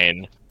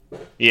 fine.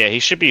 Yeah, he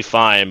should be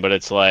fine, but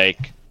it's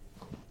like,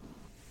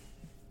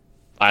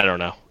 I don't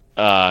know.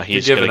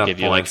 He's going to give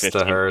you like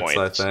 15 Hurts,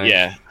 points. I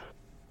think.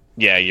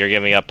 Yeah, you're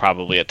giving up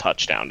probably a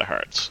touchdown to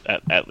Hurts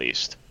at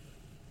least.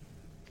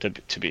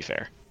 To be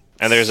fair,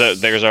 and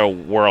there's a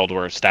world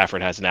where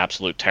Stafford has an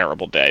absolute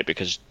terrible day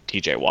because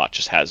T.J. Watt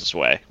just has his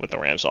way with the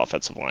Rams'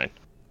 offensive line.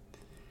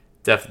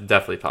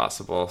 Definitely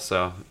possible.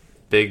 So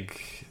big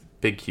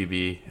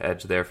QB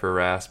edge there for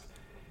Rasp.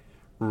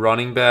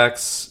 Running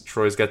backs,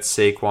 Troy's got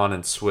Saquon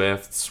and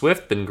Swift.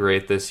 Swift been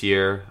great this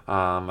year.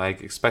 I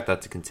expect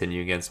that to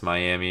continue against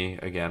Miami.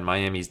 Again,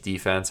 Miami's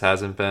defense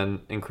hasn't been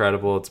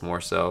incredible. It's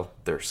more so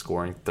they're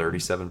scoring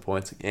 37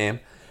 points a game.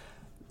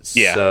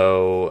 Yeah.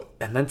 So,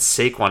 and then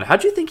Saquon,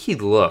 how'd you think he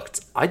looked?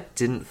 I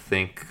didn't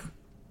think...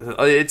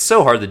 It's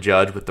so hard to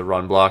judge with the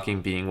run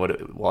blocking being what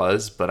it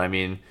was, but I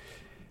mean,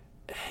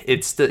 I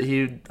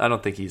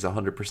don't think he's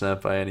 100%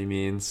 by any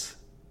means.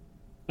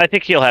 I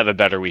think he'll have a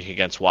better week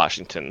against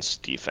Washington's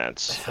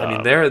defense. I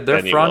mean,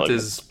 their front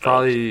is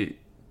probably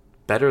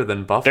better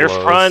than Buffalo's.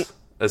 Their front,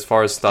 as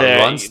far as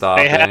run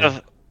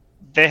stopping.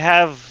 They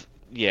have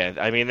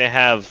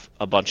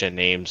a bunch of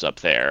names up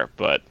there,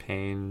 but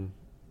Payne.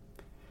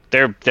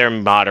 They're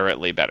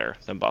moderately better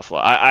than Buffalo.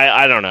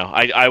 I don't know.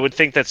 I would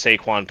think that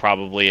Saquon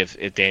probably,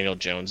 if Daniel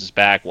Jones is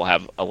back, will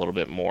have a little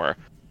bit more,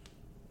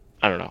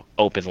 I don't know,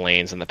 open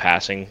lanes in the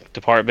passing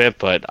department.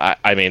 But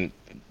I mean,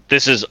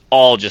 this is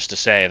all just to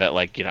say that,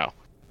 like, you know,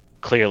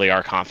 clearly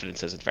our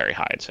confidence isn't very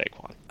high in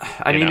Saquon.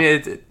 I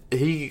mean,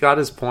 he got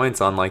his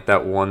points on like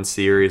that one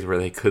series where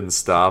they couldn't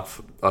stop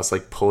us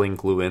like pulling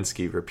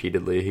Glowinski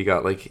repeatedly. He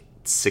got like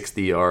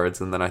 60 yards,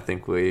 and then I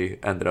think we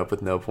ended up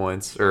with no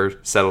points or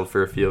settled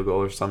for a field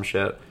goal or some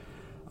shit.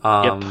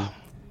 Yep.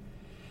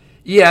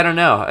 Yeah, I don't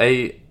know.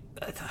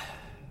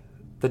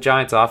 The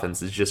Giants'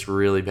 offense is just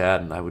really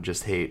bad, and I would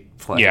just hate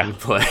playing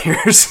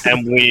players.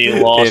 And we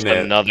lost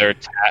another.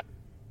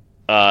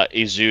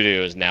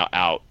 Izudu is now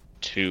out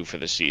too for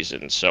the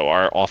season, so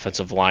our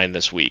offensive line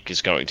this week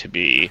is going to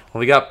be. Well,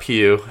 we got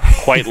Pugh.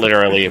 Quite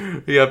literally.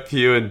 We got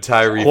Pugh and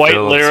Tyree. Quite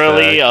Phillips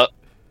literally.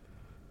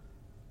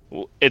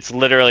 It's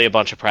literally a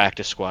bunch of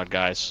practice squad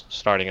guys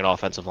starting an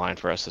offensive line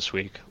for us this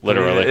week.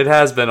 Literally. I mean, it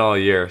has been all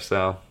year,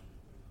 so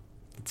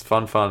it's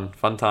fun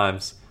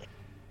times.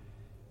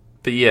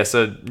 But yeah,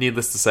 so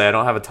needless to say, I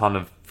don't have a ton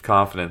of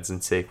confidence in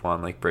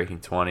Saquon like breaking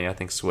 20. I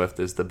think Swift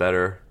is the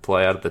better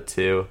play out of the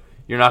two.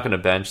 You're not going to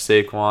bench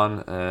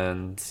Saquon,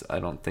 and I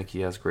don't think he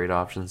has great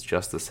options.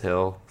 Justice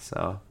Hill,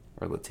 or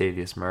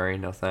Latavius Murray,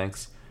 no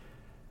thanks.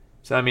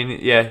 So I mean,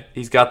 yeah,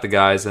 he's got the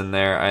guys in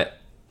there.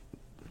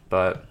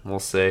 But we'll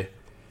see.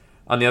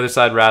 On the other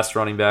side, Rast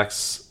running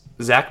backs.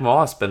 Zach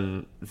Moss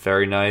been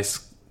very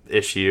nice.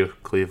 Issue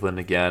Cleveland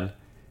again,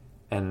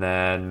 and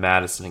then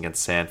Madison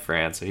against San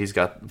Fran. So he's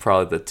got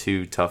probably the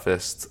two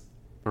toughest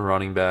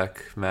running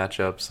back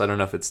matchups. I don't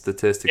know if it's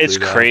statistically. It's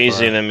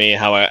crazy to me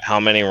how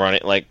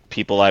many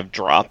people I've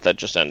dropped that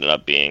just ended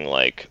up being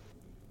like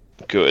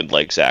good,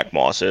 like Zach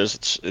Moss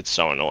is. It's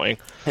so annoying.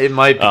 It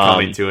might be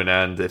coming to an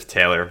end if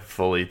Taylor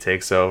fully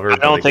takes over. I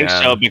don't think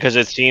so, because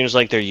it seems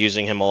like they're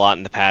using him a lot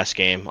in the pass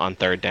game on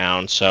third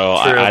down. So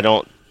I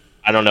don't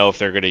know if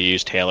they're going to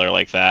use Taylor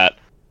like that,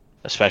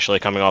 especially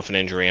coming off an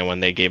injury and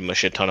when they gave him a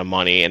shit ton of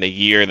money in a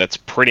year that's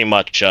pretty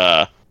much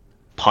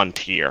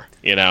punt year,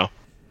 you know.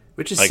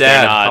 Which is like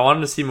sad. I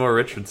wanted to see more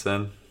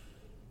Richardson.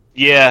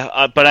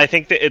 Yeah, but I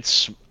think that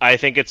it's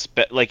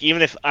like,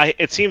 even if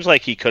it seems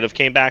like he could have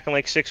came back in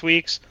like 6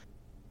 weeks,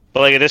 but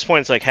like at this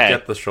point it's like, hey,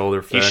 get the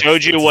shoulder fixed. He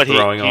showed you what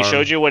he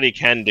showed you what he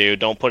can do.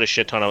 Don't put a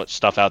shit ton of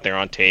stuff out there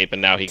on tape,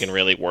 and now he can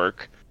really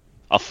work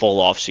a full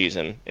off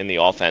season in the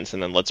offense,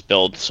 and then let's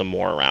build some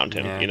more around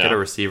him. Yeah, you know, get a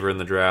receiver in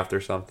the draft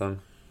or something.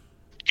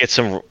 Get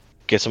some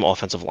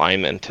offensive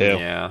linemen too.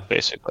 Yeah,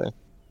 basically.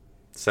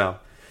 So,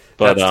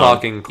 that's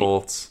talking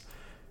Colts.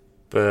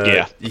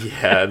 But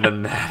yeah, and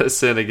then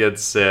Madison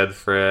against San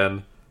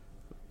Fran.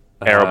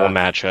 Terrible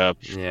matchup.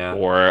 Yeah,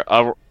 or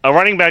a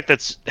running back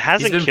that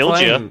hasn't killed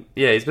you.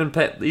 Yeah, he's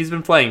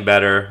been playing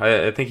better.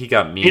 I think he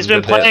got memed. He's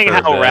been playing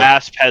how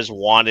Rasp has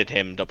wanted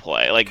him to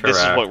play. Like, correct.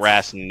 This is what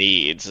Rasp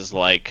needs. Is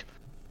like,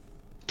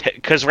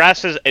 because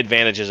Rasp has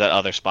advantages at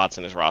other spots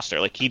in his roster.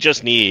 Like, he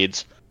just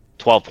needs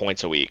 12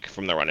 points a week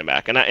from the running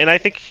back, and I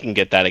think he can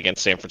get that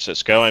against San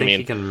Francisco. I mean,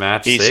 he can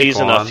match Saquon. He's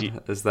enough.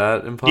 Is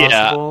that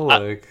impossible?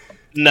 Yeah,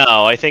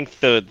 no, I think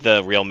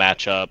the real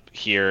matchup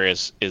here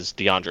is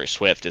DeAndre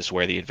Swift is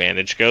where the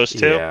advantage goes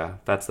to. Yeah,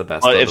 that's the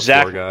best of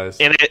the four guys.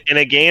 In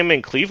a game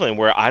in Cleveland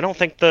where I don't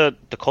think the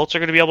Colts are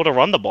going to be able to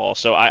run the ball,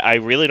 so I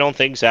really don't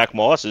think Zach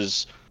Moss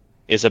is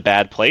a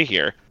bad play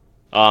here.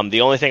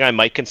 The only thing I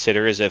might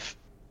consider is if,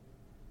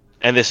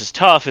 and this is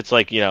tough, it's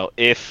like,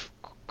 if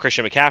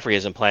Christian McCaffrey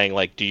isn't playing,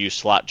 like, do you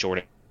slot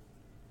Jordan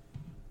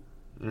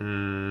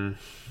and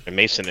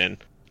Mason in?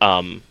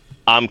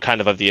 I'm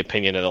kind of the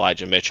opinion that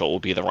Elijah Mitchell will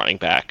be the running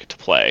back to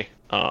play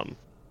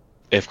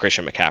if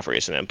Christian McCaffrey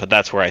isn't in. But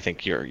that's where I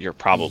think you're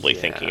probably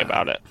thinking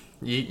about it.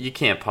 You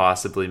can't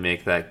possibly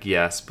make that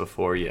guess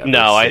before you ever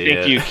No, I see think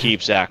it. you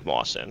keep Zach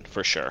Moss in,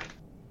 for sure.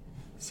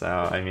 So,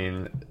 I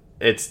mean,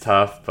 it's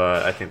tough,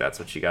 but I think that's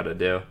what you got to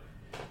do.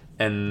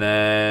 And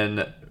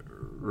then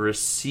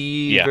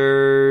receivers,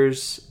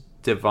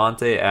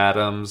 Devontae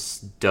Adams,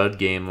 dud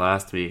game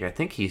last week. I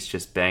think he's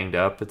just banged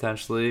up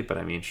potentially, but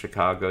I mean,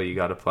 Chicago, you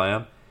got to play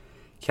him.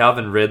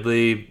 Calvin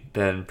Ridley,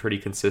 been pretty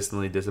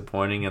consistently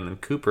disappointing, and then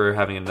Cooper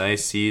having a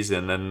nice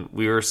season. And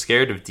we were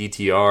scared of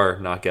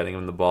DTR not getting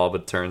him the ball,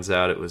 but turns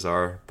out it was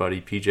our buddy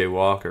PJ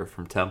Walker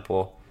from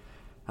Temple.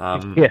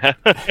 who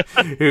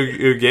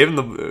got him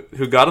the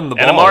ball.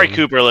 And Amari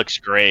Cooper looks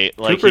great.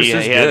 Like he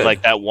had good.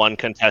 like that one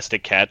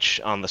contested catch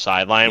on the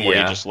sideline where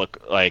he just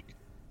looked like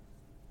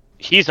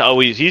he's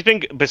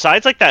been,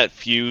 besides like that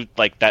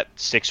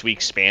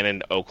 6-week span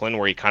in Oakland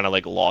where he kind of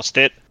like lost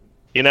it,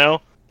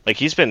 like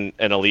he's been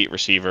an elite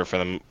receiver for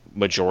the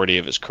majority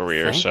of his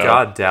career. Thank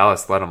God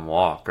Dallas let him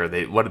walk. Or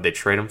what did they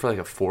trade him for, like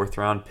a 4th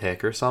round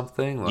pick or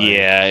something? Like,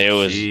 yeah,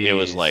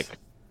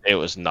 it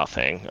was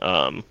nothing.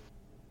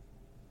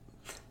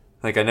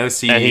 Like, I know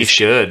CD's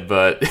good,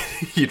 but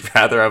you'd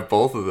rather have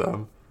both of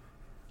them.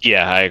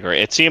 Yeah, I agree.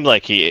 It seemed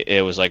like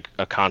it was like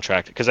a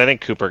contract, because I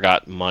think Cooper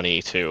got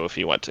money too if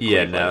he went to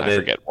Cleveland. I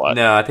forget what.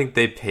 No, I think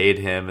they paid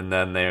him, and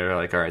then they were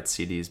like, all right,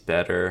 CD's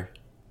better,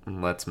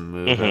 and let's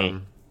move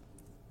him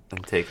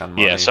and take on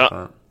money. Yeah,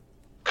 so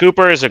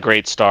Cooper is a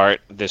great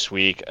start this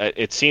week.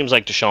 It seems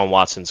like Deshaun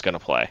Watson's going to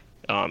play,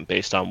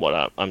 based on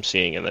what I'm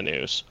seeing in the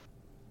news.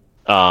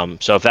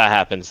 So if that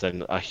happens,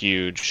 then a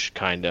huge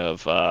kind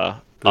of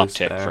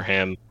uptick for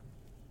him.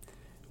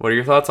 What are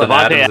your thoughts on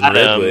Adams and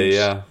Ridley?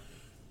 Yeah.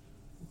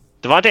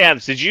 Devontae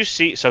Adams, did you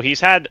see? So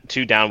he's had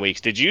 2 down weeks.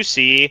 Did you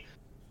see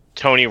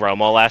Tony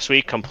Romo last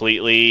week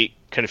completely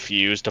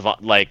confused,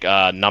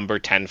 number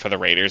 10 for the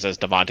Raiders as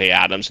Devontae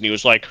Adams, and he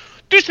was like,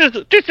 "This is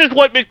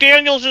what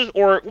McDaniels has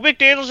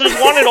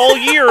wanted all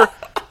year."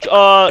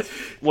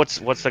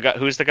 What's the guy?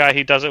 Who's the guy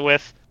he does it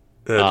with?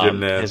 Jim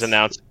Nantz. His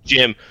announcer,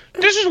 Jim.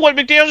 "This is what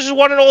McDaniels has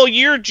wanted all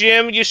year,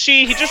 Jim. You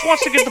see, he just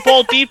wants to get the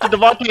ball deep to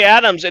Devontae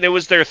Adams," and it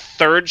was their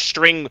 3rd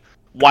string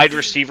wide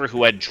receiver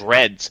who had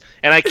dreads,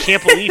 and I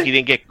can't believe he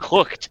didn't get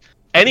cooked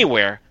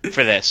anywhere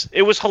for this.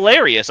 It was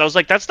hilarious. I was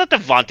like, that's not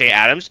Devontae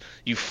Adams,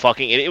 you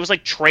fucking idiot. It was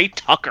like Trey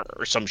Tucker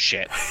or some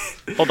shit.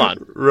 Hold on.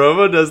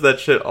 Romo does that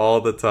shit all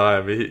the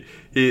time.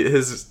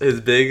 His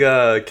big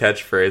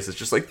catchphrase is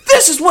just like,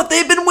 "This is what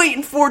they've been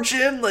waiting for,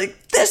 Jim.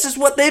 Like, this is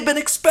what they've been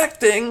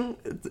expecting."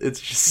 It's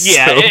just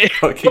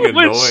fucking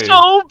annoying. It was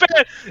so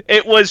bad.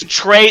 It was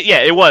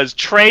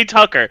Trey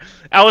Tucker.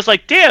 I was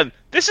like, damn,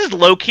 this is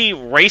low-key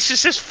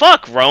racist as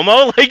fuck,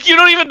 Romo. Like, you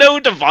don't even know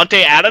who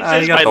Devontae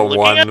Adams is by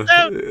looking at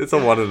them? It's a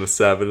 1 and a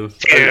 7.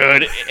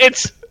 Dude,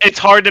 it's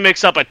hard to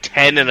mix up a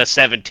 10 and a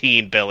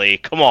 17, Billy.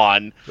 Come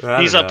on.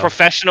 He's a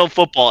professional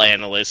football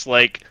analyst.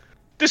 Like,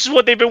 this is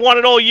what they've been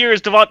wanting all year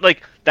is Devontae.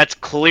 Like, that's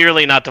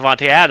clearly not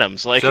Devontae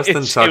Adams. Like,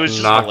 Justin Tuck it was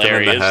just knocked him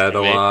in the hilarious head to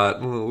a me.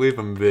 lot. Leave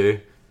him be.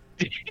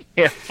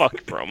 Yeah, fuck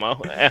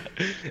Romo.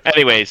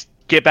 Anyways,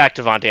 get back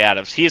to Devontae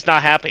Adams. He is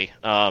not happy.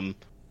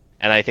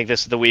 And I think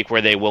this is the week where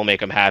they will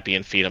make him happy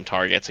and feed him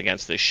targets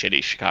against this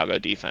shitty Chicago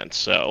defense.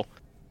 So,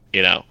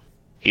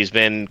 he's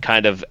been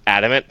kind of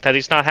adamant that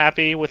he's not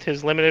happy with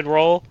his limited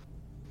role.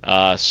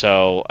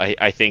 So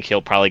I think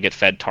he'll probably get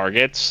fed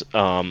targets.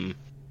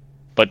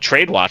 But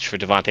trade watch for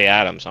Devontae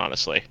Adams,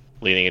 honestly,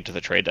 leading into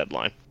the trade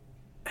deadline.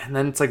 And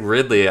then it's like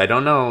Ridley. I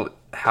don't know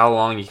how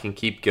long you can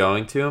keep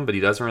going to him, but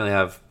he doesn't really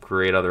have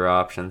great other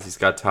options. He's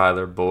got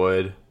Tyler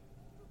Boyd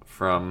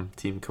from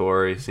Team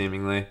Corey,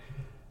 seemingly.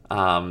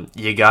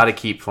 You got to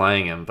keep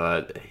playing him,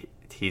 but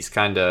he's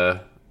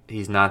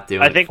not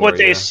doing it. I think what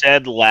they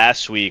said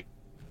last week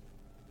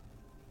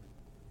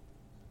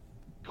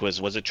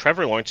was it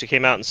Trevor Lawrence who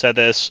came out and said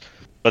this?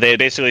 But they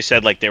basically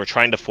said like they were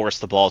trying to force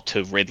the ball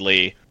to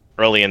Ridley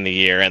early in the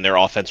year, and their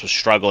offense was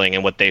struggling.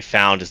 And what they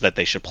found is that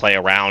they should play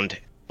around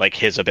like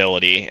his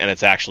ability, and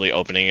it's actually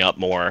opening up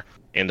more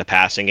in the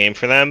passing game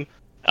for them.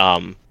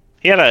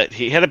 He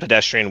had a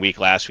pedestrian week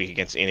last week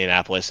against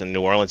Indianapolis, and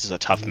New Orleans is a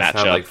tough matchup.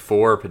 Had like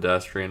 4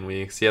 pedestrian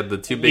weeks. He had the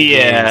 2 big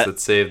games that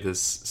saved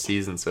this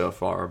season so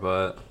far,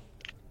 but.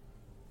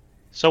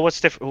 So what's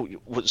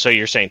different? So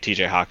you're saying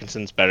T.J.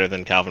 Hawkinson's better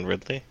than Calvin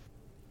Ridley,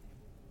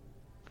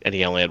 and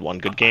he only had 1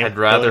 good game? I'd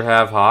rather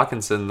have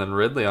Hawkinson than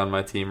Ridley on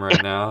my team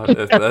right now.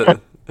 if that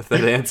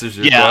answers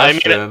your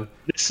question. I mean,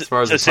 as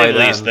far as to say the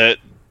least, the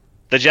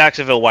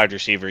Jacksonville wide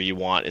receiver you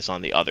want is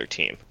on the other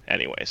team,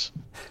 anyways.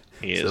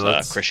 He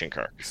is Christian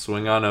Kirk.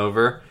 Swing on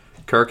over.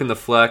 Kirk in the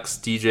flex,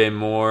 DJ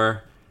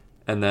Moore,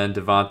 and then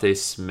Devontae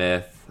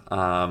Smith.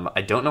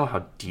 I don't know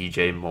how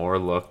DJ Moore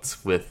looked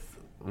with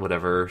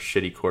whatever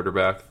shitty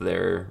quarterback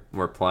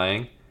we're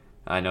playing.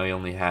 I know he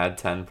only had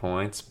 10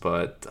 points,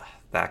 but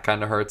that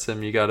kind of hurts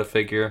him, you got to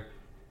figure.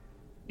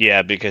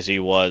 Yeah, because he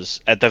was,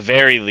 at the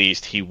very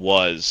least, he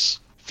was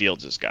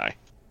Fields' guy.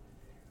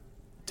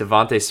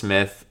 Devontae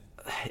Smith,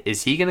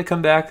 is he going to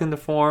come back into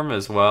form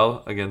as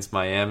well against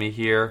Miami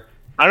here?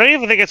 I don't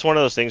even think it's one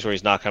of those things where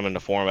he's not coming to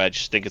form. I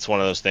just think it's one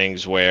of those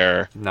things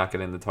where Not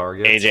getting the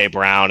targets. A.J.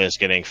 Brown is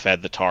getting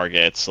fed the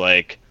targets.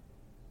 Like,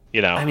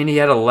 you know. I mean, he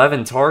had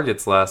 11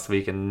 targets last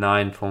week and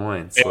 9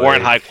 points. They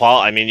weren't high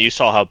quality. I mean, you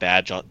saw how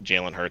bad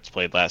Jalen Hurts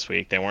played last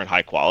week. They weren't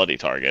high quality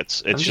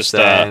targets. It's I'm just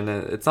saying,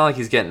 it's not like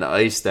he's getting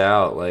iced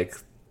out. Like,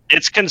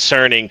 it's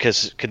concerning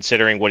because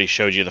considering what he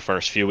showed you the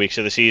first few weeks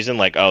of the season,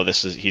 like, oh,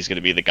 he's going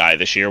to be the guy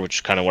this year, which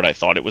is kind of what I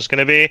thought it was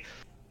going to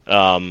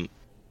be.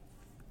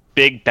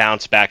 Big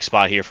bounce back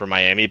spot here for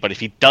Miami, but if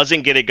he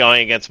doesn't get it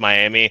going against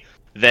Miami,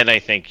 then I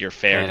think you're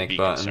fair Panic to be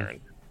button. concerned.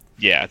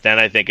 Yeah, then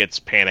I think it's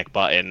panic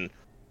button.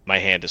 My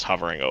hand is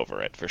hovering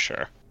over it for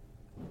sure.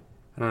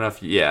 I don't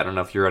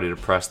know if you're ready to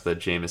press the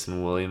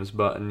Jamison Williams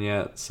button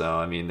yet. So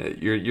I mean,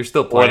 you're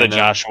still playing Or the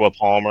Joshua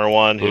Palmer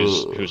one,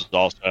 Ooh. who's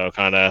also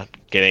kind of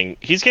getting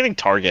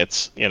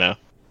targets, you know.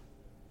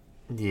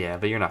 Yeah,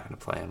 but you're not going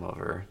to play him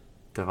over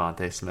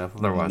Devontae Smith.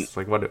 Otherwise, it's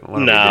like what are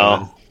we No.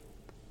 doing?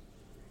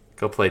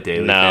 Go play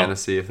daily No.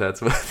 fantasy if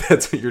that's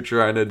what you're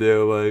trying to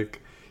do.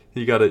 Like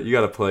you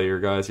gotta play your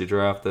guys you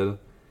drafted.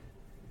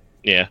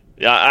 Yeah,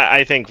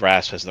 I think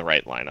Rasp has the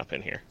right lineup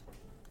in here.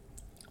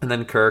 And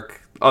then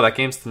Kirk. Oh, that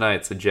game's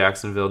tonight. So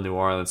Jacksonville, New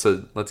Orleans.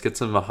 So let's get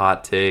some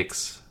hot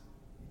takes.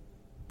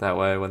 That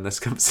way, when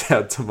this comes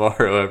out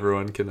tomorrow,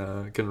 everyone can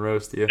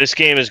roast you. This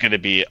game is going to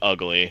be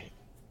ugly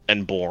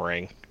and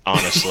boring,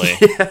 honestly.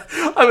 Yeah,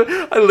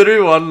 I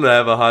literally wanted to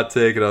have a hot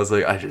take, and I was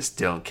like, I just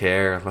don't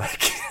care.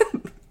 Like,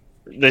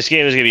 This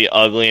game is going to be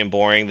ugly and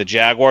boring. The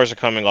Jaguars are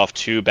coming off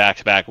 2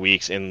 back-to-back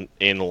weeks in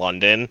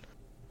London.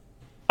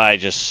 I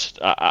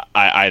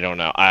don't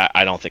know.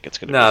 I don't think it's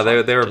going to be no,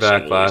 fun, they were to say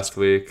back the last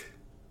week.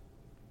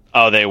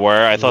 Oh, they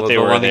were? I thought they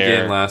the were one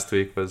there. game last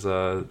week was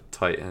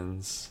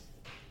Titans.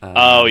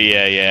 Oh,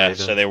 yeah.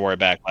 Ravens. So they were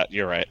back.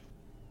 You're right.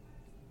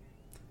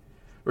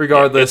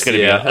 Regardless, it's going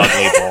to be an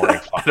ugly, boring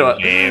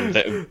fucking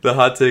game. The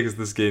hot take is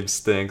this game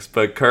stinks,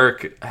 but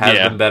Kirk has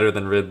been better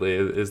than Ridley.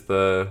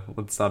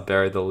 Let's not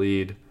bury the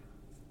lead.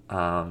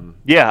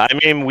 Yeah, I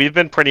mean, we've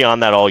been pretty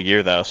on that all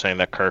year, though, saying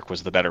that Kirk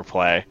was the better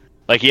play.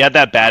 Like, he had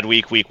that bad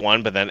week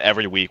 1, but then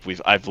every week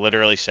I've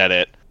literally said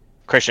it.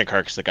 Christian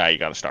Kirk's the guy you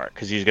got to start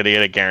because he's going to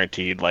get a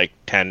guaranteed like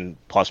 10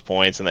 plus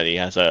points, and then he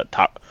has a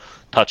top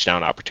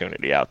touchdown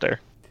opportunity out there.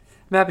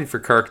 I'm happy for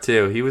Kirk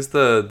too. He was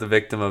the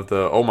victim of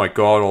the oh my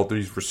god, all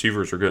these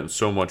receivers are getting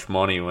so much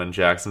money when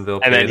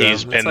Jacksonville And paid then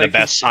he's them. been the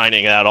best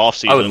signing that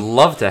offseason. I would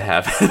love to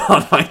have him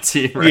on my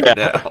team right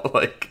now.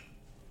 Like,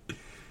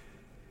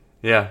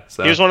 yeah,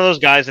 so he was one of those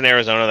guys in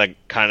Arizona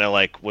that kind of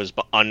like was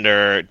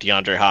under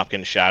DeAndre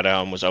Hopkins'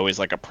 shadow and was always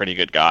like a pretty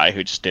good guy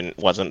who just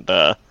wasn't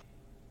the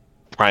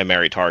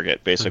primary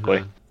target, basically.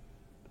 Mm-hmm.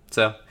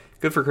 So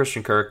good for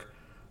Christian Kirk.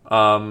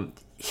 Yeah,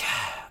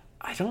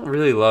 I don't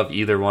really love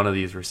either one of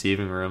these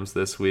receiving rooms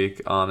this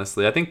week,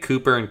 honestly. I think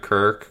Cooper and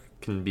Kirk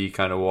can be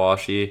kind of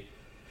washy.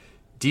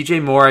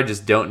 DJ Moore, I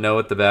just don't know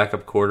at the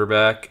backup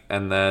quarterback.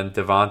 And then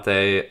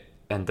Devontae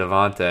and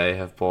Devontae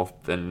have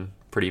both been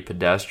pretty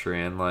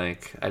pedestrian.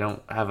 Like, I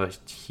don't have a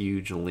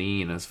huge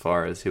lean as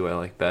far as who I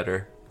like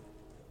better.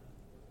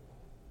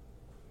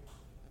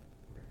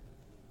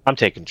 I'm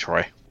taking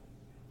Troy.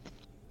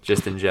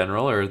 Just in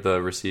general, or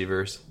the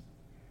receivers?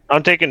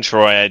 I'm taking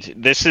Troy.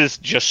 This is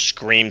just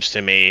screams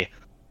to me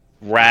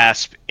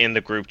Rasp in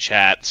the group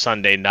chat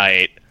Sunday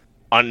night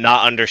on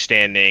not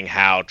understanding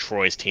how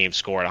Troy's team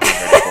scored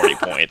 140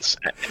 points.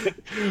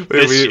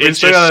 Wait, we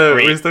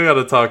still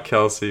gotta talk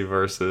Kelsey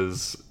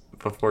versus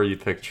before you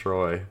pick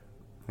Troy.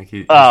 Like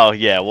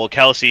well,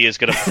 Kelsey is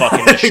gonna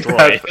fucking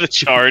destroy the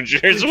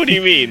Chargers. What do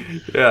you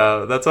mean?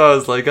 Yeah, that's why I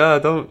was like,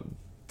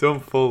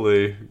 don't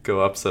fully go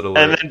upset alert.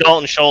 And then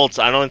Dalton Schultz,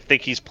 I don't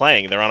think he's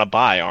playing. They're on a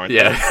bye, aren't they?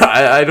 Yeah,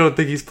 I don't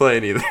think he's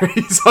playing either.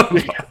 He's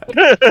on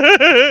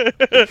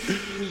bye.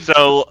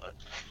 So,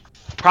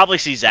 probably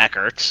see Zach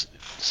Ertz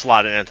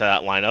slotted into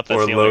that lineup. That's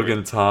or the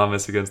Logan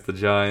Thomas against the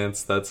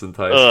Giants. That's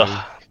enticing.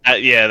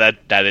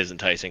 That is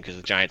enticing because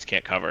the Giants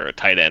can't cover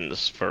tight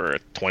ends for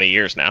 20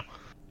 years now.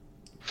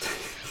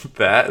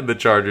 That and the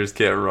Chargers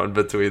can't run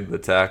between the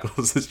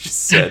tackles is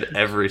just said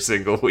every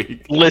single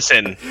week.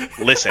 Listen.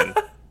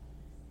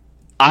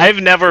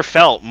 I've never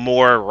felt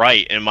more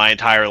right in my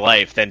entire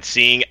life than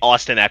seeing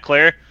Austin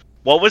Eckler.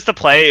 What was the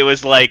play? It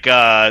was like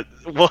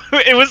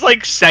it was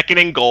like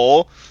 2nd and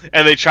goal,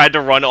 and they tried to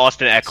run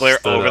Austin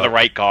Eckler over the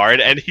right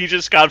guard, and he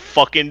just got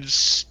fucking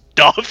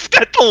stuffed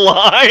at the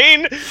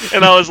line.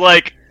 And I was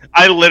like,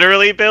 I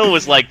literally, Bill,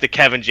 was like the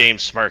Kevin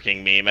James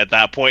smirking meme at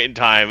that point in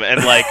time,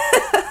 and like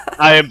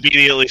I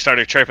immediately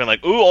started chirping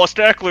like, "Ooh,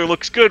 Austin Eckler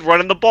looks good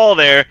running the ball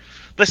there."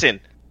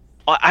 Listen,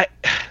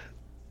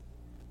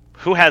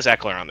 who has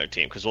Eckler on their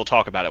team? Because we'll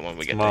talk about it when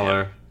we get to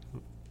him.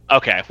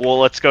 Okay, well,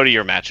 let's go to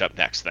your matchup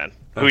next then.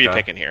 Who are you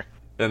picking here?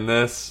 In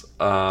this,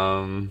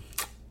 I'll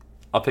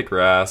pick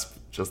Rasp.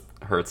 Just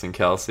Hurts and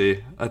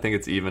Kelsey. I think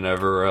it's even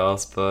everywhere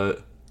else,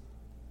 but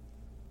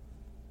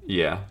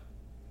Yeah.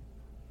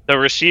 The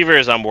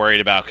receivers I'm worried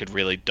about could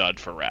really dud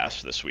for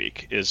Rask this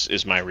week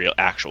is my real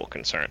actual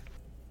concern.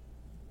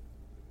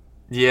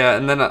 Yeah,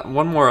 and then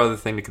one more other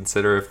thing to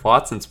consider. If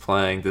Watson's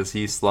playing, does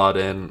he slot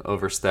in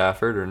over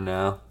Stafford or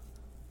no?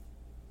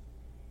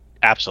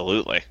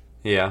 Absolutely.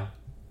 Yeah.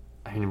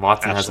 I mean,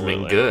 Watson hasn't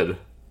been good.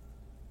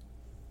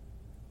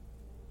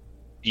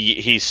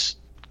 He's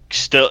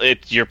still...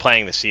 You're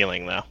playing the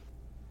ceiling, though.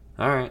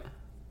 All right.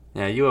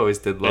 Yeah, you always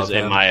did love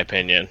him. In my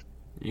opinion.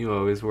 You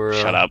always were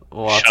Shut up.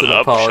 Watson Shut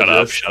up.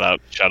 apologist.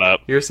 Shut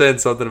up. You're saying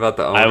something about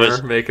the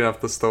owner making up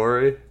the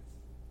story?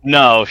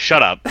 No,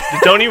 shut up.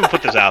 Don't even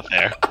put this out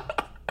there.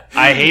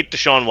 I hate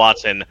Deshaun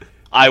Watson.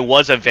 I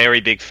was a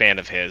very big fan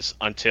of his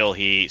until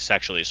he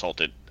sexually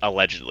assaulted,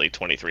 allegedly,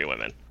 23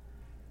 women.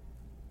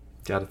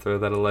 Got to throw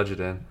that alleged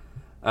in.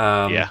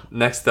 Yeah.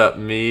 Next up,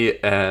 me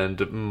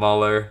and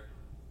Muller.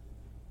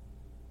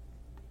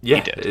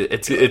 Yeah,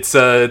 it's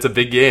a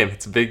big game.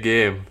 It's a big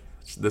game.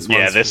 This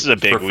is a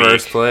big for week.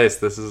 First place.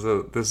 This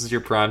is your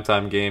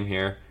primetime game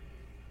here.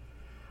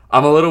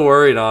 I'm a little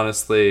worried,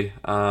 honestly.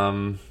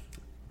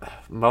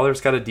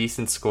 Muller's got a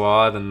decent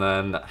squad, and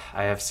then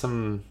I have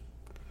some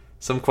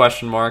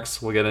question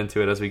marks. We'll get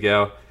into it as we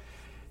go.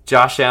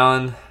 Josh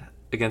Allen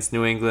against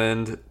New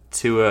England.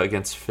 Tua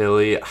against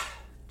Philly.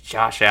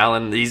 Josh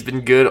Allen, he's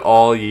been good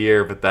all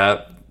year, but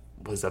that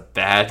was a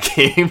bad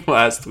game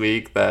last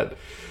week. That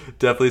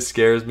definitely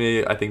scares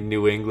me. I think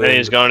New England... And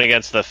he's going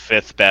against the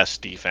 5th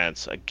best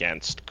defense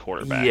against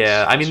quarterbacks.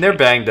 Yeah, I mean, they're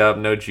banged up.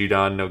 No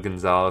Judon, no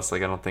Gonzalez.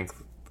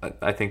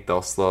 I think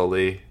they'll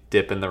slowly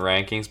dip in the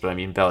rankings, but I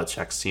mean,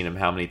 Belichick's seen him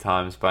how many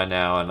times by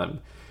now, and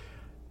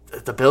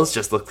the Bills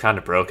just look kind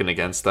of broken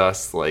against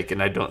us,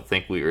 and I don't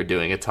think we were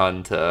doing a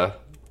ton to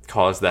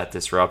cause that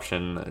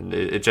disruption, and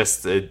it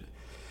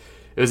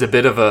was a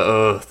bit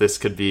of this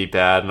could be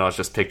bad, and I was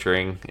just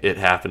picturing it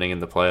happening in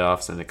the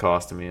playoffs, and it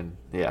cost me, and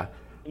yeah.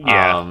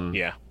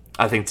 Yeah.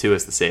 I think Tua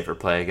is the safer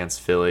play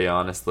against Philly,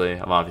 honestly.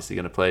 I'm obviously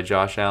going to play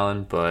Josh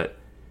Allen, but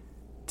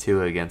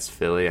Tua against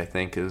Philly, I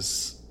think,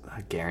 is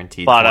a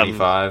guaranteed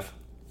 25.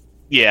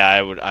 Yeah,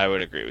 I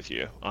would agree with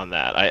you on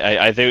that.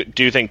 I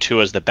do think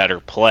Tua's the better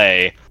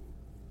play.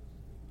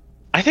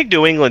 I think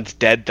New England's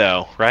dead,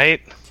 though,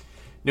 right?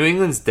 New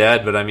England's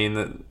dead, but I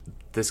mean,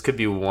 this could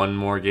be one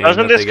more game.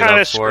 Doesn't this kind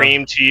of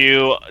scream to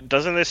you?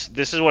 Doesn't this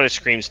is what it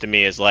screams to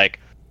me, is like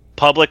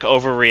public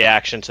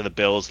overreaction to the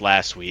Bills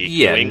last week.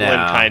 Yeah, New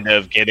England kind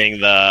of getting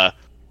the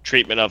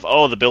treatment of,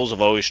 the Bills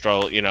have always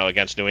struggled,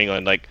 against New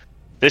England. Like,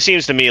 this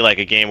seems to me like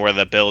a game where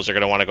the Bills are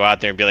going to want to go out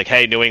there and be like,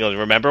 hey, New England,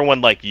 remember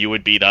when you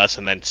would beat us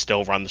and then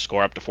still run the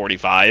score up to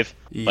 45?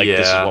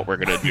 This is what we're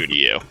going to do to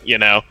you,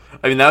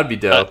 I mean, that would be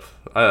dope.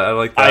 I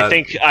like that. I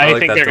think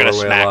they're going to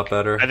smack. A lot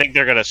better. I think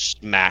they're going to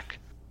smack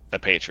the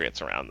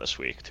Patriots around this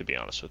week, to be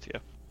honest with you.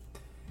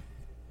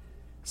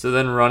 So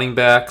then running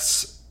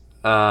backs,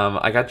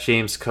 I got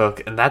James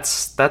Cook, and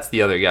that's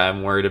the other guy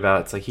I'm worried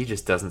about. It's like he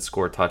just doesn't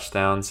score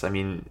touchdowns. I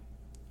mean,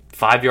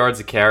 5 yards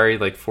a carry,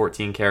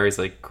 14 carries,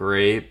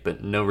 great,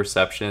 but no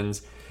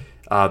receptions.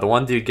 The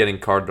one dude getting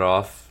carted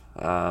off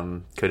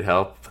could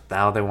help. But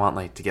now they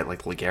want to get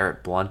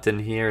LeGarrette Blount in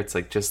here. It's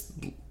just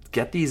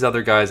get these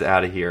other guys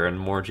out of here and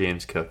more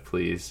James Cook,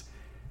 please.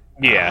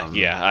 Yeah,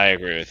 I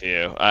agree with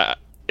you.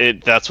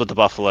 That's what the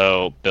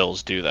Buffalo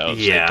Bills do, though.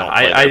 Yeah, they don't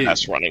play their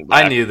best running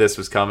back. I knew this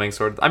was coming,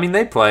 sort of. I mean,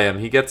 they play him.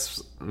 He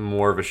gets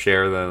more of a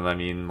share than,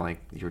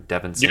 your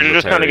Devin Singletary.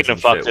 You're just kind of getting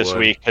fucked this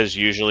week because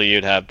usually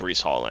you'd have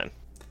Breece Hall in.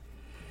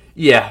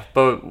 Yeah,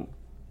 but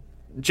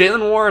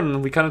Jaylen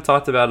Warren, we kind of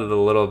talked about it a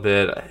little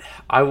bit.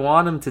 I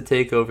want him to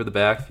take over the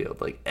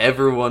backfield.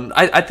 Everyone,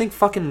 I think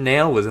fucking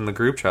Nail was in the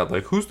group chat.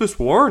 Who's this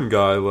Warren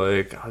guy?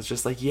 I was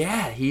just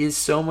yeah, he is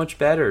so much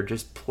better.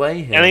 Just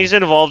play him. And he's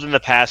involved in the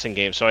passing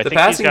game, so I think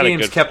he's got a good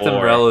game's kept floor.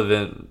 him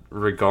relevant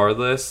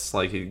regardless.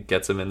 He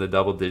gets him in the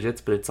double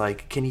digits, but it's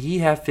can he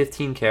have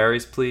 15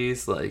 carries,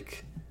 please?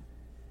 It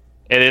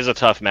is a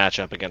tough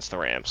matchup against the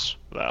Rams,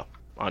 though,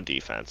 on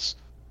defense.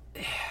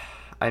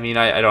 I mean,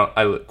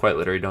 I quite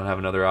literally don't have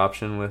another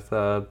option with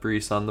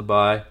Breece on the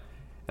bye,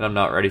 and I'm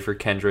not ready for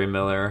Kendre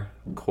Miller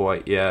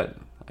quite yet.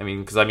 I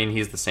mean, because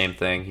he's the same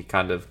thing. He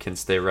kind of can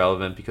stay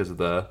relevant because of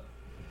the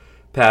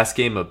pass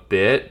game a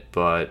bit,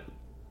 but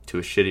to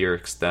a shittier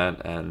extent,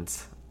 and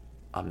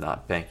I'm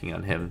not banking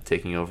on him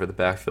taking over the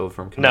backfield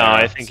from Kamara. No,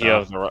 I think you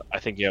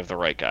have the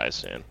right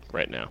guys in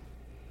right now.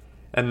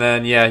 And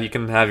then you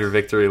can have your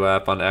victory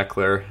lap on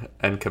Eckler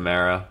and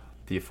Kamara,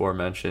 the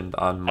aforementioned,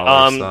 on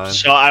Muller's side.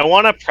 So I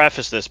want to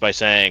preface this by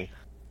saying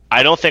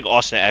I don't think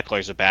Austin Eckler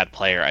is a bad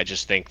player. I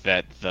just think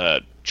that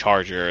the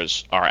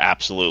Chargers are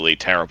absolutely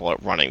terrible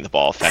at running the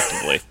ball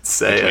effectively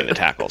between the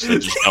tackles. They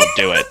just don't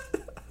do it.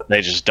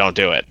 They just don't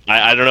do it.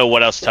 I don't know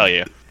what else to tell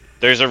you.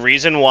 There's a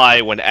reason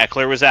why when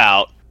Eckler was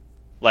out,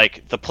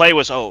 the play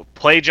was,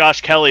 play Josh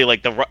Kelly.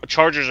 The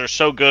Chargers are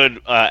so good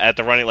at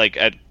the running,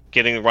 at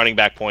getting the running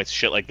back points,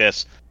 shit like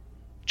this.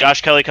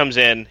 Josh Kelly comes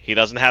in. He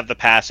doesn't have the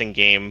passing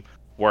game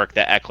work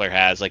that Eckler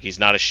has. He's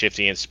not as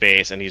shifty in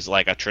space, and he's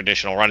a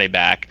traditional running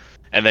back.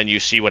 And then you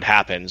see what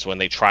happens when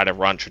they try to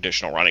run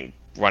traditional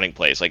running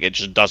plays. It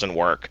just doesn't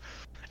work.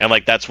 And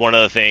like that's one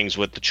of the things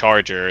with the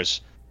Chargers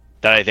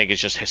that I think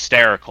is just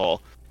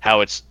hysterical.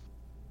 How it's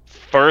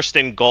 1st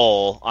and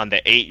goal on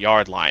the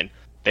 8-yard line.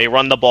 They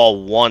run the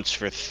ball once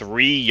for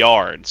 3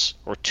 yards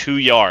or 2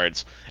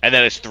 yards, and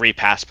then it's 3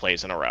 pass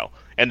plays in a row.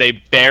 And they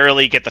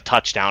barely get the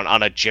touchdown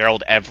on a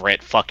Gerald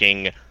Everett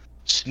fucking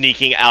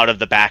sneaking out of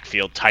the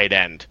backfield tight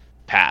end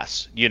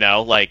pass. You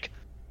know, like,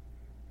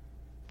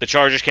 the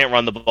Chargers can't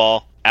run the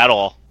ball at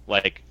all.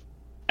 Like,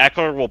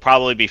 Eckler will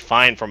probably be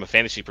fine from a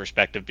fantasy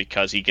perspective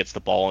because he gets the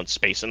ball in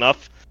space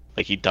enough.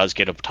 Like, he does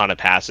get a ton of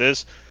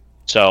passes.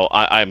 So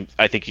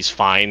I think he's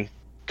fine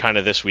kind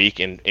of this week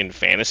in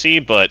fantasy,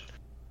 but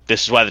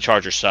this is why the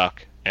Chargers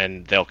suck,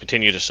 and they'll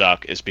continue to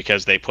suck, is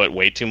because they put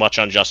way too much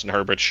on Justin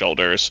Herbert's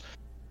shoulders,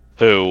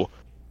 who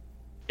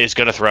is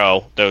going to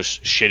throw those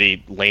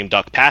shitty lame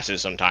duck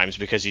passes sometimes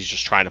because he's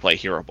just trying to play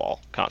hero ball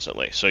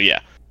constantly. So yeah,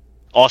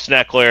 Austin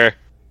Eckler,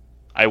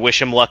 I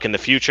wish him luck in the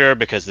future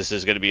because this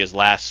is going to be his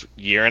last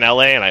year in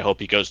LA, and I hope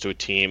he goes to a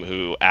team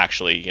who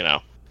actually, you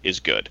know, is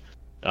good.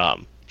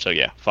 So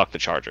yeah, fuck the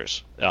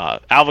Chargers.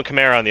 Alvin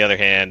Kamara, on the other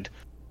hand,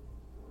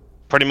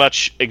 pretty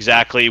much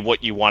exactly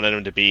what you wanted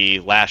him to be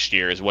last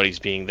year is what he's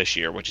being this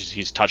year, which is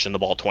he's touching the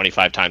ball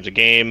 25 times a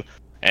game,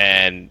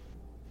 and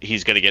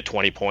he's going to get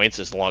 20 points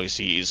as long as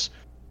he's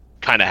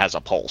kind of has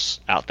a pulse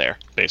out there,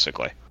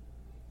 basically.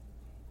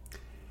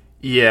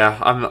 Yeah,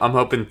 I'm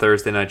hoping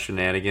Thursday night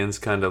shenanigans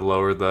kind of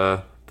lower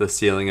the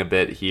ceiling a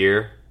bit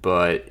here,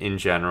 but in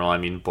general, I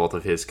mean, both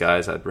of his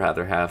guys I'd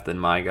rather have than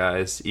my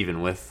guys,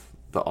 even with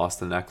the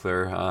Austin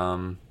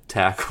Eckler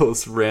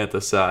tackles rant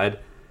aside.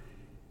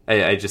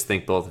 I just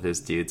think both of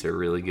his dudes are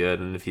really good,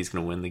 and if he's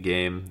going to win the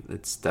game,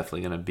 it's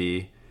definitely going to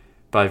be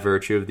by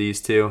virtue of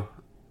these two.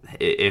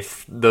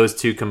 If those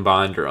two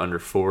combined are under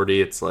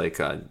 40, it's like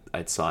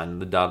I'd sign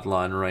the dotted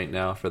line right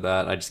now for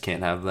that. I just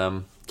can't have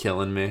them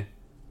killing me.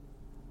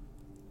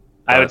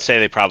 I would say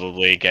they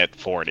probably get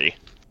 40,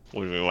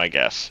 would be my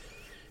guess.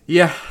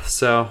 Yeah,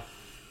 so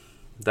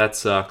that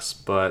sucks,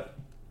 but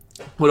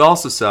what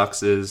also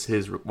sucks is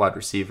his wide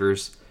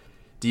receivers.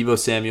 Deebo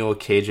Samuel,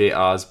 KJ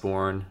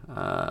Osborne.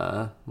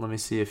 Let me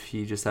see if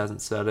he just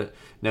hasn't said it.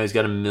 No, he's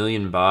got 1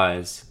 million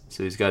buys.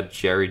 So he's got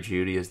Jerry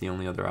Jeudy as the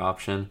only other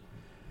option.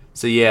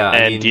 So yeah,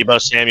 and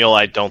Deebo Samuel,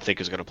 I don't think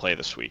is going to play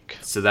this week.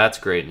 So that's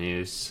great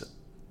news.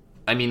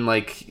 I mean,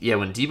 like, yeah,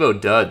 when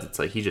Deebo duds, it's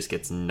like he just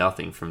gets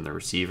nothing from the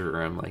receiver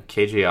room. Like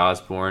KJ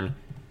Osborne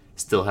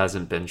still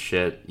hasn't been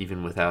shit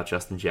even without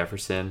Justin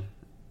Jefferson.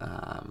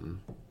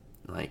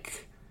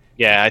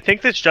 Yeah, I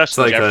think this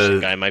Justin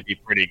Jefferson guy might be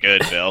pretty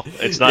good, Bill.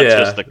 It's not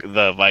just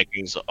the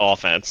Vikings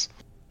offense.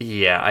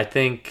 Yeah, I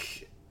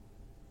think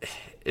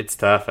it's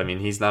tough. I mean,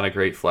 he's not a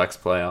great flex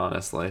play,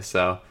 honestly,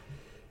 so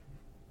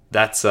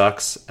that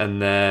sucks.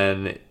 And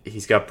then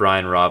he's got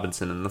Brian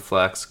Robinson in the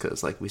flex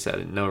because, like we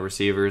said, no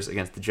receivers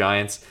against the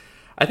Giants.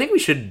 I think we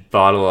should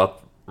bottle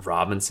up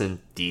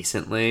Robinson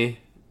decently.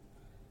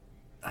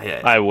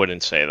 I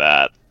wouldn't say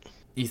that.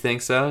 You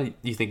think so?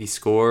 You think he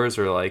scores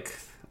or like...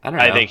 I don't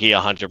know. I think he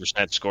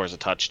 100% scores a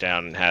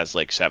touchdown and has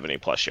like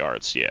 70-plus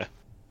yards, yeah.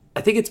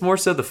 I think it's more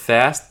so the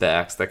fast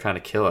backs that kind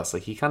of kill us.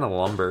 Like, he kind of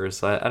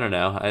lumbers. I don't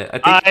know.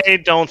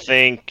 I don't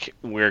think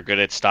we're good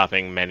at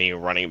stopping many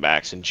running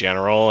backs in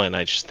general, and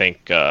I just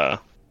think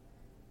Bobby,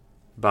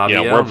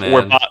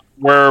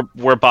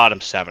 we're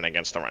bottom 7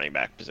 against the running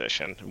back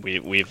position.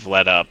 We've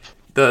let up...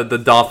 The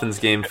Dolphins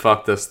game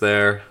fucked us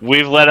there.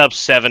 We've let up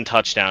 7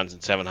 touchdowns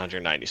and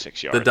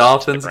 796 yards. The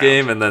Dolphins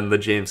game and then the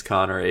James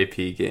Conner AP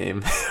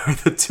game are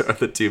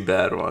the two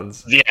bad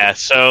ones. Yeah,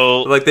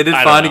 so like they did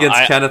fine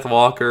against Kenneth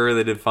Walker.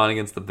 They did fine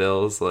against the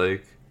Bills.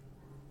 Like,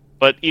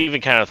 but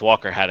even Kenneth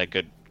Walker had a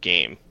good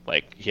game.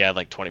 Like he had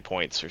like 20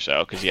 points or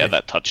so because he had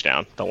that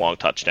touchdown, the long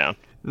touchdown.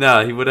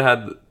 No, he would have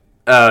had.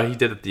 He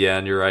did at the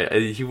end. You're right.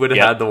 He would have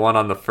had the one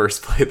on the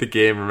first play of the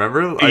game.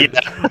 Remember?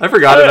 I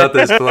forgot about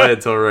this play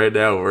until right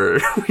now, where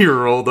we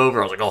rolled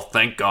over. I was like, "Oh,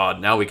 thank God!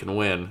 Now we can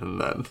win."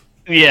 And then,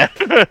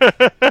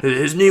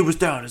 his knee was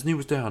down.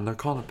 They're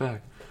calling it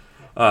back.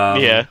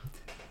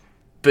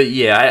 But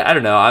yeah, I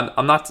don't know.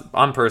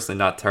 I'm personally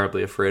not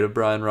terribly afraid of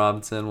Brian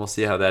Robinson. We'll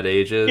see how that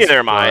ages. Neither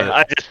am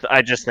I.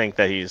 I just think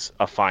that he's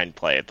a fine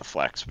play at the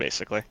flex,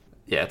 basically.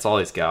 Yeah, it's all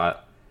he's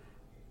got.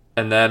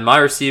 And then my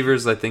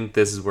receivers, I think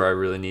this is where I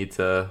really need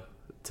to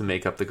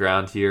make up the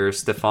ground here.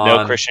 Stephon.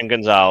 No Christian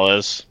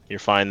Gonzalez. You're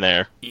fine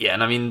there. Yeah,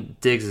 and I mean,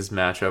 Diggs is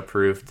matchup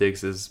proof.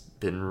 Diggs has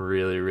been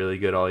really, really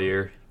good all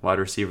year. Wide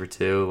receiver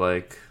too.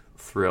 Like,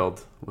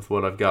 thrilled with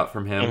what I've got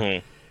from him.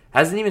 Mm-hmm.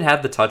 Hasn't even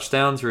had the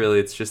touchdowns, really.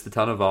 It's just a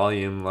ton of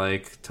volume,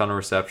 like, ton of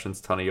receptions,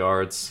 ton of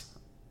yards.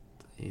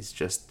 He's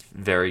just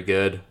very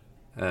good,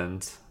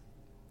 and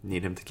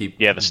need him to keep being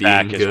good. Yeah, the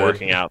stack is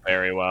working out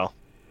very well.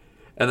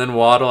 And then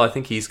Waddle, I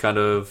think he's kind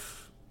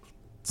of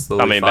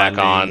slowly coming back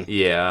on.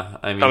 Yeah,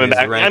 I mean,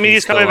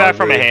 he's coming back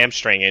from a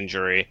hamstring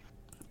injury.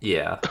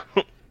 Yeah,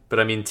 but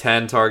I mean,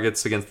 10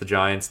 targets against the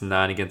Giants,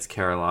 9 against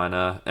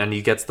Carolina, and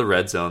he gets the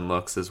red zone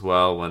looks as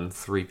well when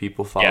 3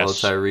 people follow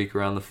Tyreek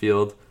around the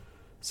field.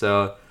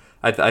 So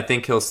I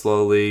think he'll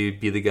slowly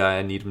be the guy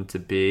I need him to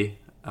be.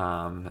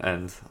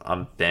 and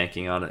I'm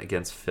banking on it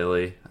against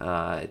Philly.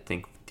 I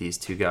think these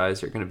two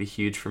guys are going to be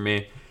huge for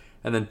me.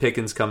 And then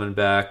Pickens coming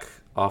back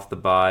off the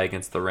bye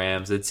against the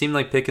Rams. It seemed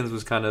like Pickens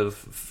was kind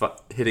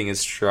of hitting his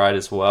stride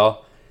as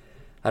well.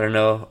 I don't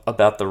know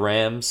about the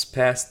Rams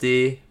past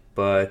D,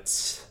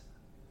 but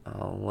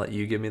I'll let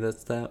you give me that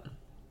stat.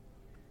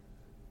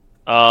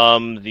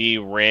 The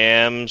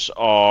Rams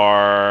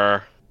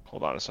are...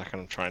 Hold on a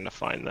second, I'm trying to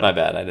find them. My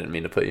bad, I didn't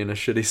mean to put you in a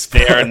shitty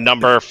spot.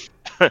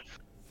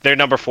 They're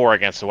number 4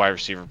 against the wide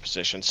receiver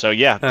position. So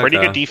yeah, pretty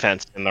good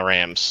defense in the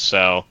Rams.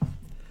 So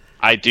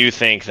I do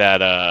think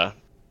that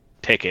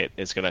Pickett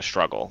is going to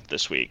struggle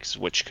this week,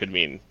 which could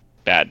mean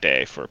bad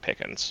day for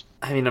Pickens.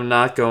 I mean, I'm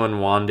not going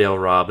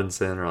Wan'Dale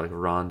Robinson or like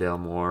Rondale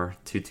Moore.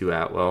 Tutu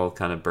Atwell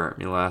kind of burnt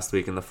me last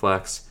week in the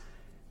flex.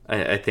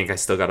 I think I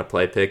still got to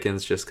play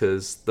Pickens just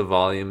because the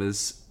volume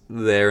is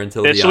there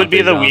until this would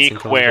be the Johnson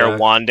week where back.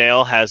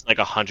 Wan'Dale has like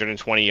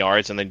 120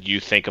 yards, and then you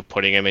think of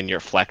putting him in your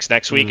flex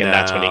next week, and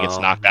that's when he gets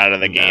knocked out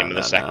of the game in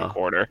the second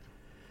quarter.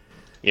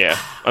 Yeah,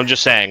 I'm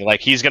just saying,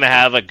 like, he's gonna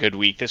have a good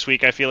week this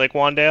week. I feel like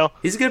Wan'Dale.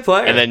 He's a good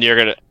player, and then you're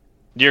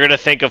gonna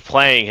think of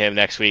playing him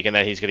next week, and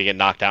then he's gonna get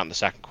knocked out in the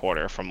second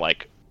quarter from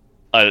like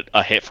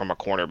a hit from a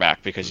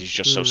cornerback because he's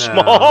just so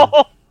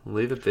small.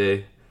 Leave it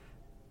be.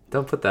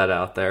 Don't put that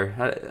out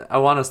there. I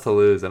want us to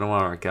lose. I don't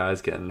want our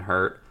guys getting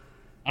hurt.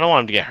 I don't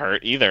want him to get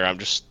hurt either. I'm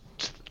just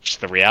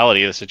the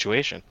reality of the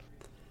situation.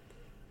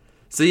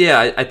 So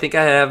yeah, I think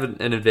I have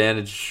an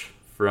advantage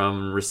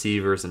from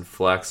receivers and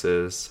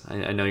flexes.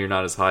 I know you're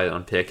not as high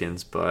on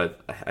Pickens, but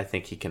I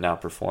think he can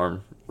outperform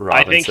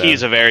Robinson. I think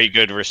he's a very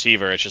good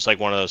receiver. It's just like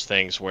one of those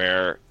things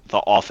where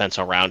the offense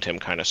around him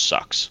kind of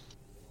sucks.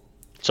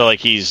 So like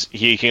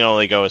he can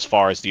only go as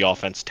far as the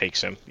offense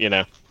takes him, you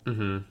know.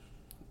 Mm-hmm.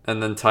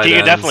 And then tight he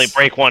ends. can definitely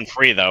break one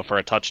free though for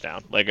a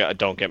touchdown. Like,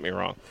 don't get me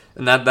wrong.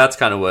 And that's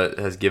kind of what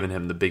has given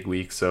him the big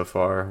week so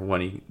far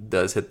when he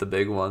does hit the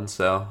big one.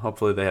 So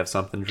hopefully they have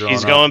something drawn.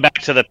 He's going back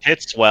to the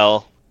Pitts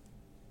well.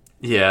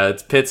 Yeah,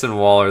 it's Pitts and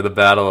Waller, the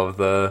battle of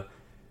the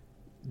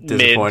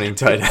disappointing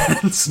tight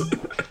ends.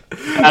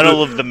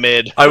 Battle of the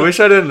mid. I wish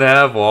I didn't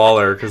have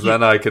Waller because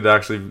then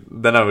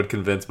I would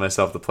convince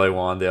myself to play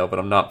Wan'Dale, but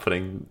I'm not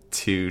putting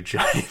two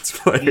Giants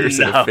players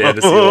in a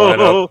fantasy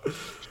lineup.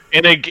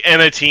 In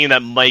a team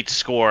that might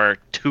score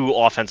 2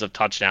 offensive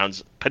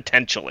touchdowns,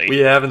 potentially. We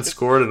haven't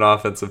scored an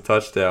offensive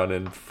touchdown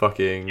in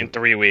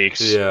 3 weeks.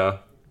 Yeah.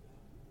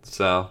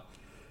 So,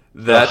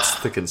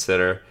 that's to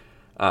consider.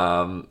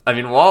 I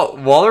mean,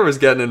 Waller was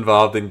getting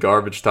involved in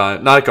garbage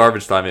time. Not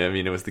garbage time, I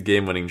mean, it was the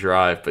game-winning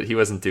drive, but he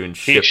wasn't doing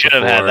shit He should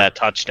have before. had that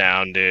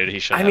touchdown, dude. He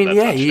should have had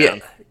that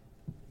touchdown.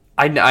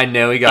 I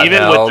know he got Even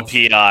held. with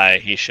the PI,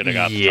 he should have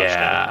got the touchdown.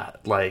 Yeah,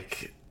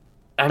 like...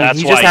 I mean,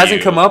 he just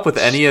hasn't come up with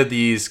any of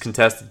these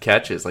contested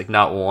catches. Like,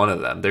 not one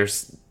of them.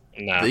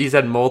 He's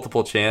had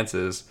multiple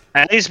chances.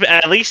 At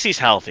least he's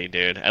healthy,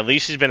 dude. At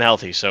least he's been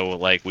healthy. So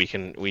like we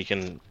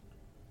can.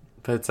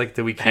 But it's like,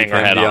 do we keep hang our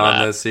him head on beyond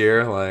that. this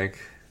year? Like,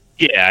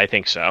 yeah, I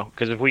think so.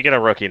 Because if we get a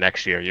rookie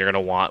next year, you're gonna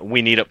want.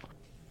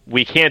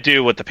 We can't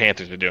do what the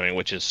Panthers are doing,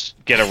 which is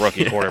get a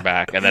rookie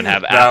quarterback and then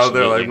have absolutely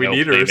they're like, we no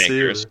need a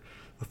receiver. playmakers.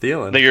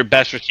 Thielen. Your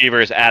best receiver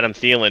is Adam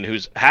Thielen,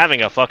 who's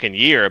having a fucking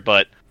year,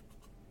 but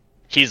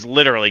he's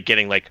literally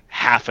getting like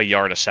half a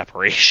yard of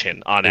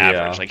separation on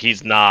average. Like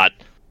he's not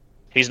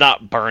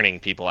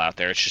burning people out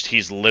there. It's just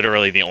he's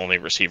literally the only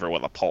receiver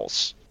with a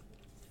pulse.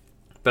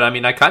 But I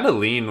mean, I kind of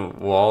lean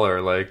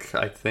Waller. Like,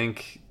 I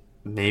think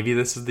maybe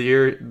this is the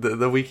year,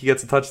 the week he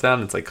gets a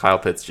touchdown. It's like Kyle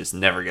Pitts just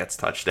never gets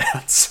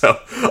touchdowns. So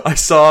I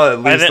saw at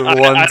least one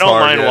target. I don't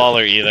mind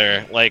Waller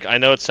either. Like, I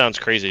know it sounds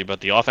crazy, but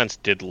the offense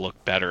did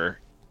look better,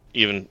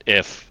 even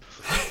if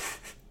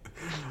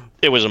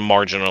it was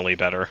marginally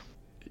better.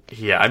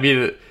 Yeah, I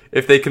mean,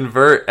 if they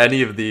convert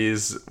any of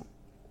these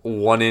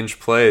 1-inch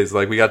plays,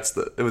 like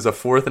it was a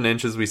 4th and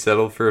inches, we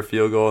settled for a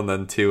field goal, and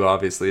then 2,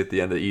 obviously, at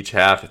the end of each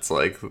half. It's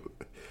like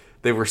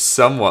they were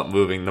somewhat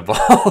moving the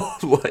ball.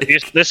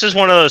 Like, this is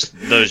one of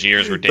those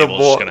years where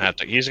Dable's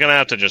he's gonna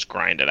have to just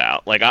grind it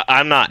out. Like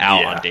I'm not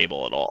out on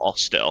Dable at all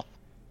still.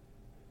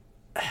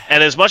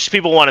 And as much as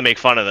people want to make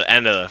fun of the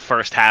end of the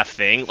first half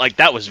thing, like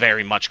that was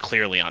very much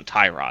clearly on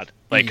Tyrod.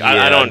 Like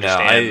I don't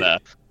understand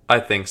that. I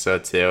think so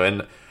too,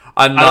 and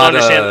I don't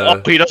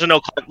understand. He doesn't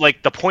know.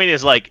 Like the point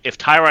is, like if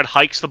Tyrod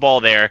hikes the ball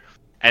there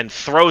and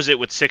throws it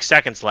with 6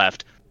 seconds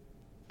left,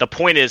 the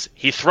point is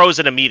he throws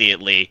it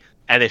immediately,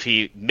 and if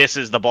he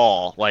misses the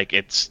ball, like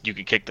you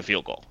can kick the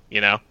field goal.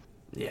 You know?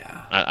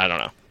 Yeah. I don't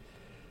know.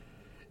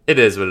 It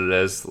is what it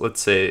is.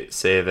 Let's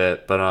save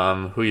it.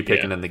 But who are you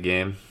picking in the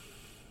game?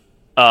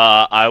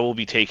 I will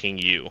be taking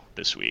you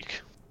this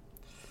week.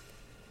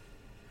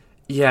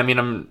 Yeah, I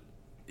mean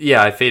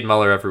I fade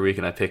Muller every week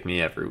and I pick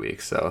me every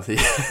week. So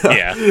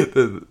yeah.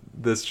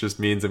 This just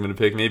means I'm going to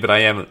pick me, but I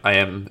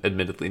am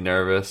admittedly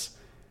nervous.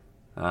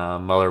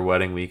 Muller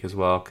wedding week as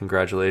well.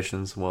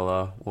 Congratulations.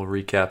 We'll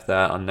recap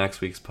that on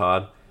next week's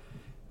pod.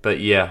 But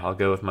yeah, I'll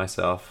go with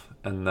myself.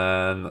 And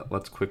then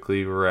let's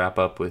quickly wrap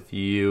up with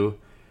you.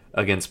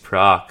 against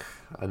Proc.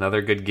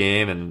 Another good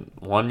game, and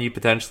one you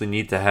potentially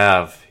need to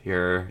have.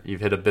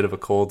 You've hit a bit of a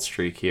cold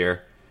streak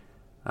here.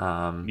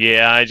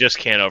 Yeah, I just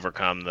can't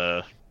overcome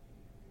the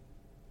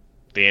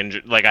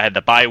injury. Like, I had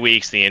the bye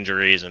weeks, the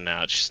injuries, and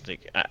now it's just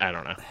like, I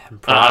don't know.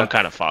 I'm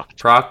kind of fucked.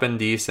 Proc been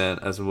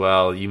decent as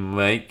well. You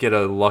might get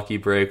a lucky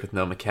break with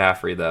no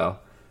McCaffrey though.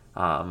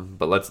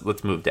 But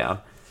let's move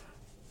down.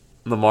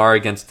 Lamar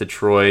against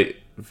Detroit,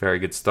 very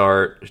good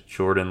start.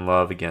 Jordan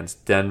Love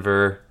against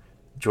Denver.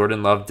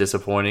 Jordan Love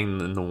disappointing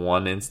in the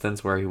one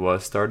instance where he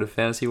was started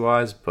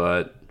fantasy-wise,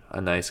 but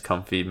a nice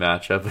comfy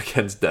matchup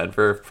against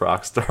Denver. If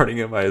Proc's starting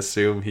him, I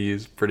assume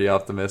he's pretty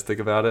optimistic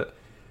about it.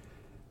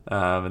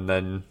 And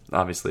then,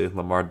 obviously,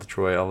 Lamar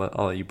Detroit,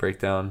 I'll let you break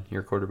down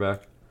your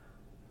quarterback.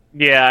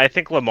 Yeah, I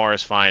think Lamar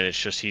is fine. It's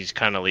just he's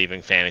kind of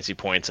leaving fantasy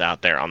points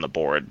out there on the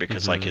board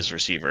because, like, his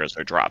receivers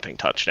are dropping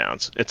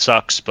touchdowns. It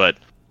sucks, but...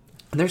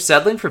 And they're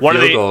settling for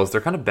field goals.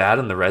 They're kind of bad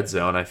in the red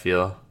zone, I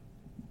feel.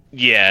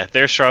 Yeah,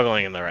 they're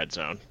struggling in the red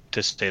zone,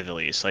 to say the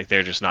least. Like,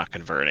 they're just not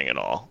converting at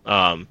all.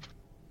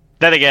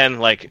 Then again,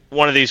 like,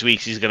 one of these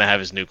weeks he's going to have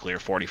his nuclear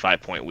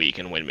 45-point week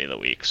and win me the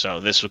week. So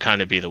this would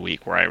kind of be the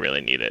week where I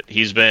really need it.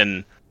 He's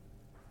been...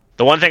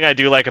 The one thing I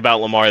do like about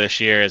Lamar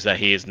this year is that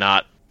he is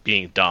not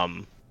being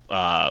dumb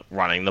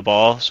running the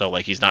ball. So,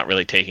 like, he's not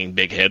really taking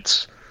big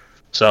hits.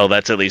 So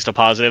that's at least a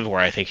positive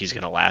where I think he's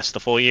going to last the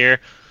full year.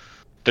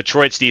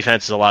 Detroit's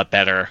defense is a lot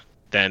better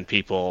than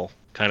people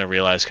kind of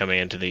realized coming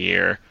into the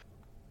year.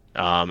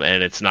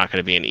 And it's not going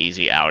to be an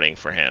easy outing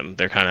for him.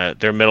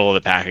 They're middle of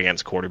the pack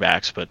against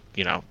quarterbacks, but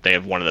they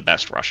have one of the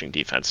best rushing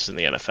defenses in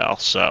the NFL.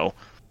 So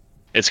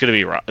it's going to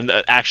be rough.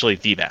 Actually,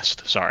 the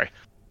best. Sorry.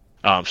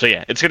 So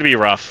yeah, it's going to be a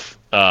rough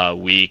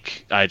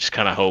week. I just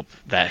kind of hope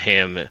that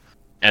him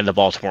and the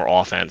Baltimore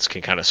offense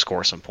can kind of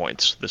score some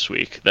points this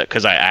week,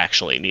 because I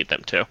actually need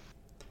them to.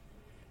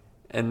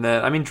 And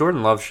then, I mean,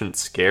 Jordan Love shouldn't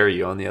scare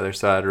you on the other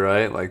side,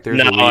 right? Like,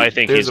 I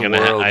think he's going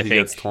to. I think he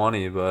gets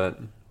 20, but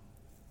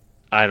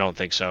I don't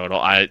think so at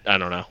all. I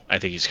don't know. I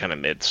think he's kind of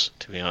mids,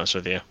 to be honest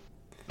with you.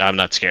 I'm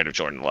not scared of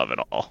Jordan Love at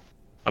all.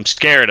 I'm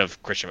scared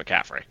of Christian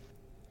McCaffrey.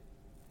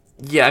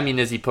 Yeah, I mean,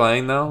 is he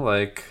playing though?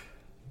 Like,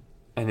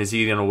 and is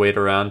he going to wait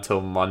around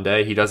till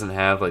Monday? He doesn't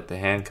have like the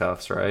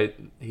handcuffs, right?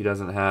 He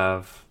doesn't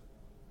have.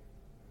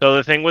 So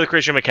the thing with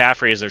Christian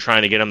McCaffrey is they're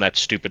trying to get him that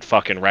stupid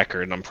fucking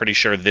record, and I'm pretty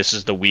sure this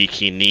is the week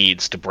he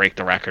needs to break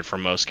the record for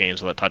most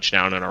games with a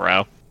touchdown in a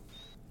row.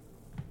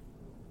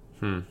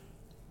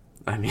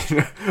 I mean,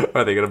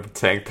 are they going to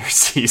tank their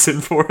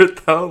season for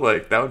it, though?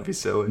 Like, that would be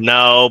silly.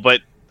 No, but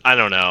I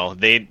don't know.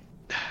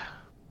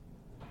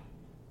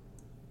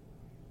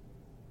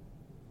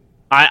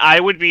 I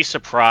would be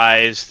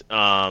surprised.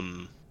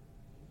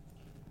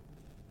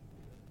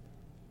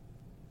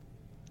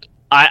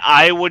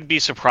 I would be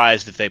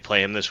surprised if they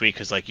play him this week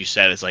because, like you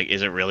said, it's like,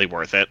 is it really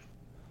worth it?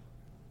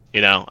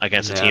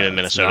 Against a team in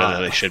Minnesota that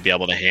they should be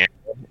able to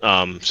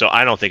handle. So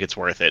I don't think it's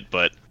worth it,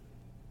 but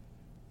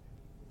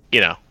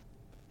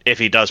if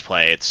he does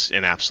play, it's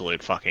an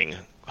absolute fucking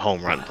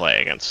home run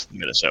play against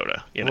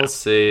Minnesota. We'll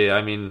see.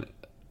 I mean,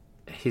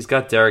 he's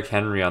got Derrick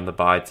Henry on the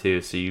bye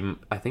too, so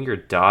I think you're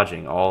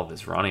dodging all of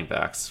his running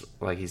backs.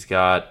 Like, he's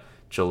got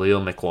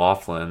Jaleel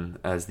McLaughlin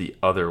as the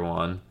other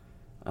one.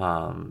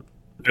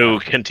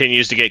 Who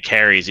continues to get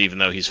carries even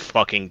though he's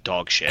fucking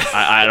dog shit.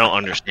 I don't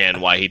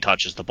understand why he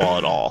touches the ball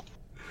at all.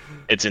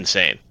 It's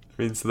insane.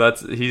 I mean, so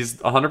he's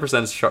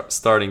 100%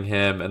 starting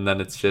him, and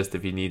then it's just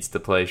if he needs to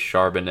play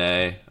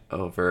Charbonnet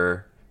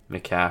over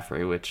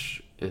McCaffrey,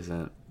 which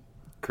isn't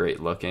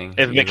great looking.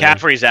 If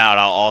McCaffrey's out,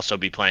 I'll also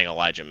be playing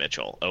Elijah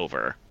Mitchell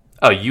over.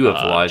 Oh, you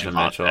have Elijah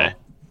Javonte. Mitchell.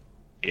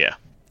 Yeah.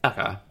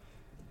 Okay.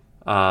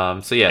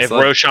 So yeah. If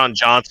Roschon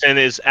Johnson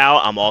is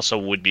out, I'm also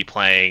would be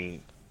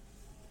playing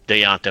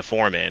Deonta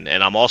Foreman,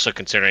 and I'm also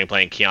considering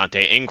playing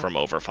Keontae Ingram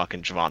over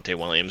fucking Javonte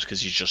Williams because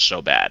he's just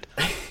so bad.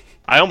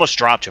 I almost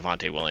dropped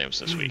Javonte Williams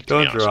this week.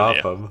 Don't drop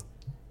him.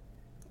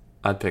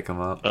 I'd pick him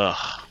up.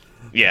 Ugh.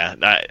 Yeah,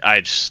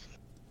 I just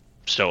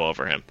so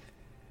over him.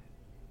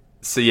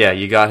 So yeah,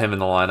 you got him in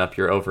the lineup.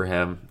 You're over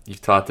him.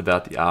 You've talked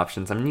about the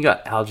options. I mean, you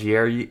got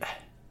Algier.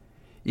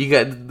 You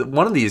got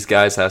one of these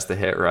guys has to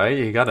hit, right?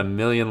 You got 1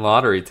 million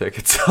lottery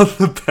tickets on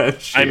the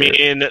bench here. I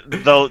mean,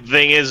 the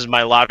thing is,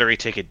 my lottery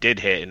ticket did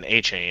hit in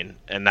A-Chain,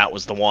 and that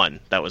was the one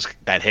that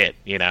hit.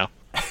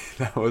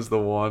 That was the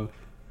one.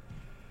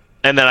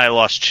 And then I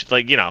lost,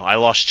 I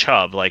lost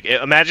Chubb. Like,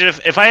 imagine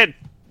if I had,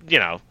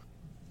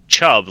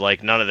 Chubb,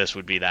 like, none of this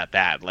would be that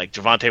bad. Like,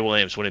 Javonte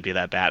Williams wouldn't be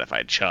that bad if I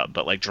had Chubb,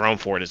 but, like, Jerome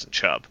Ford isn't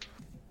Chubb.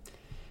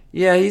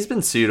 Yeah, he's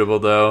been suitable,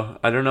 though.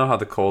 I don't know how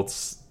the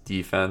Colts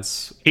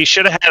defense... He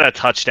should have had a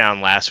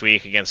touchdown last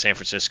week against San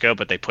Francisco,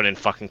 but they put in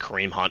fucking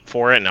Kareem Hunt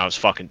for it, and I was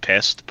fucking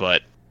pissed,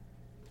 but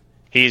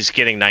he's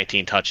getting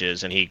 19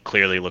 touches, and he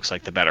clearly looks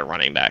like the better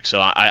running back.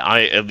 So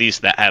I at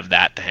least have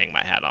that to hang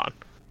my hat on.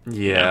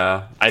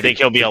 Yeah. I think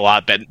he'll be a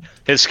lot better.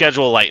 His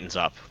schedule lightens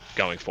up.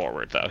 going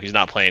forward, though. He's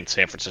not playing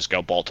San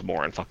Francisco,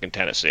 Baltimore, and fucking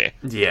Tennessee.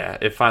 Yeah,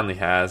 it finally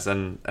has,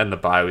 and the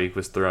bye week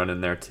was thrown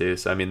in there too.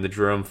 So I mean, the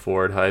Jerome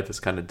Ford hype has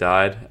kind of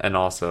died, and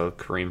also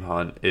Kareem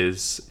Hunt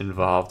is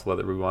involved,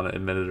 whether we want to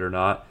admit it or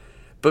not.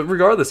 But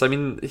regardless, I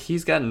mean,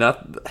 he's got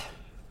nothing.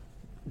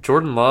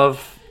 Jordan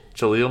Love,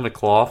 Jaleel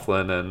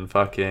McLaughlin, and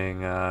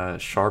fucking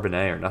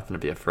Charbonnet are nothing to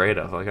be afraid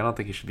of. Like, I don't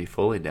think he should be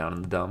fully down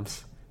in the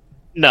dumps.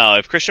 No,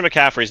 if Christian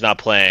McCaffrey's not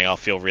playing, I'll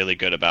feel really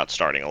good about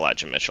starting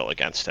Elijah Mitchell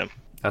against him.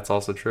 That's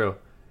also true.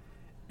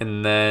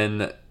 And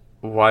then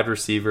wide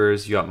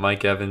receivers, you got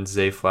Mike Evans,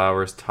 Zay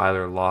Flowers,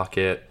 Tyler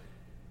Lockett.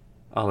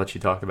 I'll let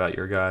you talk about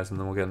your guys, and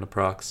then we'll get into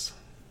procs.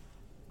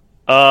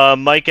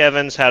 Mike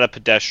Evans had a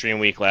pedestrian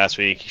week last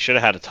week. He should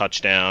have had a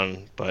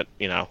touchdown, but,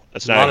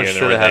 that's not here nor there.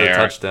 Should have had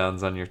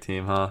touchdowns on your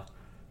team, huh?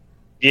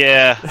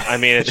 Yeah, I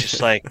mean, it's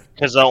just like,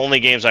 because the only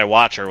games I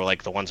watch are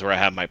like the ones where I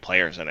have my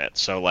players in it.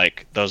 So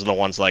like, those are the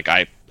ones like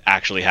I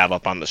actually have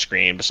up on the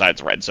screen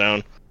besides Red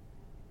Zone.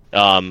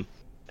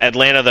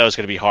 Atlanta, though, is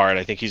going to be hard.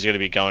 I think he's going to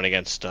be going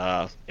against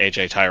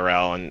AJ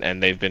Tyrell,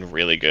 and they've been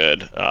really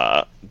good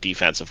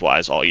defensive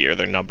wise all year.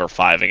 They're number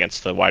 5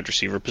 against the wide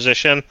receiver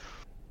position.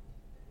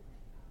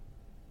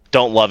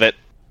 Don't love it,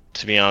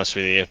 to be honest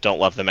with you. Don't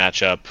love the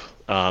matchup.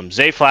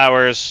 Zay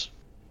Flowers,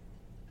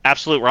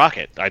 absolute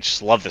rocket. I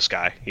just love this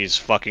guy. He's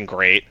fucking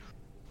great.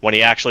 When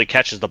he actually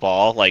catches the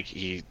ball, like,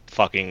 he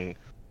fucking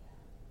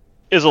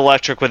is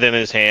electric within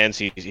his hands.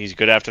 He's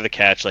good after the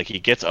catch. Like, he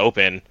gets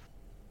open.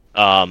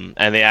 And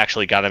they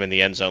actually got him in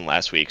the end zone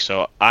last week.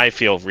 So I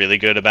feel really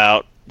good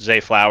about Zay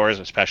Flowers,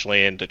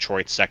 especially in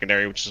Detroit's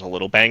secondary, which is a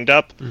little banged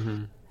up.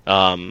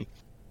 Mm-hmm.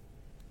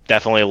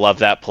 Definitely love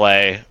that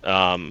play.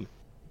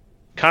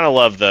 Kind of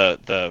love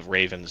the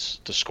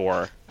Ravens to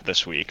score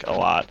this week a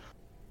lot.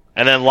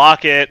 And then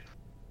Lockett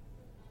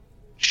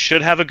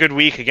should have a good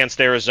week against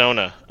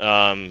Arizona.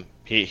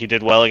 He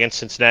did well against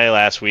Cincinnati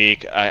last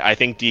week. I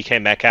think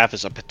DK Metcalf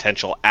is a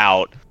potential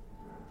out,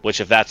 which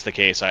if that's the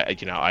case,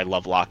 I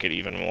love Lockett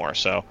even more.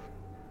 So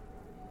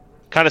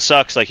kind of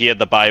sucks. Like, he had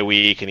the bye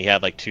week and he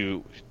had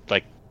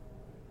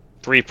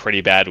three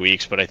pretty bad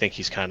weeks, but I think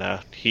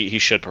he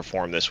should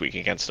perform this week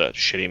against a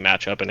shitty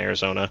matchup in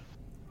Arizona.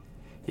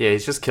 Yeah,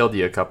 he's just killed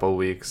you a couple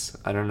weeks.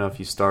 I don't know if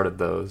you started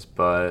those,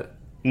 but...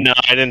 No,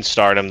 I didn't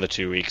start him the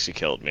 2 weeks he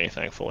killed me,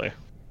 thankfully.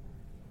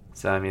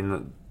 So, I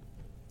mean,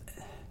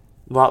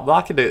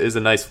 Lockett is a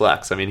nice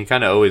flex. I mean, he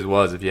kind of always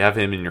was. If you have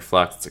him in your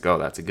flex, it's like, oh,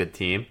 that's a good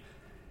team.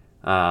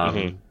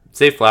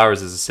 Zay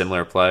Flowers is a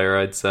similar player,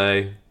 I'd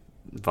say.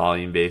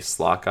 Volume-based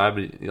slot guy,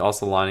 but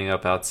also lining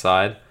up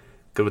outside.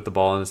 Good with the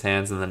ball in his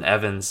hands. And then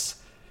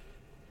Evans,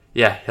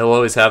 yeah, he'll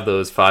always have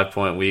those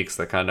 5-point weeks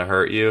that kind of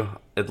hurt you.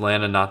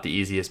 Atlanta, not the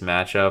easiest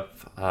matchup.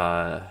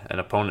 An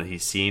opponent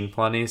he's seen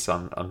plenty,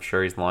 so I'm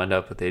sure he's lined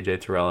up with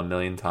AJ Terrell a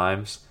million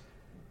times.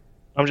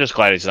 I'm just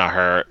glad he's not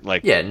hurt.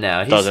 Like, yeah,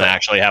 no, he doesn't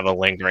actually have a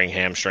lingering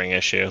hamstring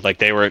issue. Like,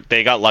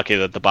 they got lucky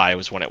that the bye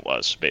was when it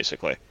was,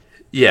 basically.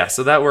 Yeah,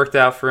 so that worked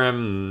out for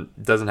him.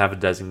 Doesn't have a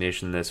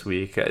designation this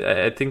week.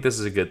 I think this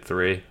is a good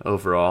 3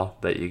 overall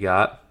that you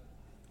got.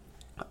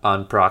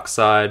 On Proc's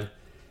side,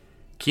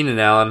 Keenan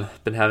Allen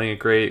been having a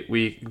great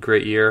week,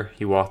 great year.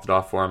 He walked it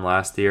off for him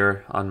last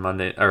week on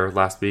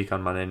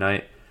Monday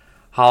night.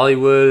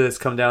 Hollywood has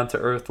come down to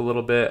earth a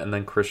little bit, and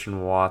then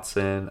Christian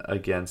Watson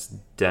against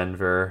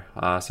Denver.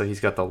 So he's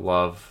got the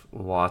Love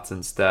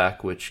Watson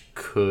stack, which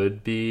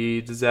could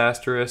be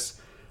disastrous.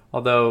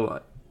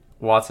 Although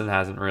Watson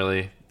hasn't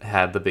really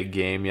had the big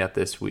game yet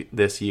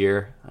this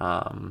year.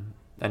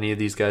 Any of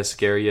these guys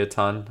scare you a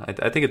ton?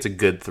 I think it's a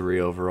good 3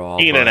 overall.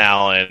 Keenan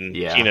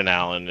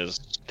Allen is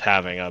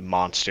having a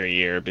monster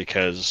year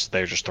because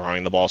they're just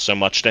throwing the ball so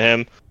much to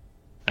him,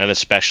 and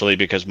especially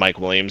because Mike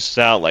Williams is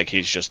out, like,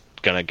 he's just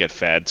gonna get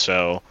fed.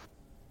 So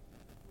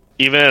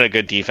even in a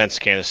good defense,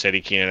 Kansas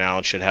City, Keenan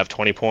Allen should have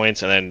 20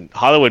 points. And then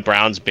Hollywood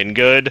Brown's been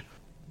good.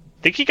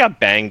 I think he got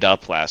banged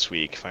up last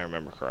week, if I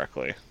remember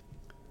correctly.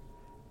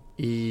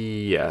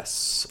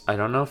 Yes, I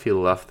don't know if he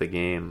left the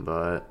game,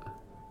 but.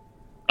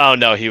 Oh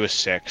no, he was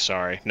sick.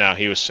 Sorry, no,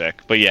 he was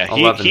sick. But yeah,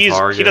 he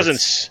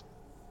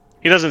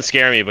doesn't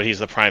scare me, but he's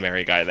the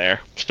primary guy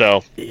there.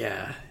 So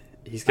yeah,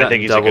 he's got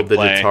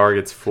double-digit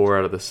targets 4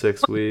 out of the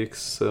 6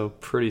 weeks, so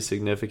pretty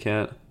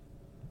significant.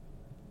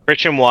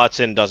 Christian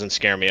Watson doesn't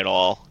scare me at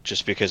all,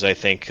 just because I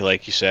think,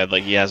 like you said,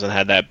 like, he hasn't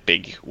had that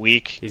big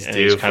week. He's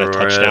kind of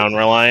touchdown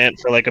reliant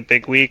for like a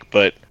big week,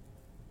 but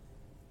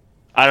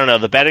I don't know.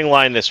 The betting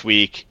line this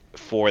week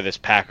for this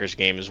Packers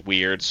game is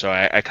weird, so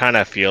I kind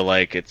of feel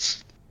like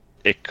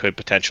it could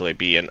potentially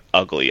be an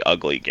ugly,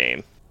 ugly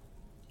game.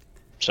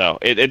 So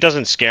it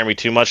doesn't scare me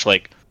too much.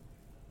 Like,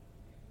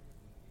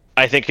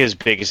 I think his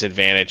biggest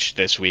advantage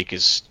this week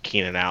is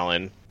Keenan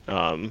Allen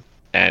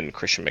and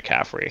Christian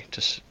McCaffrey,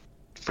 just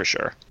for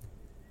sure.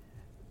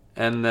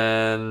 And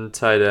then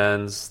tight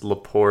ends,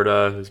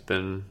 Laporta, who's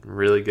been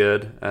really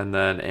good, and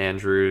then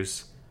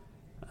Andrews,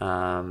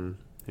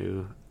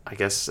 who I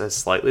guess is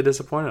slightly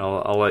disappointed.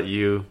 I'll let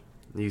you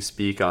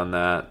speak on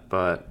that,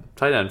 but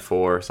tight end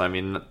 4, so I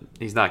mean,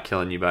 he's not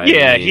killing you by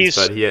any means,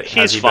 but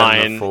has he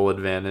fine. been the full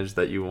advantage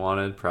that you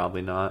wanted?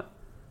 Probably not.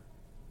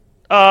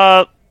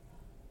 Uh,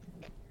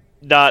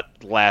 not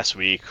last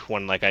week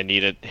when like I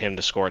needed him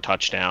to score a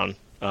touchdown.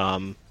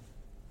 But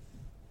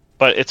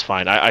it's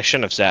fine. I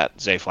shouldn't have sat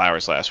Zay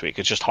Flowers last week.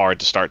 It's just hard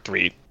to start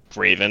 3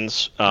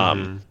 Ravens.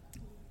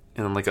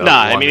 And like a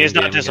I mean, he's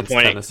game not against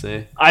disappointing.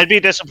 Tennessee. I'd be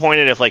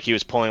disappointed if like he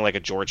was pulling like a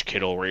George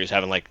Kittle, where he was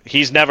having like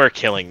he's never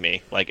killing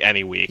me like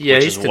any week. Yeah,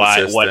 which he's is why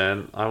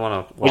consistent. I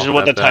want to. which is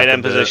what the tight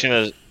end position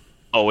is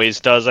always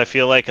does. I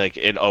feel like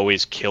it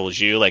always kills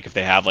you. Like if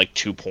they have like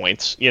 2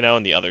 points,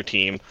 and the other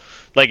team,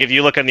 like if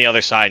you look on the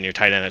other side and your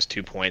tight end has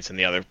 2 points and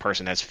the other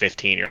person has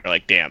 15, you're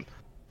like, damn,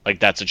 like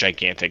that's a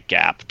gigantic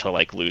gap to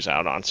like lose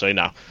out on. So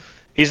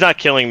he's not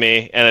killing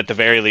me, and at the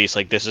very least,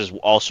 like this is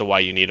also why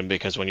you need him,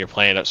 because when you're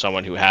playing at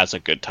someone who has a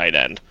good tight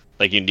end,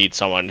 like you need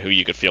someone who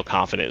you could feel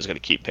confident is going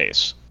to keep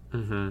pace.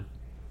 Mm-hmm.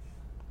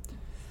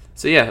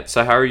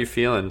 So how are you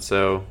feeling?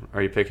 So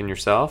are you picking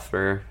yourself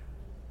or?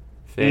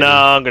 Fading? No,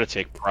 I'm going to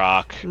take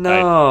Brock.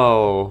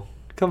 No,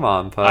 come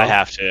on, Poe. I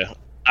have to.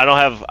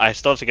 I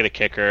still have to get a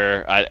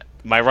kicker.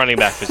 My running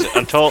back position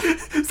until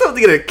still have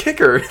to get a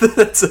kicker.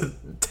 That's a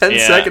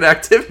 10-second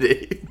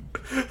activity.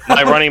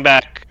 my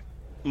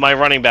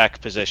running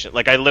back position.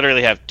 Like I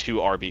literally have 2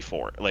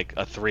 RB4, like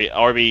a 3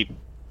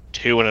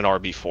 RB2 and an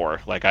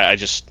RB4. Like I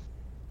just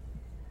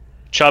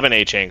Chubb and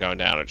A-Chain going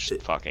down. It's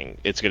just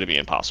it's going to be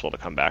impossible to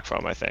come back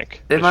from. I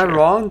think. Am I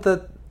wrong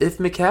that if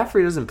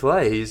McCaffrey doesn't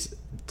play, he's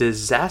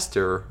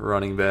disaster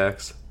running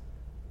backs?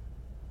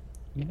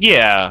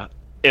 Yeah,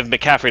 if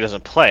McCaffrey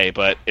doesn't play,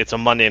 but it's a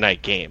Monday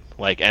night game.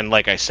 Like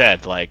I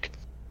said, like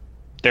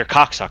they're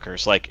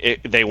cocksuckers.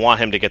 Like they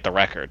want him to get the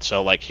record,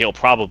 so like he'll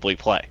probably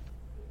play.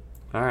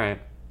 All right.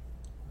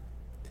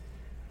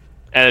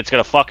 And it's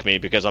going to fuck me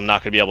because I'm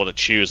not going to be able to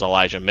choose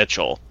Elijah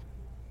Mitchell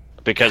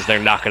because they're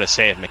not going to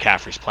say if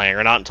McCaffrey's playing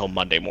or not until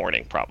Monday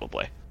morning,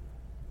 probably.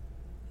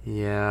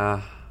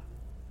 Yeah.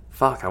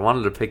 Fuck, I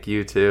wanted to pick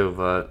you too,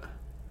 but...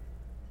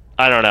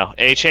 I don't know.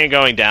 A-Chain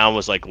going down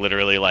was like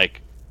literally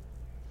like,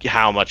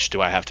 how much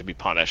do I have to be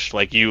punished?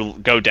 Like you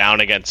go down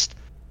against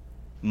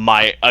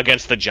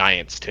the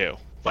Giants too.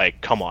 Like,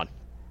 come on.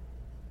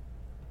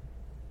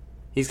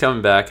 He's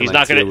coming back in He's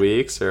like not 2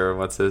 weeks, or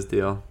what's his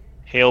deal?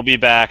 He'll be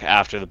back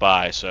after the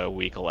bye, so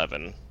week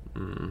 11.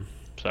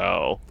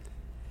 So,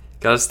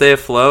 gotta stay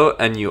afloat,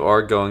 and you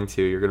are going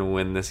to. You're gonna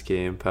win this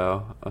game,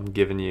 Poe. I'm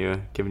giving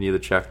you the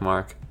check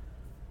mark.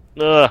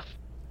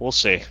 we'll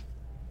see.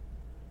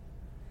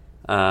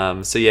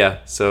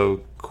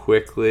 So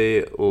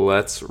quickly,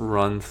 let's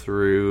run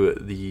through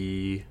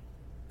the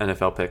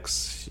NFL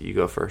picks. You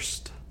go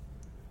first.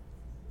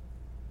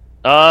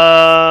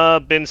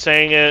 Been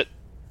saying it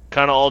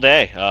kind of all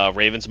day.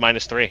 Ravens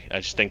 -3. I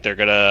just think they're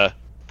gonna.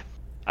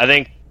 I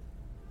think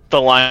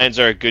the Lions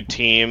are a good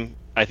team.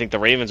 I think the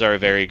Ravens are a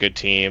very good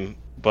team,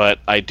 but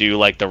I do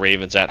like the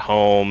Ravens at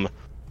home.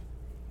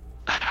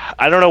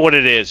 I don't know what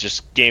it is.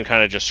 Just game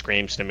kind of just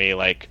screams to me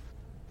like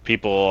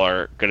people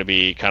are going to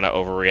be kind of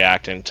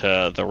overreacting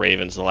to the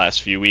Ravens the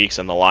last few weeks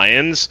and the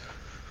Lions.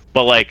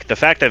 But like the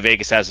fact that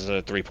Vegas has as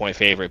a 3-point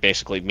favorite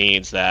basically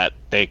means that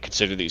they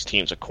consider these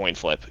teams a coin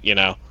flip,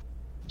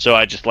 So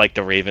I just like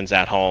the Ravens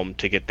at home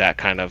to get that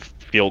kind of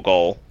field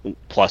goal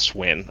plus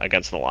win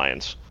against the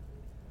Lions.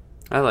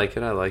 I like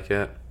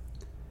it.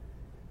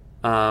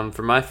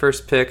 For my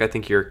first pick, I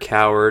think you're a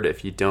coward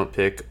if you don't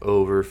pick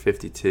over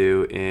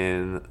 52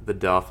 in the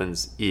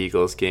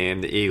Dolphins-Eagles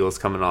game. The Eagles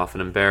coming off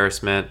an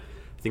embarrassment.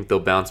 I think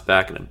they'll bounce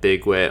back in a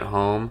big way at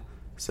home.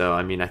 So,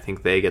 I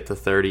think they get to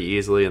 30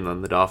 easily, and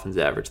then the Dolphins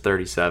average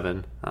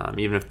 37.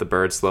 Even if the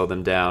Birds slow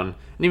them down,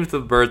 and even if the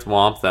Birds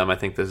womp them, I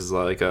think this is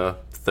like a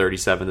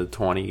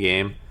 37-20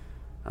 game.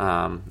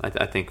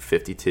 I think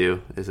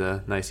 52 is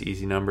a nice,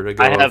 easy number to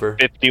go over.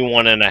 I have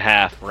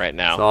 51.5 right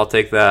now. So I'll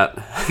take that.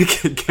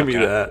 Give me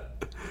that.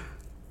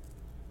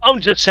 I'm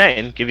just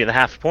saying, give you the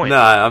half point. No,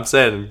 I'm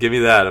saying, give me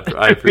that.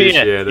 I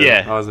appreciate it.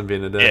 Yeah. I wasn't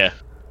being a dick.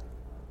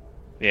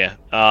 Yeah.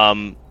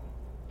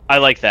 I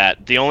like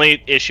that. The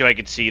only issue I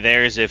could see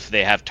there is if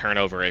they have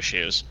turnover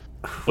issues,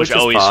 which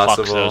always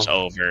fucks those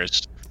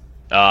overs.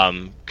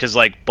 Because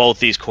like both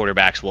these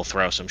quarterbacks will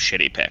throw some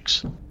shitty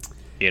picks.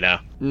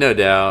 No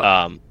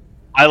doubt.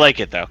 I like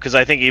it though, because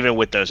I think even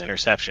with those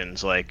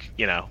interceptions, like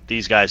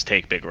these guys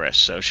take big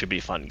risks, so it should be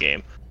a fun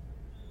game.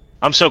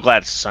 I'm so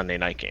glad it's a Sunday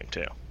night game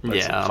too.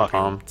 I'm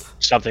pumped.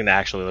 Something to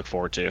actually look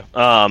forward to.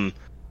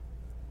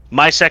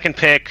 My second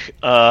pick,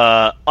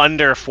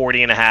 under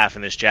 40.5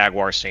 in this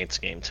Jaguars-Saints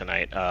game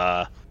tonight.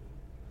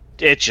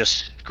 It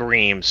just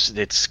screams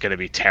it's going to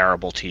be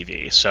terrible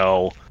TV.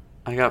 So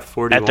I got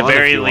 41 at the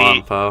very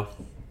least. Poe.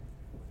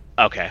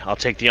 Okay, I'll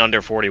take the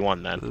under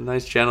 41 then.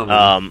 Nice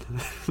gentleman.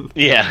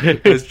 Yeah.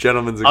 Nice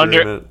gentleman's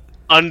agreement.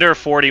 Under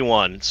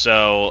 41.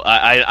 So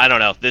I don't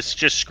know. This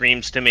just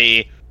screams to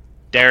me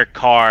Derek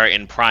Carr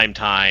in prime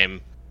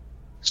time,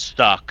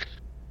 stuck,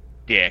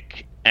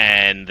 dick.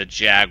 And the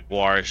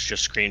Jaguars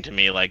just scream to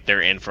me like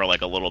they're in for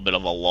like a little bit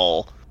of a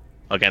lull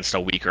against a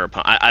weaker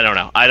opponent. I don't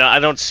know. I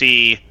don't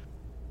see.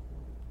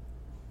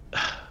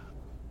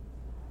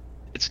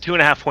 It's a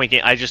 2.5 point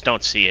game. I just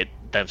don't see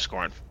them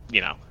scoring.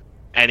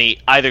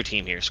 either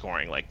team here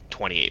scoring like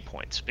 28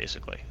 points,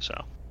 basically.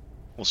 So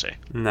we'll see.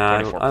 Nah,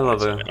 I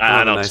love a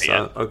nice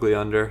ugly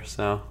under,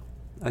 so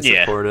I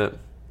support it.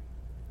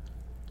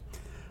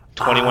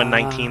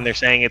 21-19, they're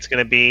saying it's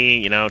going to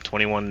be,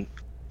 21,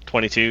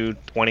 22,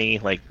 20.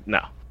 Like,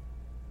 no.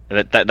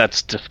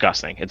 That's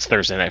disgusting. It's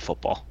Thursday Night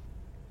Football.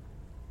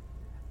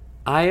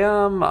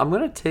 I'm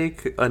going to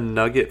take a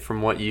nugget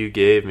from what you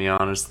gave me,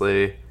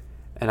 honestly.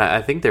 And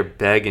I think they're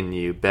begging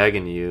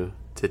you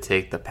to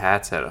take the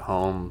Pats at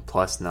home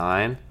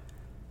 +9.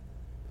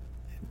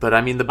 But,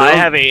 I mean, the Bills... I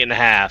have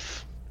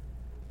 8.5.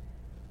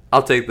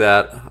 I'll take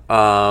that.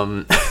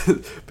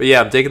 But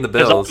yeah, I'm taking the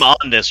Bills. I'm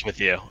on this with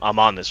you.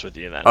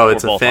 Then. Oh,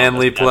 it's a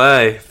family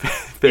play.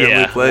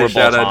 Family play.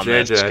 Shout out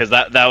JJ. Because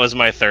that was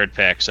my third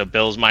pick. So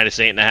Bills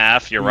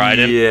 -8.5. You're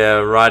riding. Yeah,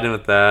 riding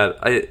with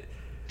that.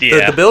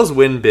 The Bills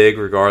win big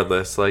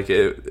regardless. Like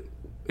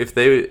if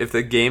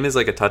the game is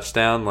like a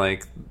touchdown,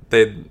 like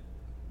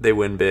they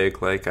win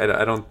big. Like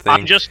I don't think.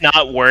 I'm just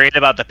not worried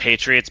about the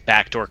Patriots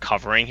backdoor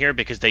covering here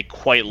because they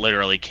quite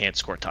literally can't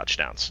score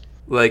touchdowns.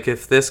 Like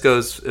if they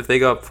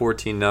go up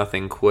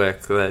 14-0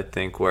 quick, I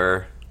think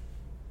we're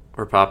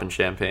popping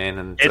champagne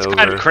and it's over.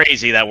 Kind of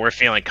crazy that we're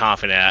feeling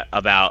confident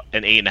about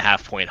an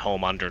 8.5 point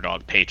home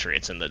underdog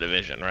Patriots in the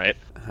division, right?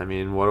 I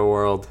mean, what a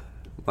world!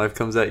 Life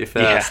comes at you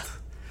fast.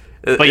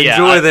 Yeah. But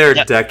enjoy their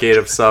decade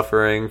of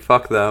suffering.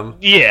 Fuck them.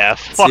 Yeah,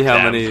 fuck see how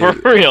them. many for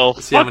real.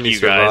 See how many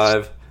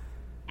survive. Guys.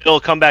 They'll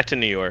come back to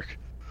New York.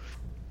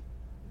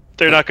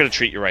 They're not going to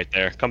treat you right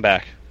there. Come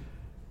back.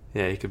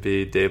 Yeah, you could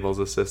be Dable's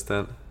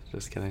assistant.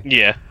 Just kidding.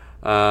 Yeah.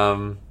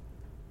 So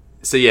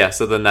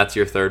then that's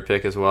your third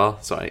pick as well.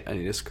 So I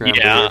need to scramble.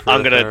 Yeah,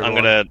 I'm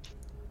gonna.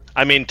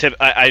 I mean,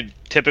 I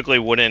typically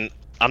wouldn't.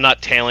 I'm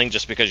not tailing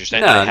just because you're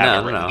saying I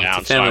have it written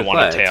down, so I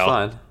want to tail. It's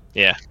fine.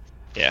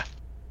 Yeah.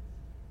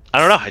 I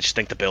don't know. I just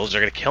think the Bills are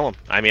gonna kill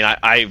them. I mean,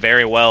 I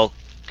very well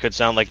could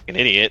sound like an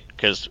idiot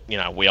because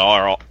we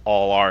all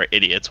are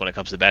idiots when it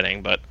comes to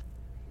betting, but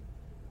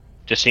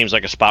just seems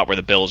like a spot where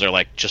the Bills are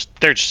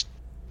they're just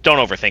don't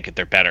overthink it.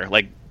 They're better.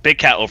 Like Big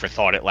Cat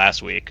overthought it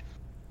last week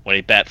when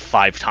he bet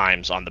 5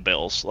 times on the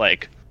Bills.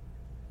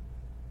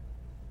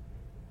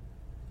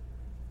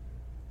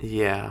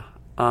 Yeah.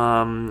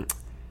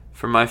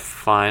 For my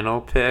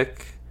final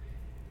pick,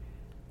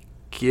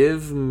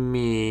 give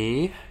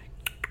me...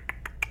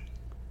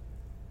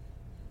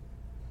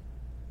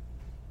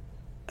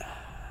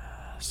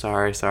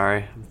 Sorry.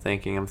 I'm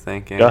thinking.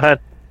 Go ahead.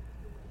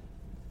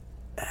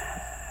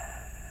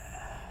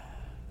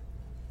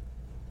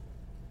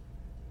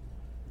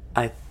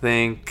 I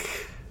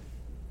think...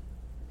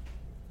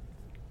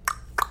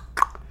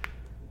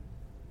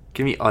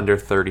 Give me under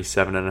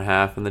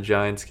 37.5 in the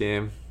Giants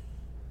game.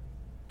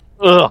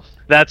 Ugh.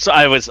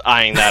 I was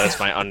eyeing that as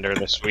my under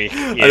this week.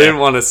 Yeah. I didn't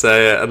want to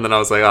say it, and then I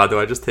was like, do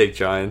I just take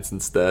Giants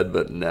instead?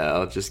 But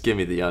no, just give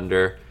me the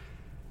under.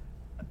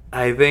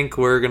 I think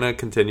we're going to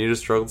continue to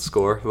struggle to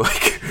score.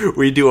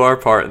 We do our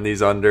part in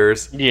these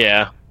unders.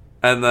 Yeah.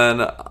 And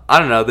then, I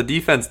don't know, the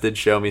defense did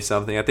show me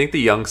something. I think the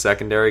young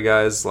secondary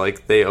guys,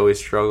 they always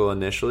struggle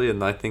initially,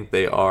 and I think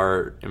they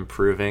are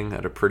improving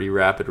at a pretty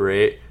rapid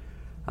rate.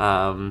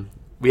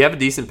 We have a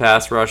decent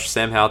pass rush.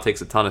 Sam Howell takes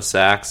a ton of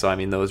sacks, so,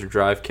 those are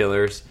drive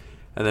killers.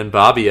 And then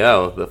Bobby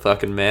O, the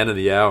fucking man of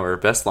the hour,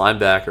 best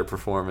linebacker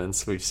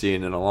performance we've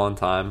seen in a long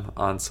time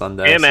on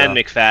Sunday. Him and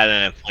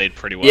McFadden have played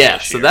pretty well this year.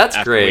 So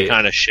that's great. We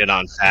kind of shit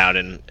on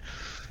Fadden.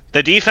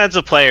 The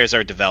defensive players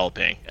are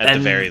developing, at the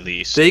very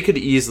least. They could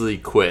easily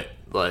quit,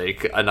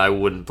 and I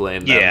wouldn't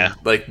blame them. Yeah.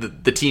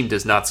 The team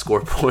does not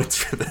score points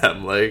for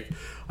them. I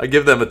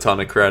give them a ton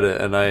of credit,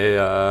 and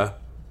I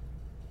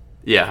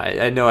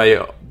know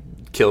I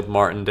killed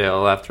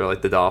Martindale after,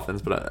 the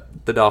Dolphins, but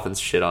the Dolphins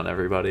shit on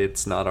everybody.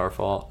 It's not our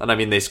fault.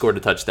 And, they scored a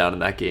touchdown in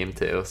that game,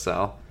 too,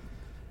 so...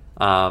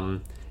 I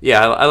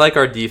like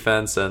our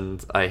defense,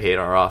 and I hate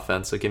our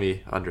offense, so give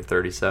me under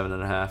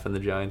 37.5 in the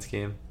Giants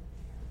game.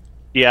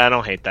 Yeah, I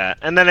don't hate that.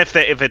 And then if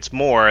it's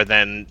more,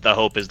 then the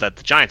hope is that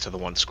the Giants are the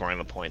ones scoring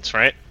the points,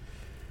 right?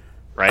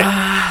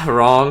 Right?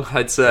 Wrong,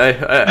 I'd say.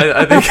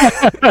 I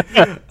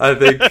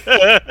think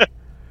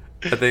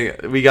I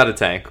think we gotta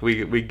tank.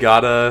 We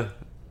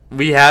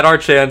had our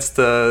chance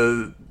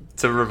to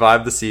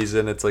revive the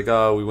season. It's we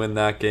win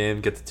that game,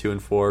 get to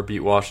 2-4,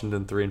 beat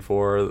Washington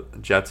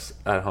 3-4, Jets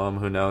at home,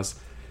 who knows?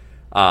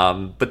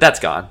 But that's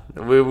gone.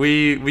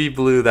 We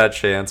blew that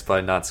chance by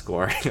not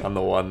scoring on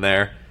the one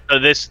there. So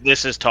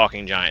this is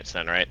Talking Giants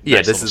then, right? Yeah,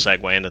 nice this is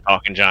segue into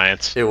Talking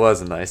Giants. It was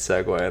a nice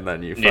segue, and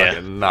then you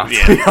fucking knocked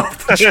me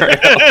off the trail.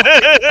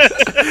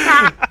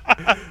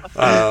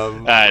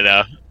 I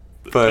know,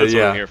 but that's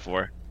what I'm here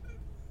for.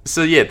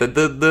 So yeah,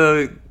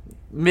 the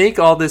make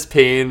all this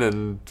pain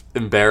and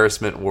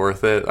embarrassment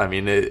worth it.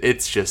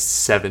 It's just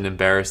 7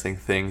 embarrassing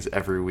things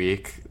every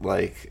week.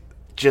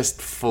 Just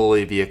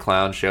fully be a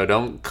clown show.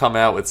 Don't come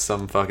out with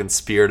some fucking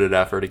spirited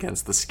effort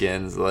against the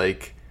Skins.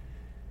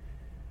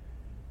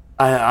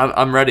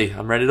 I'm ready.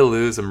 I'm ready to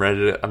lose. I'm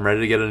ready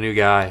to get a new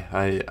guy.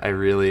 I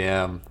really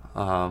am.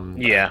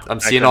 I'm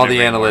seeing all the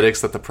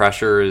analytics that the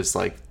pressure is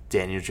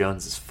Daniel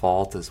Jones'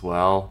 fault as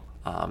well.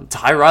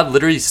 Tyrod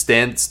literally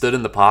stood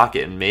in the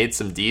pocket and made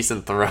some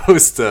decent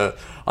throws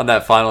on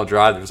that final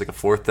drive. There was like a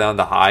 4th down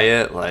to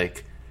Hyatt.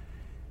 Like,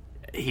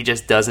 he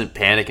just doesn't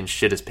panic and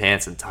shit his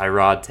pants. And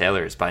Tyrod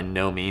Taylor is by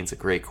no means a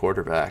great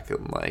quarterback.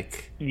 And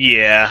like,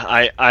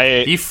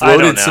 yeah, he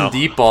floated some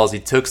deep balls. He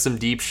took some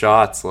deep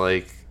shots.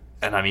 Like,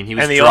 and I mean, he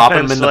was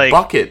dropping them in the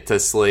bucket to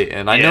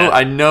Slayton.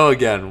 I know.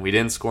 Again, we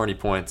didn't score any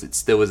points. It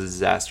still was a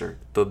disaster.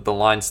 The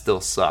line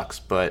still sucks,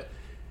 but.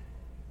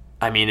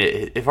 I mean,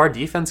 if our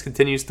defense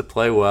continues to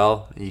play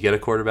well, you get a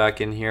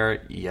quarterback in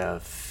here, you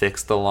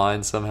fix the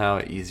line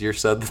somehow. Easier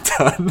said than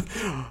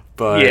done.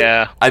 But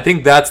yeah. I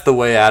think that's the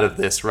way out of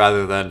this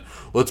rather than,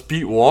 let's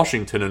beat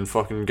Washington and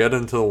fucking get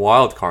into the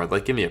wild card.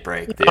 Like, give me a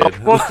break, dude. No,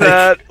 fuck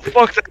that.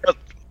 Fuck that.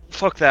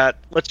 Fuck that.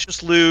 Let's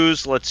just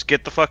lose. Let's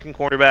get the fucking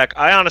quarterback.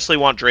 I honestly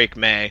want Drake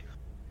May.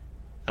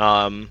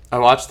 I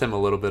watched him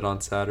a little bit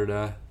on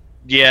Saturday.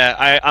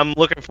 Yeah, I'm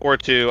looking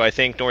forward to. I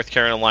think North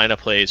Carolina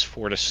plays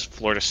Florida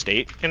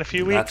State in a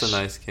few weeks. That's a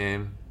nice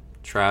game.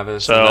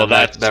 Travis. So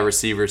that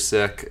receiver's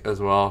sick as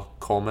well.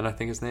 Coleman, I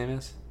think his name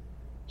is.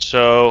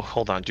 So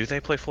hold on. Do they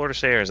play Florida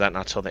State, or is that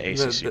not till the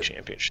ACC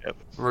championship?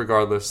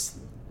 Regardless,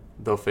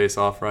 they'll face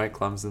off, right?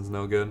 Clemson's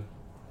no good.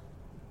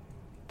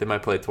 They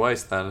might play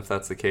twice then, if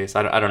that's the case.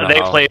 I don't know.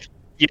 They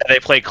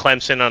play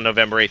Clemson on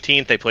November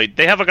 18th.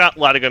 They have a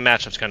lot of good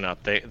matchups coming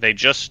up. They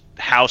just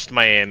housed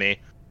Miami.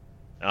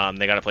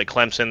 They got to play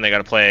Clemson. They got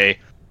to play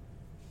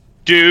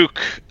Duke,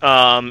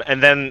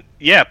 and then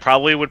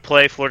probably would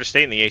play Florida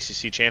State in the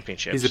ACC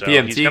championship. He's a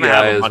PMT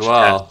guy as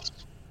well.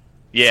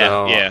 Yeah,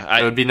 so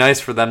it would be nice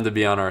for them to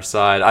be on our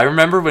side. I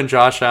remember when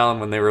Josh Allen,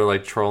 when they were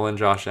like trolling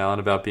Josh Allen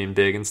about being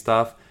big and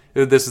stuff.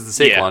 This is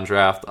the Saquon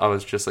draft. I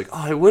was just like,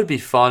 oh, it would be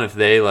fun if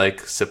they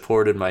like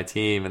supported my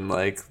team and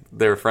like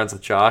they were friends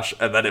with Josh,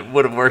 and then it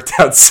would have worked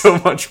out so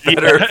much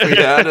better if we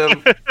had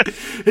him.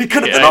 He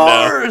could have been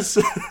ours.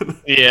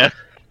 Yeah.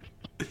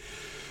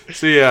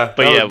 So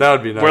that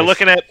would be nice. We're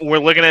looking at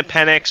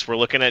Penix, we're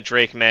looking at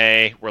Drake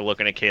May, we're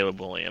looking at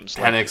Caleb Williams.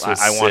 Penix was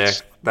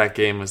sick. That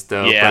game was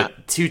dope. Yeah.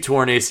 But 2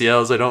 torn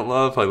ACLs I don't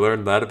love. I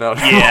learned that about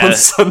him on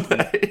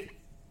Sunday.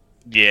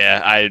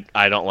 Yeah,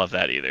 I don't love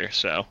that either.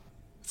 So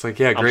it's like,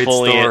 great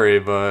story,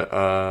 but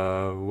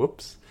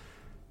whoops.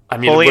 I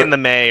mean, fully in the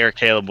May or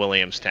Caleb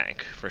Williams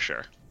tank for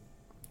sure.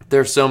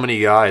 There's so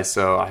many guys,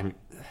 so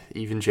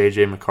even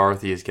JJ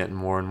McCarthy is getting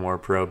more and more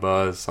pro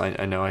buzz.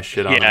 I know I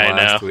shit on him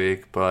last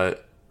week,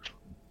 but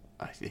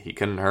he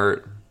couldn't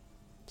hurt.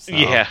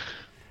 So,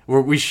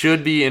 we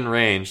should be in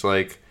range.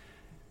 Like,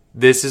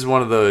 this is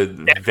one of the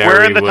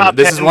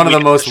one of the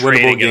most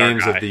winnable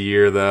games of the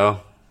year,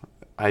 though.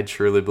 I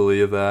truly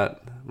believe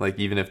that. Like,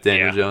 even if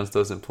Daniel Jones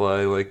doesn't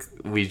play, like,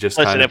 we just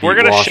kind of if we're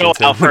gonna show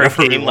out for a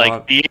game,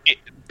 like,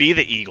 be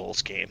the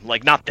Eagles game,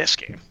 like, not this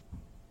game.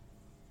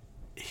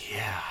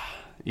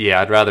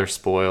 Yeah, I'd rather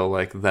spoil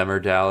like them or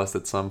Dallas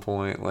at some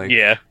point. Like,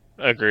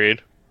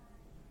 agreed.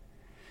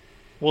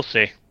 We'll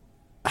see.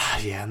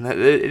 Yeah, and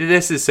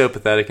this is so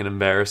pathetic and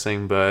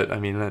embarrassing, but I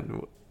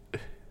mean,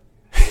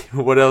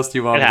 what else do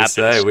you want me to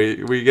say?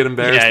 We get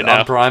embarrassed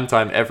on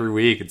primetime every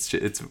week.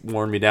 It's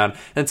worn me down,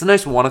 and it's a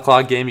nice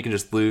 1:00 game. You can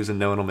just lose, and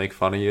no one will make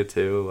fun of you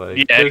too. Like,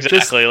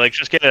 exactly.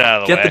 Just get it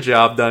out of the way. Get the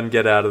job done.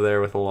 Get out of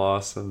there with a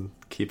loss, and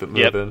keep it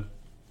moving. Yep.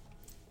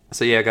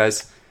 So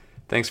guys,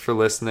 thanks for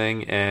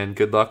listening, and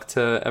good luck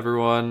to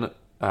everyone.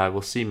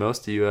 We'll see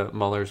most of you at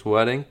Muller's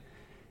wedding,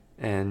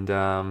 and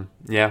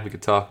we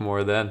could talk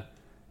more then.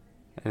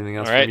 Anything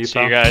else from you,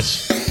 see you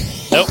guys.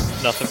 Nope,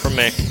 nothing from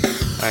me.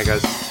 All right,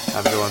 guys.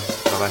 Have a good one.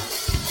 Bye-bye.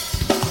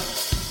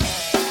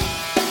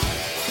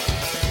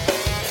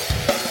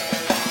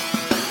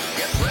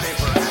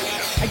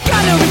 I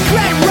got no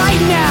regret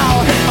right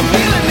now. I'm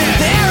feeling it.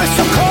 The air is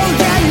so cold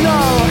and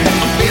low.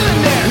 I'm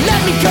feeling it.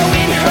 Let me go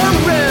in her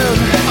room.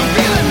 I'm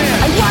feeling it.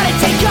 I wanna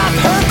take off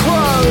her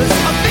clothes.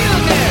 I'm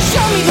feeling it.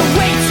 Show me the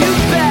way to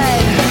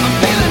bed. I'm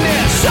feeling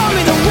it. Show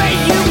me the way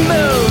you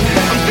move.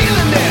 I'm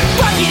feeling it.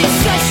 Fucking is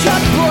such a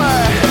blur.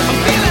 I'm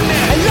feeling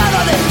it. I love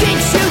all the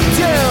things you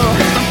do.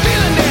 I'm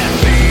feeling it.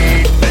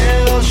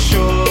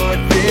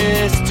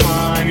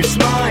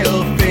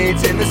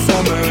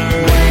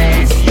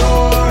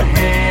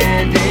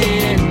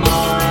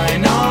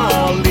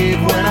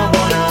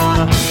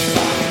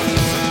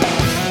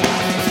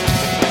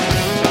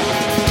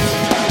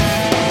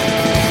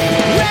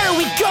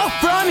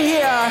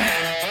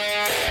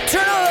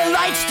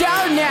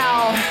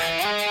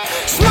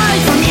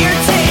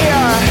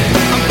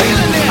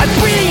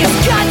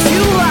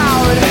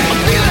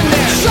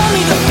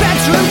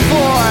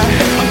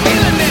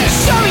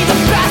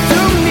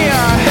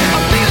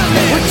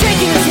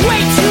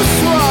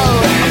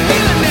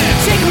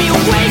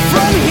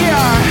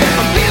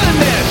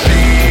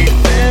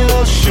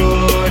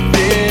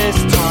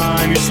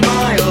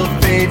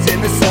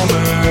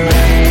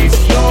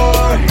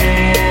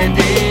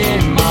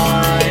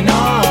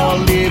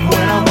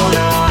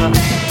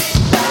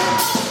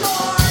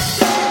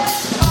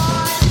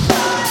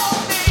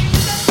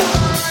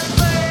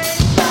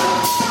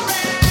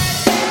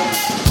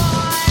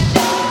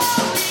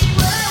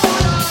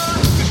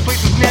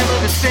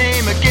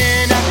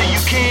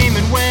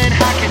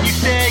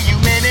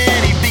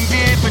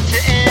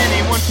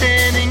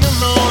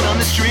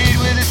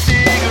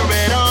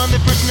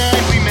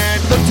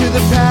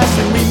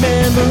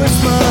 remember a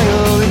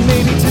smile, and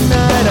maybe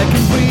tonight I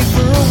can breathe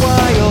for a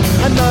while.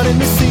 I'm not in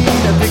the scene,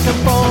 I think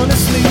I'm falling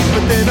asleep,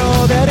 but then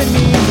all that it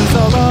means is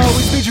I'll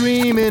always be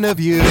dreaming of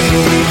you.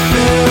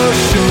 Fell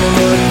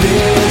short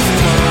this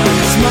time,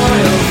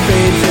 smile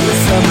fades in the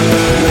summer.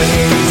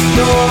 Place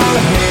your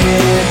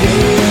hand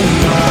in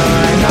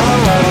mine,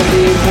 I'll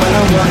leave when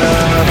I wanna.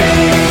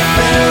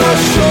 Fell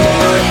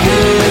short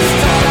this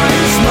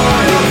time,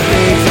 smile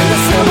fades in the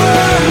summer.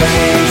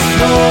 Place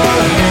your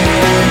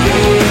hand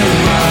in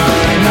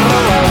mine,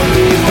 I'll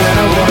leave when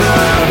I wanna.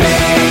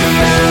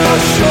 Fell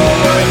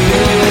short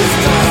this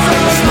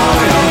time,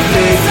 smile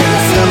fades in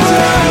the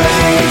summer.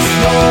 Place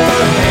your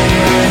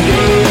hand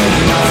in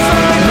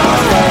mine,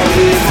 I'll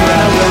leave when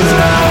I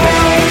wanna.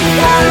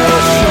 Fell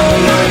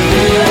short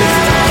this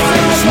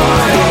time,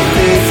 smile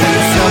fades in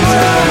the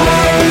summer.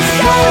 Place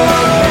your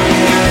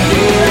hand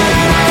in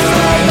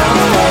mine,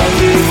 I'll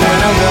leave when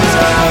I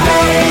wanna.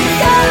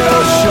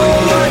 Fell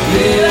short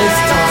this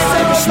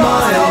time,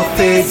 smile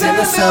fades in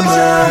the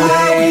summer.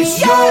 Place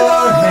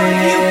your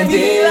hand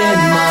in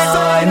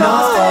mine,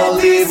 I'll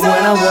leave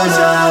when I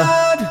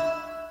wanna.